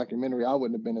 that documentary, I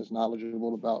wouldn't have been as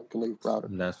knowledgeable about Khalif Browder.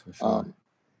 That's for sure.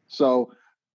 So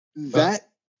that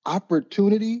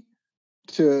opportunity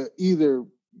to either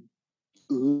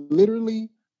literally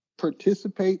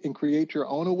participate and create your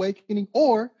own awakening,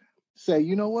 or say,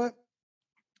 you know what,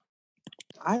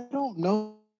 I don't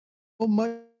know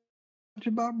much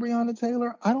about Breonna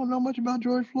Taylor. I don't know much about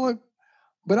George Floyd,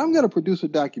 but I'm going to produce a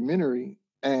documentary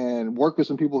and work with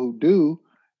some people who do,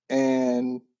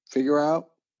 and figure out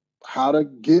how to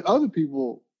get other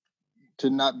people to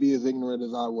not be as ignorant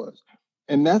as I was.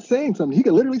 And that's saying something. He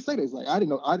could literally say this. Like, I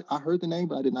didn't know. I heard the name,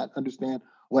 but I did not understand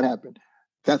what happened.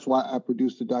 That's why I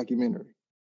produced the documentary.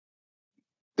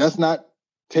 That's not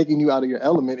taking you out of your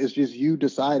element. It's just you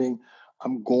deciding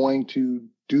I'm going to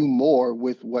do more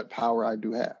with what power I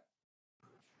do have.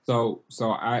 So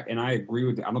I agree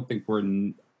with you.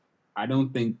 I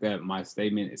don't think that my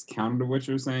statement is counter to what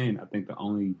you're saying. I think the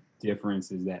only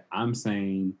difference is that I'm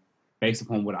saying, based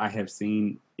upon what I have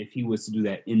seen, if he was to do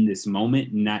that in this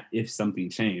moment, not if something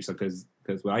changed. So because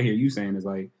what I hear you saying is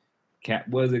like, Cap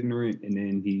was ignorant and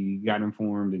then he got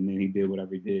informed and then he did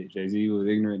whatever he did. Jay-Z was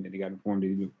ignorant and he got informed.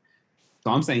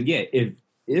 So I'm saying, yeah,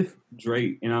 if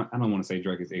Drake, and I don't want to say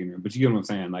Drake is ignorant, but you get what I'm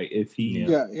saying. Like if he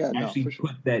actually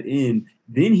put that in,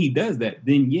 then he does that.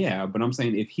 Then yeah, but I'm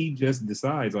saying if he just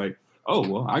decides like, oh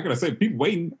well, I gotta say people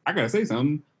waiting, I gotta say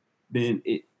something, then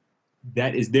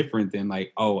that is different than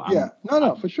like, oh I'm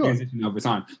for sure transitioning over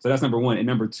time. So that's number one. And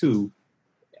number two,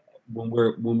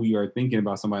 when we are thinking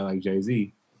about somebody like Jay-Z,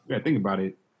 you gotta think about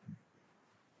it.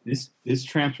 This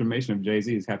transformation of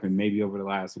Jay-Z has happened maybe over the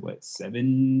last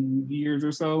 7 years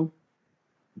or so.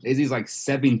 Jay-Z's like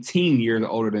 17 years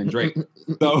older than Drake.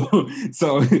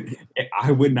 so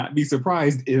I would not be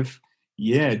surprised if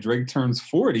Drake turns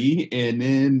 40 and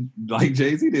then like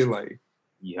Jay-Z did like,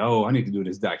 yo, I need to do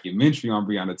this documentary on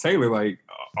Breonna Taylor. Like,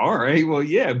 all right, well,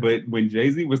 yeah, but when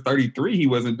Jay-Z was 33, he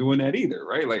wasn't doing that either,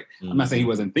 right? Like, I'm not saying he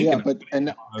wasn't thinking. Yeah, but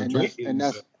and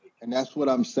that's what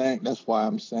I'm saying. That's why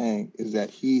I'm saying is that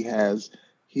he's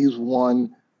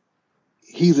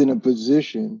in a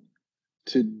position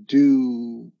to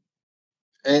do.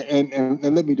 And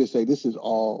let me just say, this is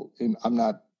all, and I'm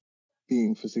not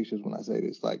being facetious when I say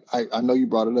this. Like, I know you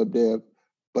brought it up, Dev,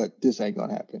 but this ain't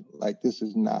gonna happen. Like, this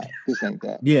ain't that.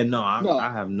 Yeah,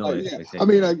 I have no expectation. I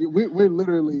mean, like, we're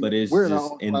literally, but it's we're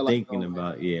just in thinking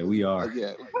about. Yeah, we are.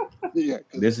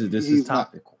 This is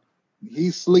topical.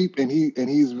 He's asleep and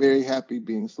he's very happy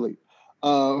being asleep.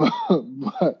 But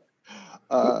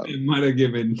it might have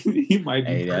given. He might.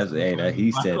 He said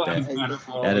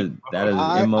that. That is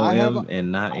MOM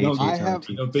and not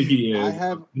HHRT. I don't think he is.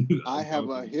 I have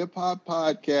a hip hop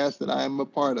podcast that I am a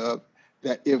part of.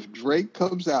 That if Drake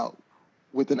comes out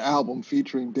with an album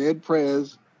featuring Dead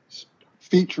Prez,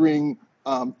 featuring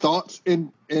thoughts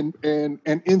and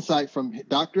insight from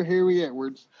Dr. Harry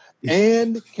Edwards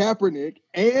and Kaepernick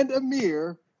and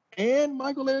Amir and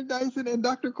Michael Eric Dyson and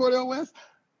Dr. Cordell West,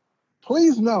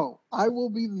 please know I will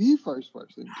be the first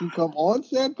person to come on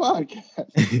said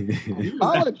podcast.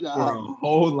 Apologize for a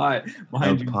whole lot.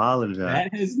 Apologize.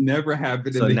 That has never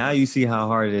happened. So now you see how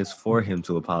hard it is for him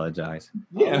to apologize.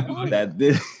 Yeah,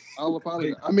 I'll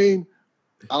apologize. I mean,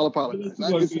 I'll apologize. We're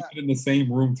going to be in the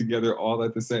same room together all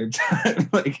at the same time.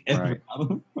 Like, right. I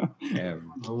don't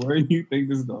know where you think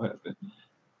this is going to happen.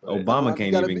 Obama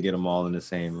can't even get them all in the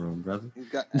same room, brother. He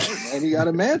got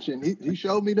a mansion. He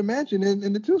showed me the mansion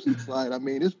in the 2-seat slide. I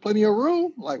mean, there's plenty of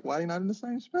room. Like, why are you not in the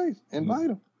same space? Invite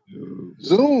him.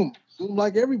 Zoom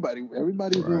like everybody.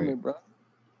 Everybody's zooming, bro.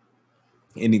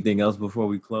 Anything else before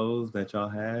we close that y'all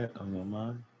had on your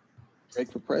mind?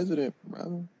 Drake for president,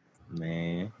 brother.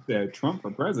 Man. You said Trump for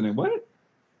president. What?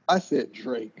 I said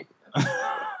Drake.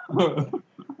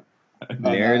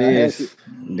 There it is.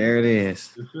 There it is.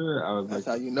 For sure. I was That's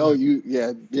how you know you.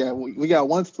 Yeah. We got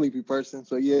one sleepy person,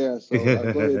 so yeah. So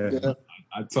go ahead. Yeah.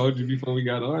 I told you before we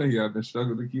got on here, I've been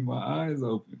struggling to keep my eyes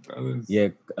open, brothers. Yeah.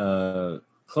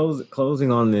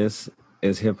 Closing on this,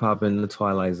 is hip hop in the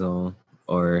twilight zone,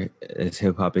 or is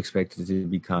hip hop expected to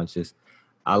be conscious?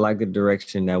 I like the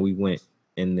direction that we went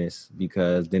in this,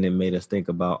 because then it made us think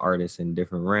about artists in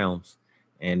different realms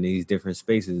and these different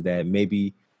spaces that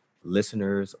maybe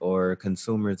listeners or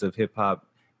consumers of hip hop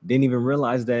didn't even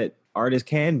realize that artists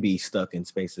can be stuck in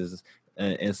spaces.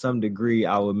 In some degree,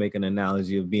 I would make an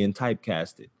analogy of being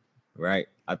typecasted, right?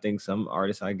 I think some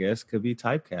artists, I guess, could be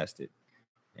typecasted,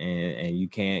 and you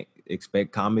can't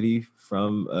expect comedy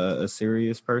from a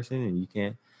serious person, and you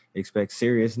can't expect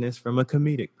seriousness from a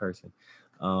comedic person.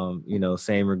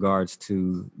 Same regards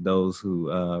to those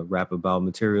who rap about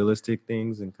materialistic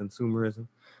things and consumerism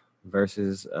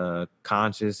versus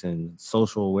conscious and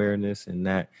social awareness and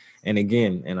that. And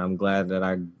again, and I'm glad that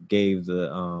I gave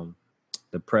the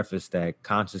preface that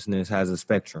consciousness has a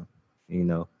spectrum.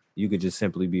 You could just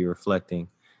simply be reflecting,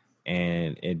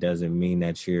 and it doesn't mean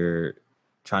that you're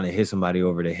trying to hit somebody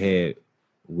over the head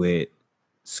with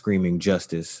screaming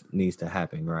justice needs to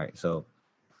happen, right? So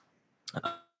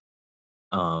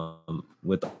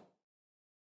with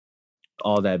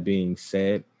all that being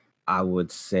said, I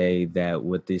would say that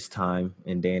with this time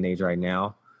and day and age right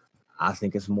now, I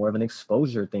think it's more of an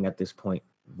exposure thing at this point,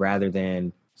 rather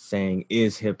than saying,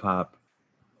 is hip hop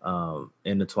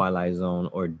in the twilight zone,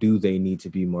 or do they need to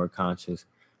be more conscious?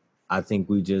 I think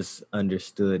we just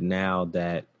understood now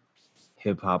that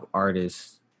hip hop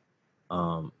artists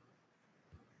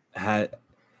had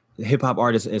hip hop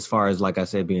artists, as far as, like I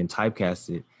said, being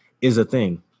typecasted, is a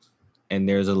thing, and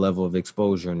there's a level of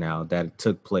exposure now that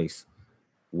took place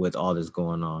with all this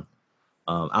going on.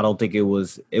 I don't think it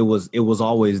was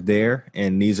always there,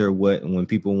 and these are what, when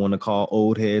people want to call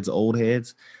old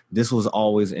heads, this was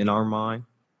always in our mind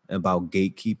about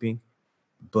gatekeeping.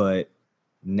 But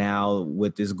now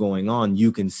with this going on,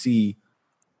 you can see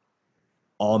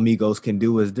all Migos can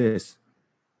do is this,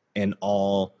 and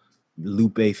all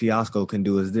Lupe Fiasco can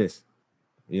do is this.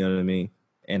 You know what I mean?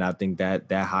 And I think that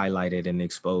highlighted and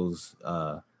exposed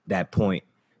that point.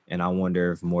 And I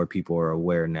wonder if more people are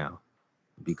aware now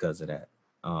because of that.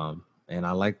 And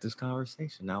I like this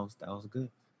conversation. That was good.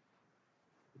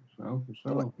 For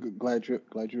sure. Glad you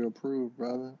approved,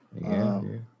 brother. Yeah.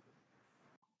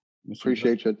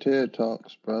 Appreciate your TED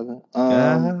Talks, brother.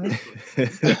 I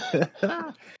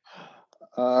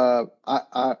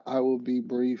will be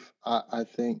brief. I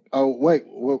think. Oh wait,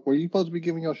 were you supposed to be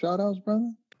giving your shout outs,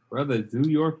 brother? Brother, do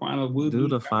your final. Do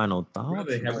the final thoughts.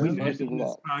 Brother, have we been doing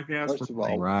this podcast?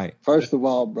 First of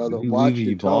all, brother, watch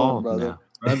your tone, brother. Now.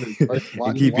 Brother,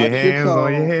 keep your hands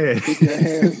on your head. Keep your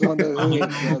hands on the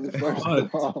hood, brother. First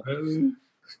of all,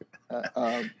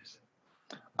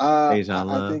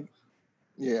 I think,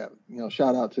 yeah,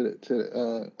 shout out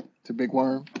to Big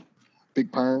Worm,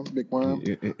 Big Perm.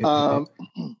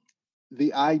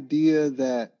 The idea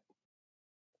that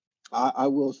I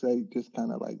will say, just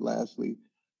kind of like lastly,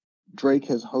 Drake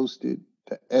has hosted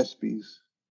the ESPYs.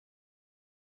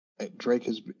 Drake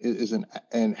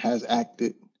has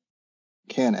acted,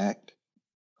 can act,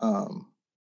 and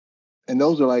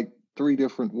those are like three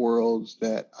different worlds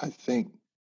that I think.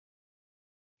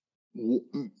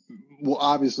 Well,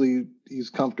 obviously he's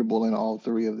comfortable in all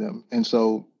three of them, and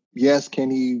so yes,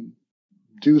 can he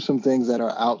do some things that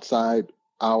are outside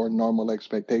our normal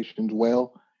expectations?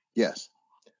 Well, yes.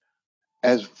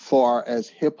 As far as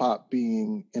hip hop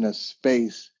being in a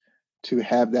space to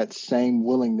have that same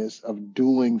willingness of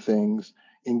doing things,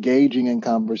 engaging in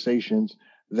conversations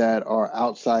that are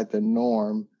outside the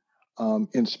norm,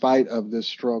 in spite of this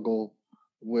struggle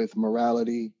with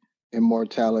morality,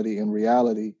 immortality, and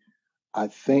reality, I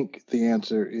think the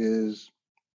answer is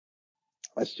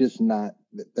that's just not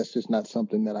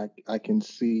something that I can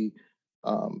see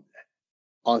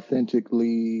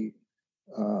authentically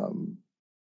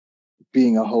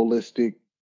being a holistic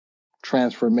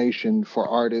transformation for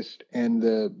artists and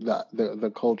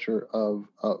the culture of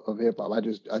hip hop. I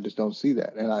just don't see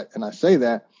that, and I say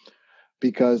that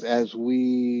because as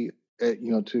we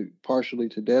to partially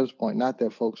to Dev's point, not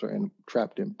that folks are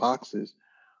trapped in boxes,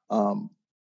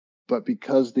 but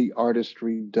because the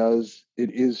artistry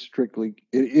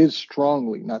is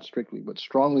strongly, not strictly, but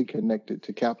strongly connected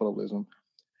to capitalism,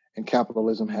 and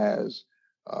capitalism has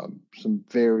some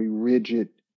very rigid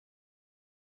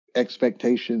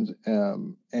expectations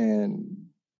and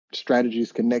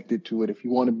strategies connected to it. If you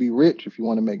want to be rich, if you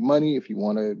want to make money, if you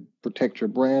want to protect your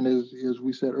brand, as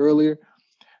we said earlier,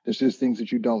 there's just things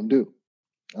that you don't do.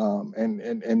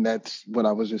 And that's what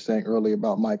I was just saying earlier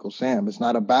about Michael Sam. It's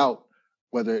not about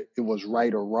whether it was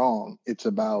right or wrong. It's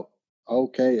about,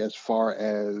 okay, as far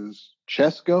as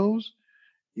chess goes,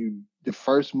 the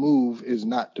first move is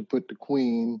not to put the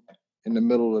queen in the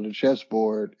middle of the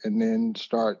chessboard and then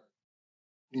start,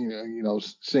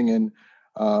 singing.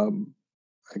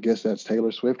 I guess that's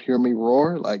Taylor Swift, "Hear Me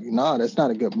Roar." Like, nah, that's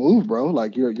not a good move, bro.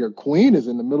 Like your queen is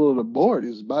in the middle of the board,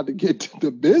 is about to get to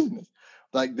the business.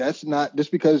 Like that's not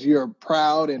just because you're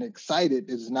proud and excited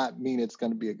does not mean it's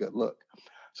going to be a good look.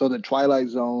 So the Twilight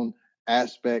Zone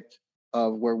aspect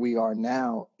of where we are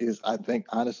now is, I think,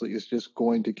 honestly, it's just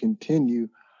going to continue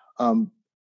um,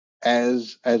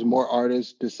 as more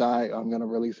artists decide I'm going to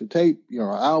release a tape, an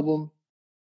album.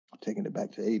 I'm taking it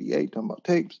back to '88, talking about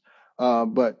tapes.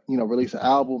 But release an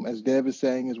album, as Dev is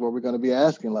saying, is where we're going to be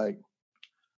asking, like,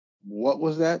 what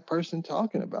was that person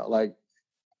talking about? Like,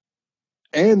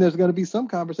 and there's going to be some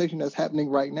conversation that's happening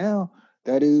right now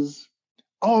that is,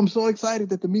 oh, I'm so excited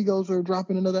that the Migos are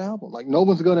dropping another album. Like, no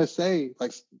one's going to say,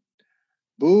 like,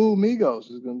 boo,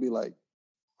 Migos. Is going to be like,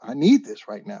 I need this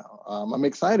right now. I'm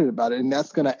excited about it. And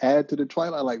that's going to add to the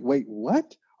Twilight. Like, wait,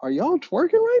 what? Are y'all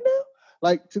twerking right now?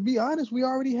 Like, to be honest, we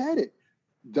already had it.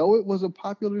 Though it was a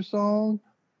popular song,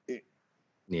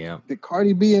 the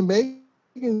Cardi B and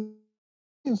Megan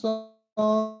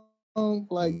song,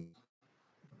 like,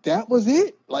 that was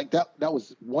it. Like, that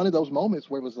was one of those moments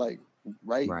where it was like,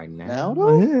 right now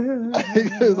though?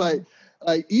 It's like,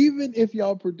 even if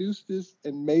y'all produced this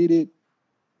and made it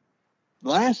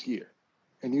last year,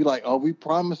 and you're like, oh, we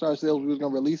promised ourselves we was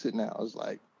gonna release it now. It's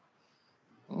like,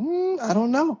 I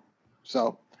don't know.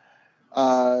 So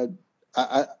my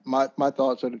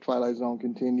thoughts are the Twilight Zone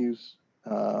continues.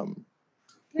 Can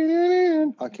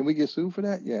we get sued for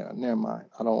that? Yeah, never mind.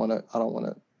 I don't wanna.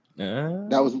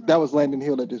 That was Landon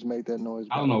Hill that just made that noise.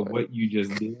 I don't know what you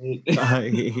just did.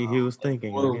 he was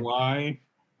thinking or why,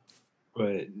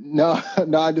 but no,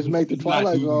 I just made the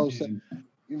Twilight Zone.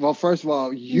 Well, first of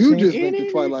all, you just made the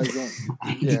Twilight Zone.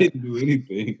 I didn't do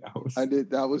anything. I did.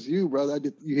 That was you, brother.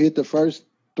 You hit the first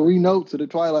 3 notes of the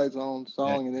Twilight Zone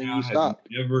song, and then you stopped.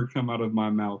 Never come out of my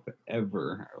mouth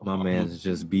ever. My man's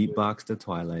just beatbox the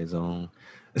Twilight Zone.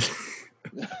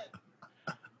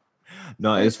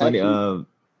 No, it's funny.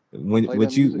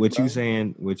 What you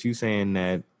saying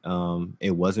that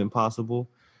it wasn't possible.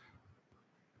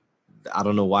 I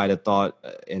don't know why the thought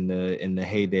in the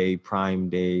heyday, prime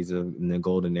days in the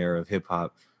golden era of hip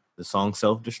hop, the song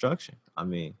Self-Destruction. I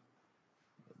mean,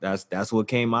 that's what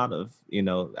came out of,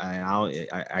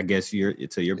 I guess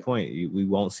to your point, we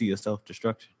won't see a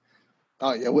self-destruction.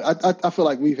 Oh yeah, I feel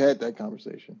like we've had that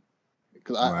conversation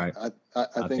because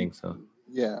I think so.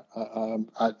 Yeah,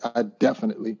 I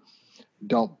definitely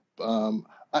don't.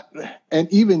 And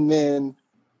even then,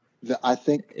 I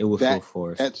think it would feel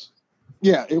forced.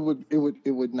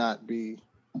 It would not be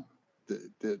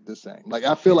the same. Like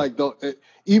I feel like though,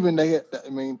 even they had, I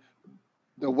mean,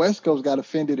 the West Coast got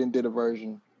offended and did a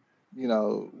version,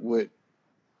 with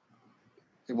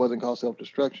it wasn't called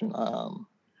Self-Destruction.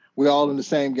 We're all in the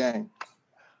same game.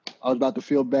 I was about to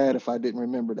feel bad if I didn't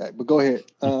remember that, but go ahead.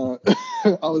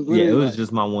 It was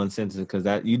just my one sentence because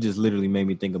that you just literally made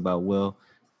me think about. Well,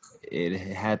 it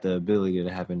had the ability to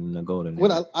happen in the golden.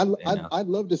 Well, I'd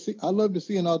love to see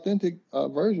an authentic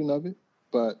version of it,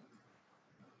 but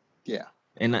yeah.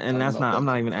 And that's not. I'm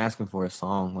not even asking for a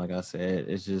song. Like I said,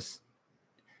 it's just,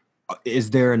 is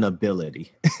there an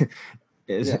ability?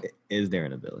 Is there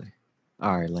an ability?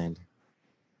 All right, Landon.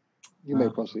 You may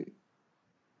proceed.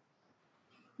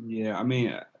 Yeah, I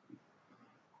mean,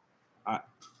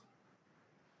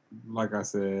 like I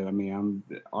said, I mean, I'm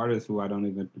the artist who I don't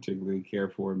even particularly care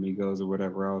for, Migos or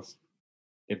whatever else.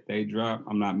 If they drop,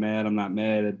 I'm not mad. I'm not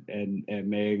mad at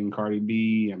Meg and Cardi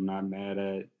B. I'm not mad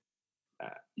at,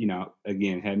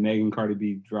 again, had Meg and Cardi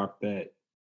B dropped that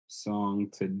song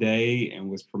today and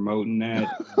was promoting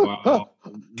that, wow,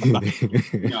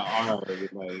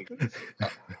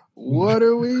 what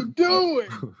are we doing?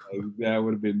 That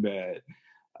would have been bad.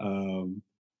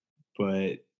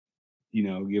 But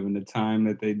given the time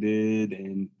that they did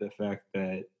and the fact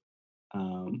that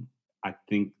I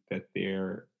think that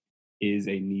there is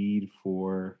a need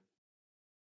for,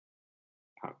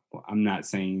 I'm not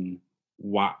saying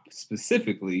WAP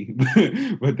specifically,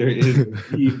 but there is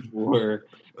a need for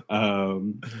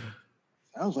sounds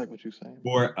like what you're saying,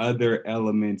 for other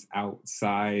elements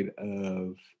outside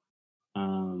of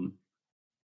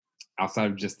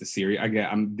just the serious.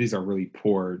 These are really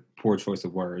poor choice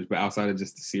of words, but outside of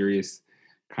just the serious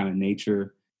kind of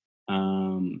nature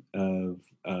of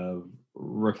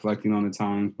reflecting on the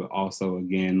times, but also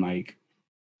again like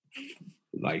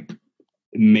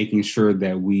making sure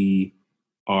that we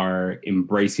are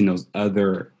embracing those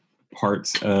other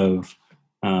parts of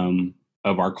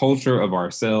our culture, of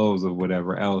ourselves, of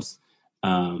whatever else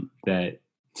that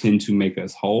tend to make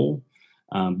us whole.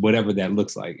 Whatever that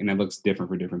looks like, and that looks different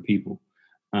for different people.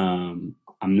 I'm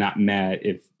not mad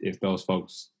if those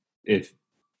folks, if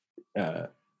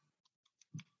that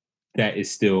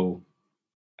is still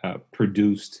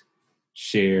produced,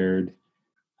 shared,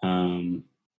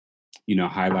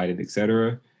 highlighted,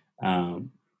 etc. And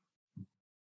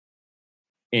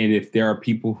if there are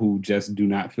people who just do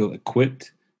not feel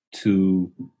equipped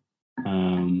to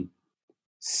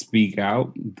speak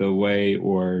out the way,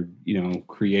 or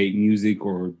create music,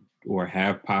 or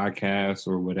have podcasts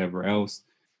or whatever else,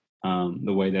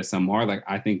 the way that some are, like,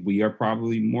 I think we are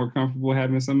probably more comfortable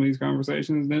having some of these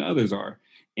conversations than others are.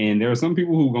 And there are some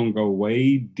people who are going to go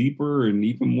way deeper and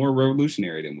even more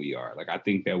revolutionary than we are. Like, I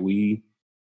think that we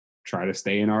try to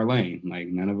stay in our lane. Like,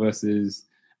 none of us is,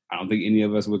 I don't think any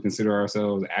of us would consider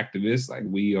ourselves activists. Like,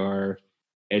 we are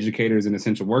educators and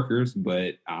essential workers,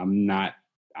 but I'm not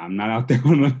out there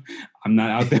I'm not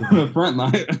out there on the front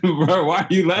line. Bro, why are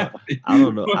you laughing? I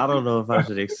don't know if I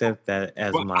should accept that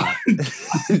as my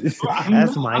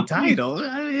as my title.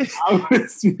 I mean,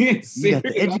 you got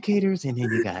the educators, and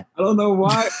then you got, I don't know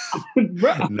why.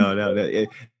 No.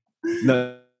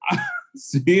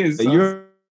 You're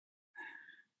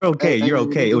okay. Hey, you're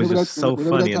okay. It was remember just so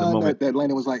remember funny that in the time moment. that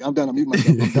Landon was like, "I'm done. I'm muting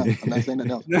myself. I'm done. I'm not saying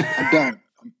nothing else. I'm done.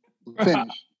 I'm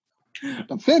finished.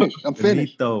 I'm finished. I'm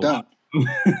finished. I'm done."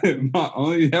 My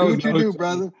only, that Do was what you do,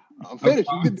 brother. I'm finished.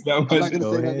 I'm not going to say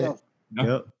nothing else. No.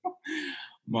 Yep.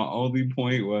 My only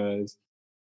point was,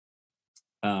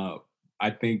 I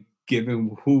think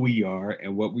given who we are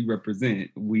and what we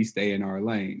represent, we stay in our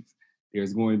lanes.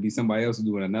 There's going to be somebody else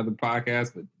doing another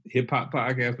podcast, but hip hop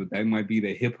podcast, but they might be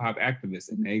the hip hop activists,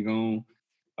 and they gonna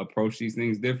approach these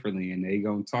things differently, and they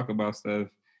gonna talk about stuff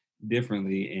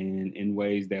differently in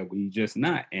ways that we just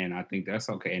not. And I think that's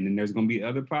okay. And then there's gonna be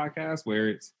other podcasts where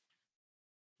it's,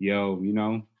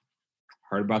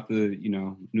 heard about the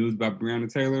news about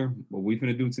Breonna Taylor. What we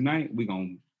finna do tonight? We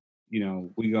gonna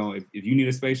if you need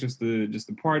a space just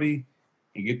to party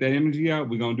and get that energy out,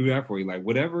 we're gonna do that for you. Like,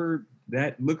 whatever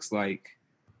that looks like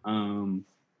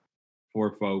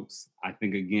for folks. I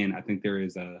think there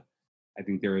is a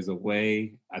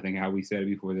way. I think, how we said it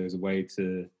before, there's a way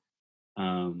to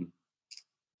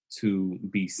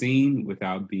be seen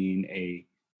without being a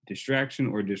distraction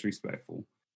or disrespectful.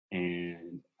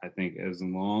 And I think as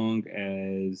long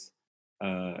as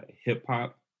hip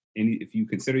hop, if you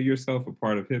consider yourself a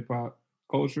part of hip hop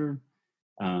culture,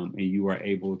 and you are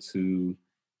able to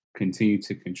continue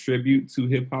to contribute to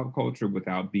hip hop culture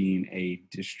without being a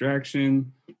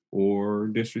distraction or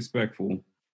disrespectful,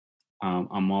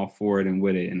 I'm all for it and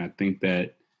with it. And I think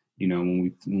that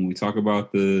when we talk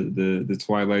about the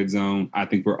Twilight Zone, I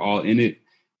think we're all in it,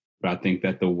 but I think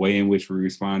that the way in which we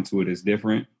respond to it is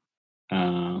different.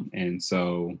 And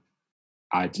so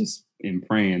I just am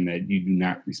praying that you do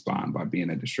not respond by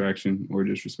being a distraction or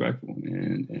disrespectful.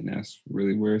 And that's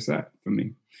really where it's at for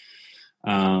me.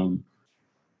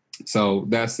 So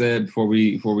that said, before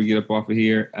we get up off of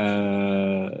here,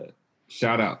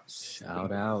 shout outs. You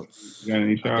got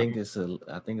any shout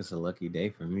I think it's a lucky day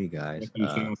for me, guys.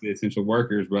 The essential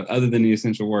workers, but other than the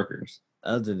essential workers.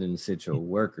 Other than essential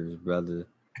workers, brother.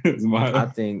 I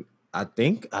think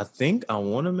I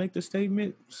want to make the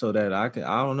statement so that I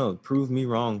don't know, prove me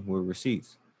wrong with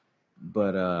receipts.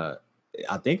 But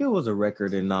I think it was a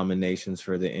record in nominations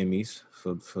for the Emmys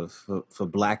for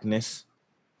Blackness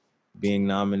being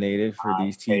nominated for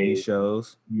these TV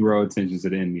shows. Zero attention to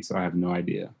the Emmys, so I have no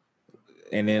idea.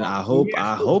 And then I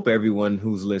hope everyone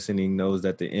who's listening knows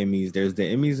that there's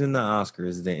the Emmys and the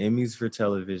Oscars, the Emmys for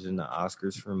television, the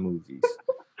Oscars for movies.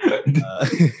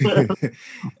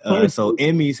 So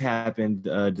Emmys happened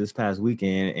this past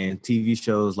weekend, and TV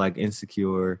shows like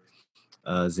Insecure,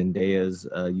 Zendaya's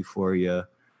Euphoria,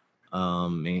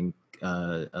 and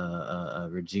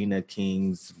Regina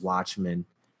King's Watchmen.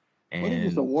 And what are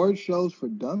these award shows for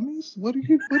dummies? What are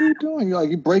you doing?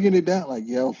 You're breaking it down, like,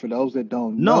 yo, for those that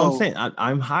don't know. No, I'm saying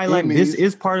I'm highlighting. Emmys. This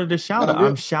is part of the shout out.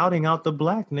 I'm shouting out the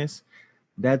blackness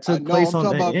that took place on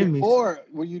the Emmys. Before,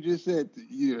 when you just said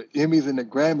Emmys and the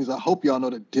Grammys, I hope y'all know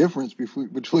the difference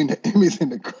between the Emmys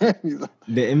and the Grammys.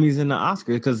 The Emmys and the Oscars,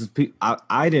 because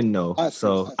I didn't know,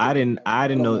 I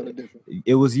didn't know.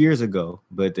 It was years ago,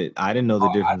 but I didn't know the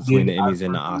difference between the Emmys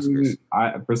and the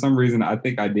Oscars. For some reason, I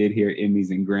think I did hear Emmys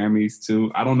and Grammys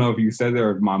too. I don't know if you said that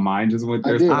or if my mind just went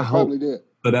there. I probably did.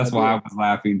 So that's why I was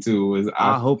laughing too.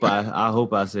 I hope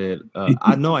I said.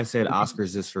 I know I said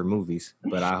Oscars is for movies,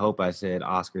 but I hope I said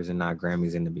Oscars and not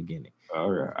Grammys in the beginning. All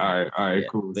right,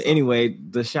 cool. But anyway,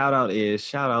 the shout out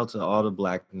to all the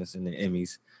blackness in the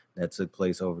Emmys that took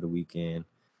place over the weekend,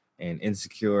 and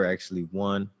Insecure actually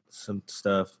won some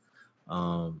stuff,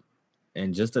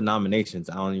 and just the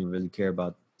nominations. I don't even really care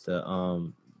about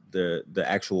the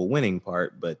actual winning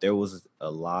part, but there was a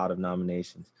lot of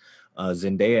nominations.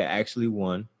 Zendaya actually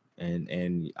won,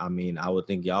 and I mean, I would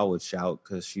think y'all would shout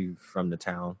because she's from the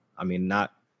town. I mean,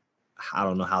 not I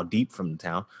don't know how deep from the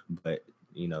town, but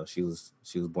you know, she was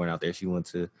born out there. She went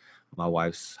to my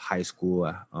wife's high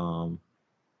school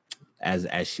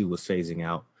as she was phasing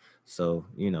out. So,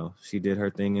 you know, she did her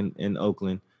thing in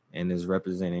Oakland and is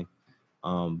representing.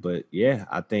 But yeah,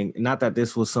 I think not that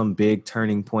this was some big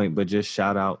turning point, but just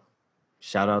shout out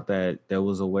that there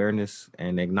was awareness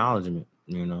and acknowledgement,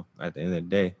 you know, at the end of the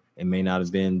day. It may not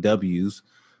have been W's,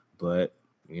 but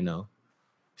you know,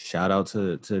 shout out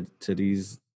to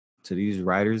these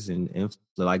writers and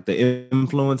like the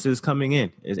influences coming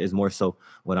in is more so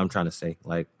what I'm trying to say.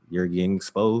 Like you're getting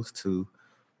exposed to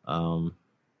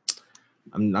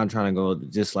I'm not trying to go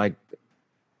just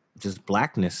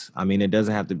blackness. I mean, it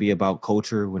doesn't have to be about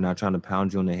culture. We're not trying to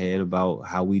pound you on the head about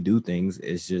how we do things.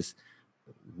 It's just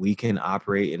we can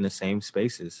operate in the same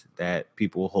spaces that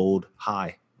people hold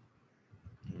high.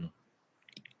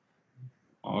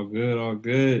 All good, all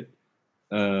good.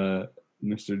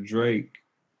 Mr. Drake,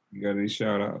 you got any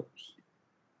shout outs?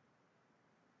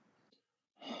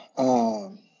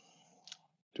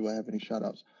 Do I have any shout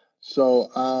outs? So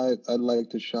I'd like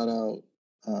to shout out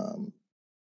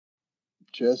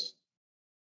just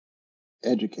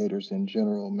educators in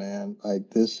general, man. Like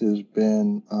this has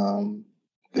been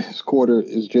this quarter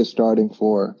is just starting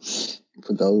for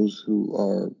those who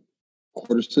are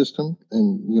quarter system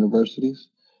in universities.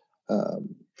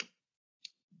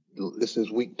 This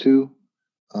is week 2.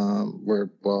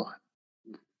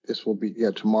 This will be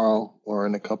tomorrow or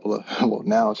in a couple of well,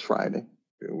 now it's Friday.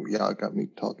 Y'all got me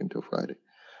talking till Friday.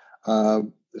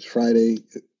 It's Friday.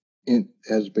 It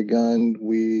has begun.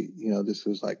 This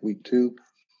is like week 2.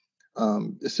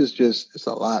 This is it's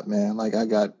a lot, man. Like I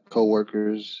got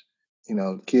coworkers,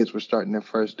 kids were starting their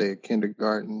first day of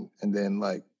kindergarten, and then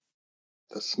like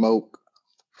the smoke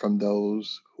from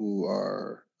those who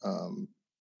are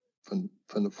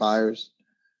from the fires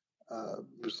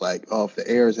was like, oh, if the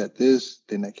air is at this,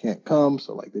 then they can't come.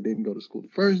 So like they didn't go to school the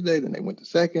first day, then they went to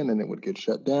second, and it would get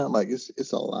shut down. Like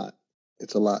it's a lot.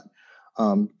 It's a lot.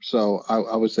 So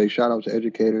I would say shout out to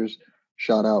educators,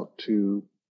 shout out to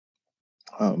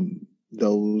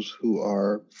those who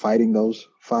are fighting those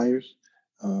fires,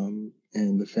 and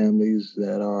the families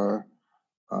that are,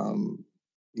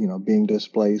 being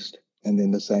displaced. And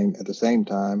then at the same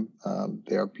time,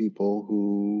 there are people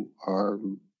who are,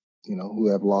 who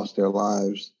have lost their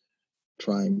lives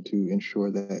trying to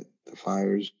ensure that the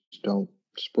fires don't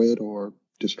spread or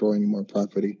destroy any more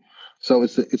property. So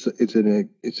it's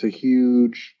a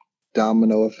huge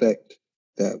domino effect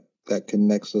that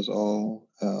connects us all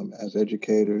as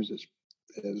educators,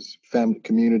 as family,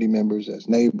 community members, as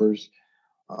neighbors,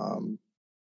 all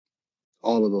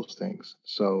of those things.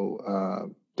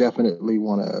 So definitely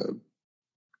want to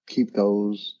keep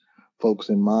those folks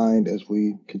in mind as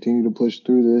we continue to push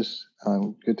through this,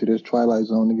 get to this twilight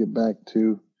zone to get back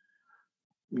to,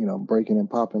 breaking and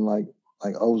popping like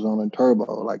ozone and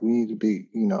turbo. Like we need to be,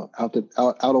 out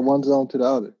of one zone to the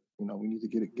other. We need to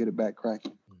get it back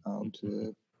cracking.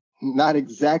 To not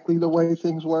exactly the way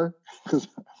things were, because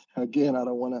again, I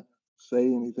don't want to say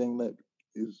anything that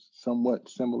is somewhat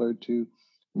similar to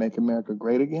Make America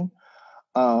Great Again.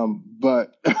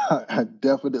 But I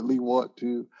definitely want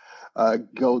to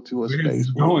go to a space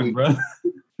where bro?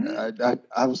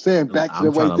 I was saying back to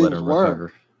the way things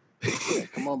were. Yeah,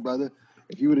 come on, brother.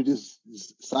 If you would have just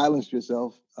silenced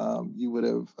yourself, you would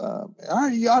have. I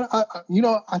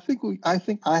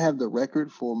think I have the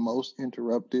record for most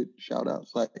interrupted shout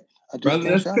outs. Like I just brother,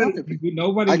 can't shout out to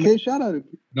people. I can't shout out to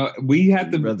people. No, we have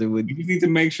to. Brother, we need to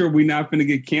make sure we're not going to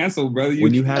get canceled, brother.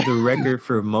 When you have the record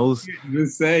for most,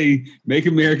 just say "Make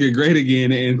America Great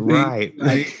Again" and right.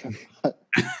 I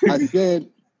said.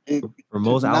 For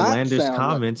most outlandish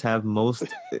comments have most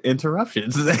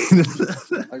interruptions. Like,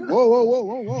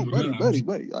 whoa, buddy.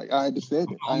 Like I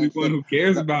understand it. I'm the only one who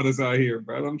cares about us out here,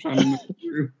 brother. I'm trying to make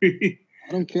sure.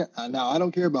 I don't care. Now I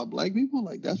don't care about black people.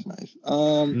 Like that's nice.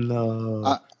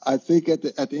 No. I think at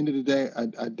the end of the day,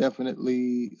 I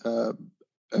definitely,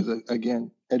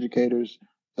 again, educators,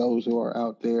 those who are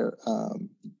out there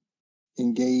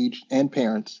engaged, and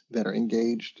parents that are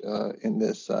engaged in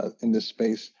this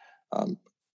space.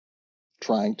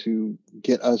 Trying to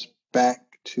get us back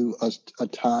to a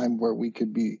time where we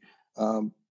could be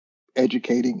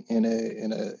educating in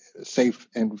a safe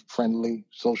and friendly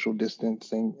social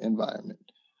distancing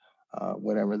environment,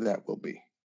 whatever that will be.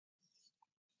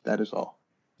 That is all.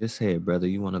 Just say it, brother.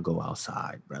 You want to go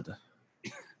outside, brother.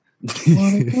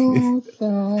 Go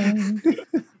outside.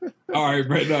 All right,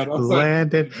 Brett. No,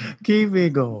 Landon, keep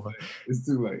it going. It's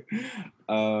too late.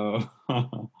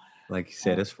 Like you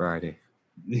said, it's Friday.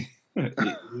 It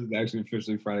is actually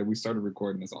officially Friday. We started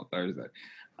recording this on Thursday.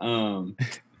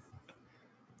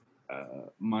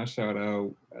 My shout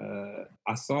out,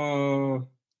 I saw,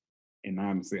 and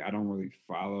honestly, I don't really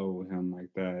follow him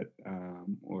like that,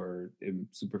 or am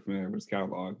super familiar with his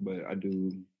catalog, but I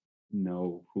do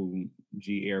know who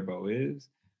G Herbo is,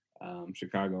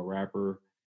 Chicago rapper,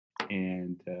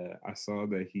 and I saw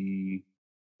that he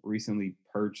recently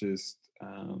purchased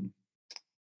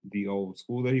the old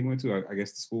school that he went to. I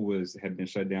guess the school had been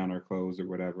shut down or closed or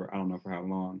whatever. I don't know for how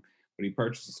long, but he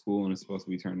purchased a school and is supposed to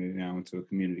be turning it now into a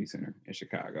community center in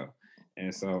Chicago.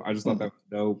 And so I just thought that was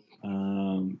dope.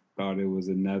 Thought it was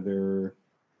another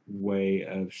way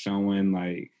of showing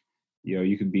like,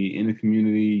 you could be in the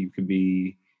community, you could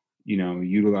be,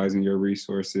 utilizing your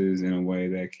resources in a way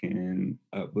that can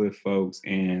uplift folks.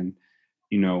 And,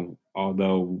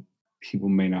 although people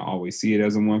may not always see it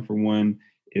as a one for one,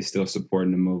 it's still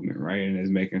supporting the movement, right? And it's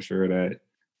making sure that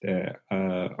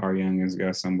our youngins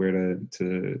got somewhere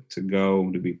to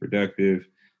go, to be productive,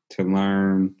 to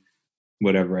learn,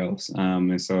 whatever else.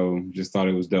 And so just thought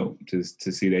it was dope to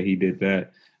see that he did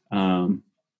that.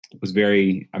 Was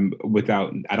very I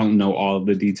don't know all of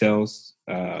the details,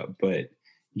 but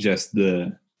just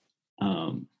the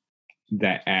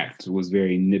that act was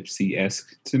very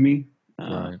Nipsey-esque to me.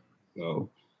 Right. So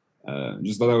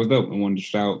just thought that was dope. I wanted to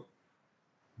shout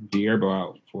G Herbo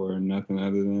out for nothing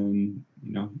other than,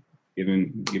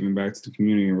 giving back to the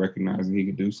community and recognizing he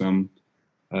could do something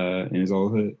in his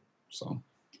old hood. So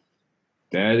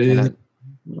that is.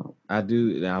 I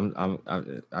do.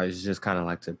 I just kind of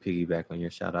like to piggyback on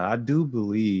your shout out. I do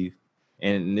believe,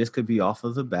 and this could be off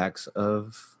of the backs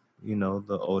of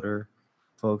the older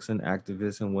folks and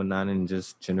activists and whatnot, and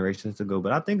just generations to go.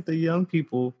 But I think the young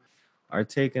people are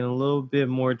taking a little bit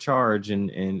more charge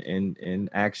in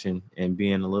action and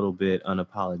being a little bit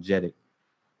unapologetic.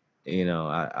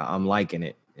 I'm liking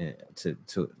it to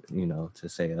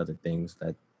say other things,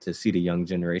 that to see the young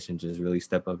generation just really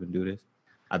step up and do this.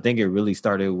 I think it really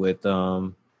started with I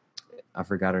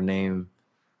forgot her name,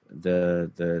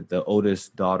 the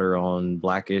oldest daughter on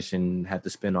Blackish and had to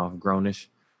spin off Grownish,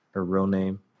 her real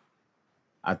name.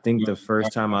 I think the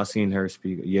first time I seen her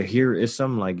speak, it's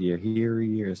something like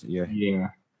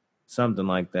something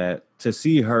like that. To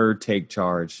see her take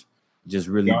charge just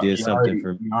really did something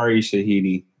for me. Ari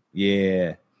Shahidi.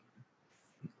 Yeah.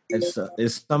 It's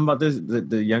something about this.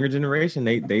 The younger generation,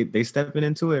 they stepping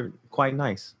into it quite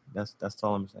nice. That's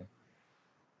all I'm saying.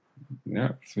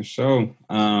 Yeah, for sure.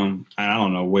 I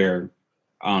don't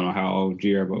know how old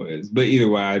G Herbo is, but either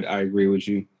way, I agree with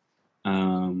you.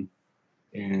 And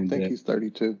I think he's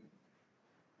 32.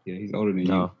 Yeah, he's older than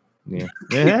you. Yeah.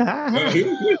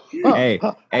 Hey,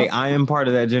 I am part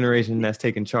of that generation that's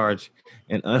taking charge,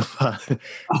 and I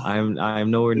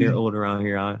am nowhere near old around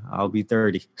here. I'll be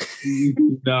 30.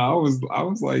 No, I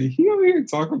was like, he over here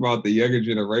talking about the younger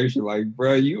generation, like,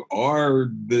 bro, you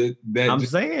are that.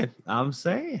 I'm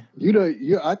saying.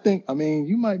 I think. I mean,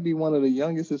 you might be one of the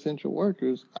youngest essential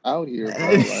workers out here,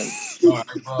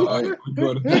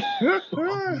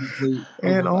 bro.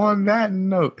 And on that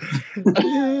note,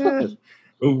 yes.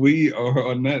 We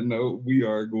are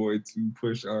going to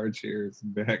push our chairs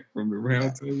back from the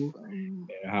round table and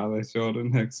holler at y'all the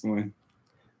next one.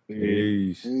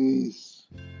 Peace. Peace.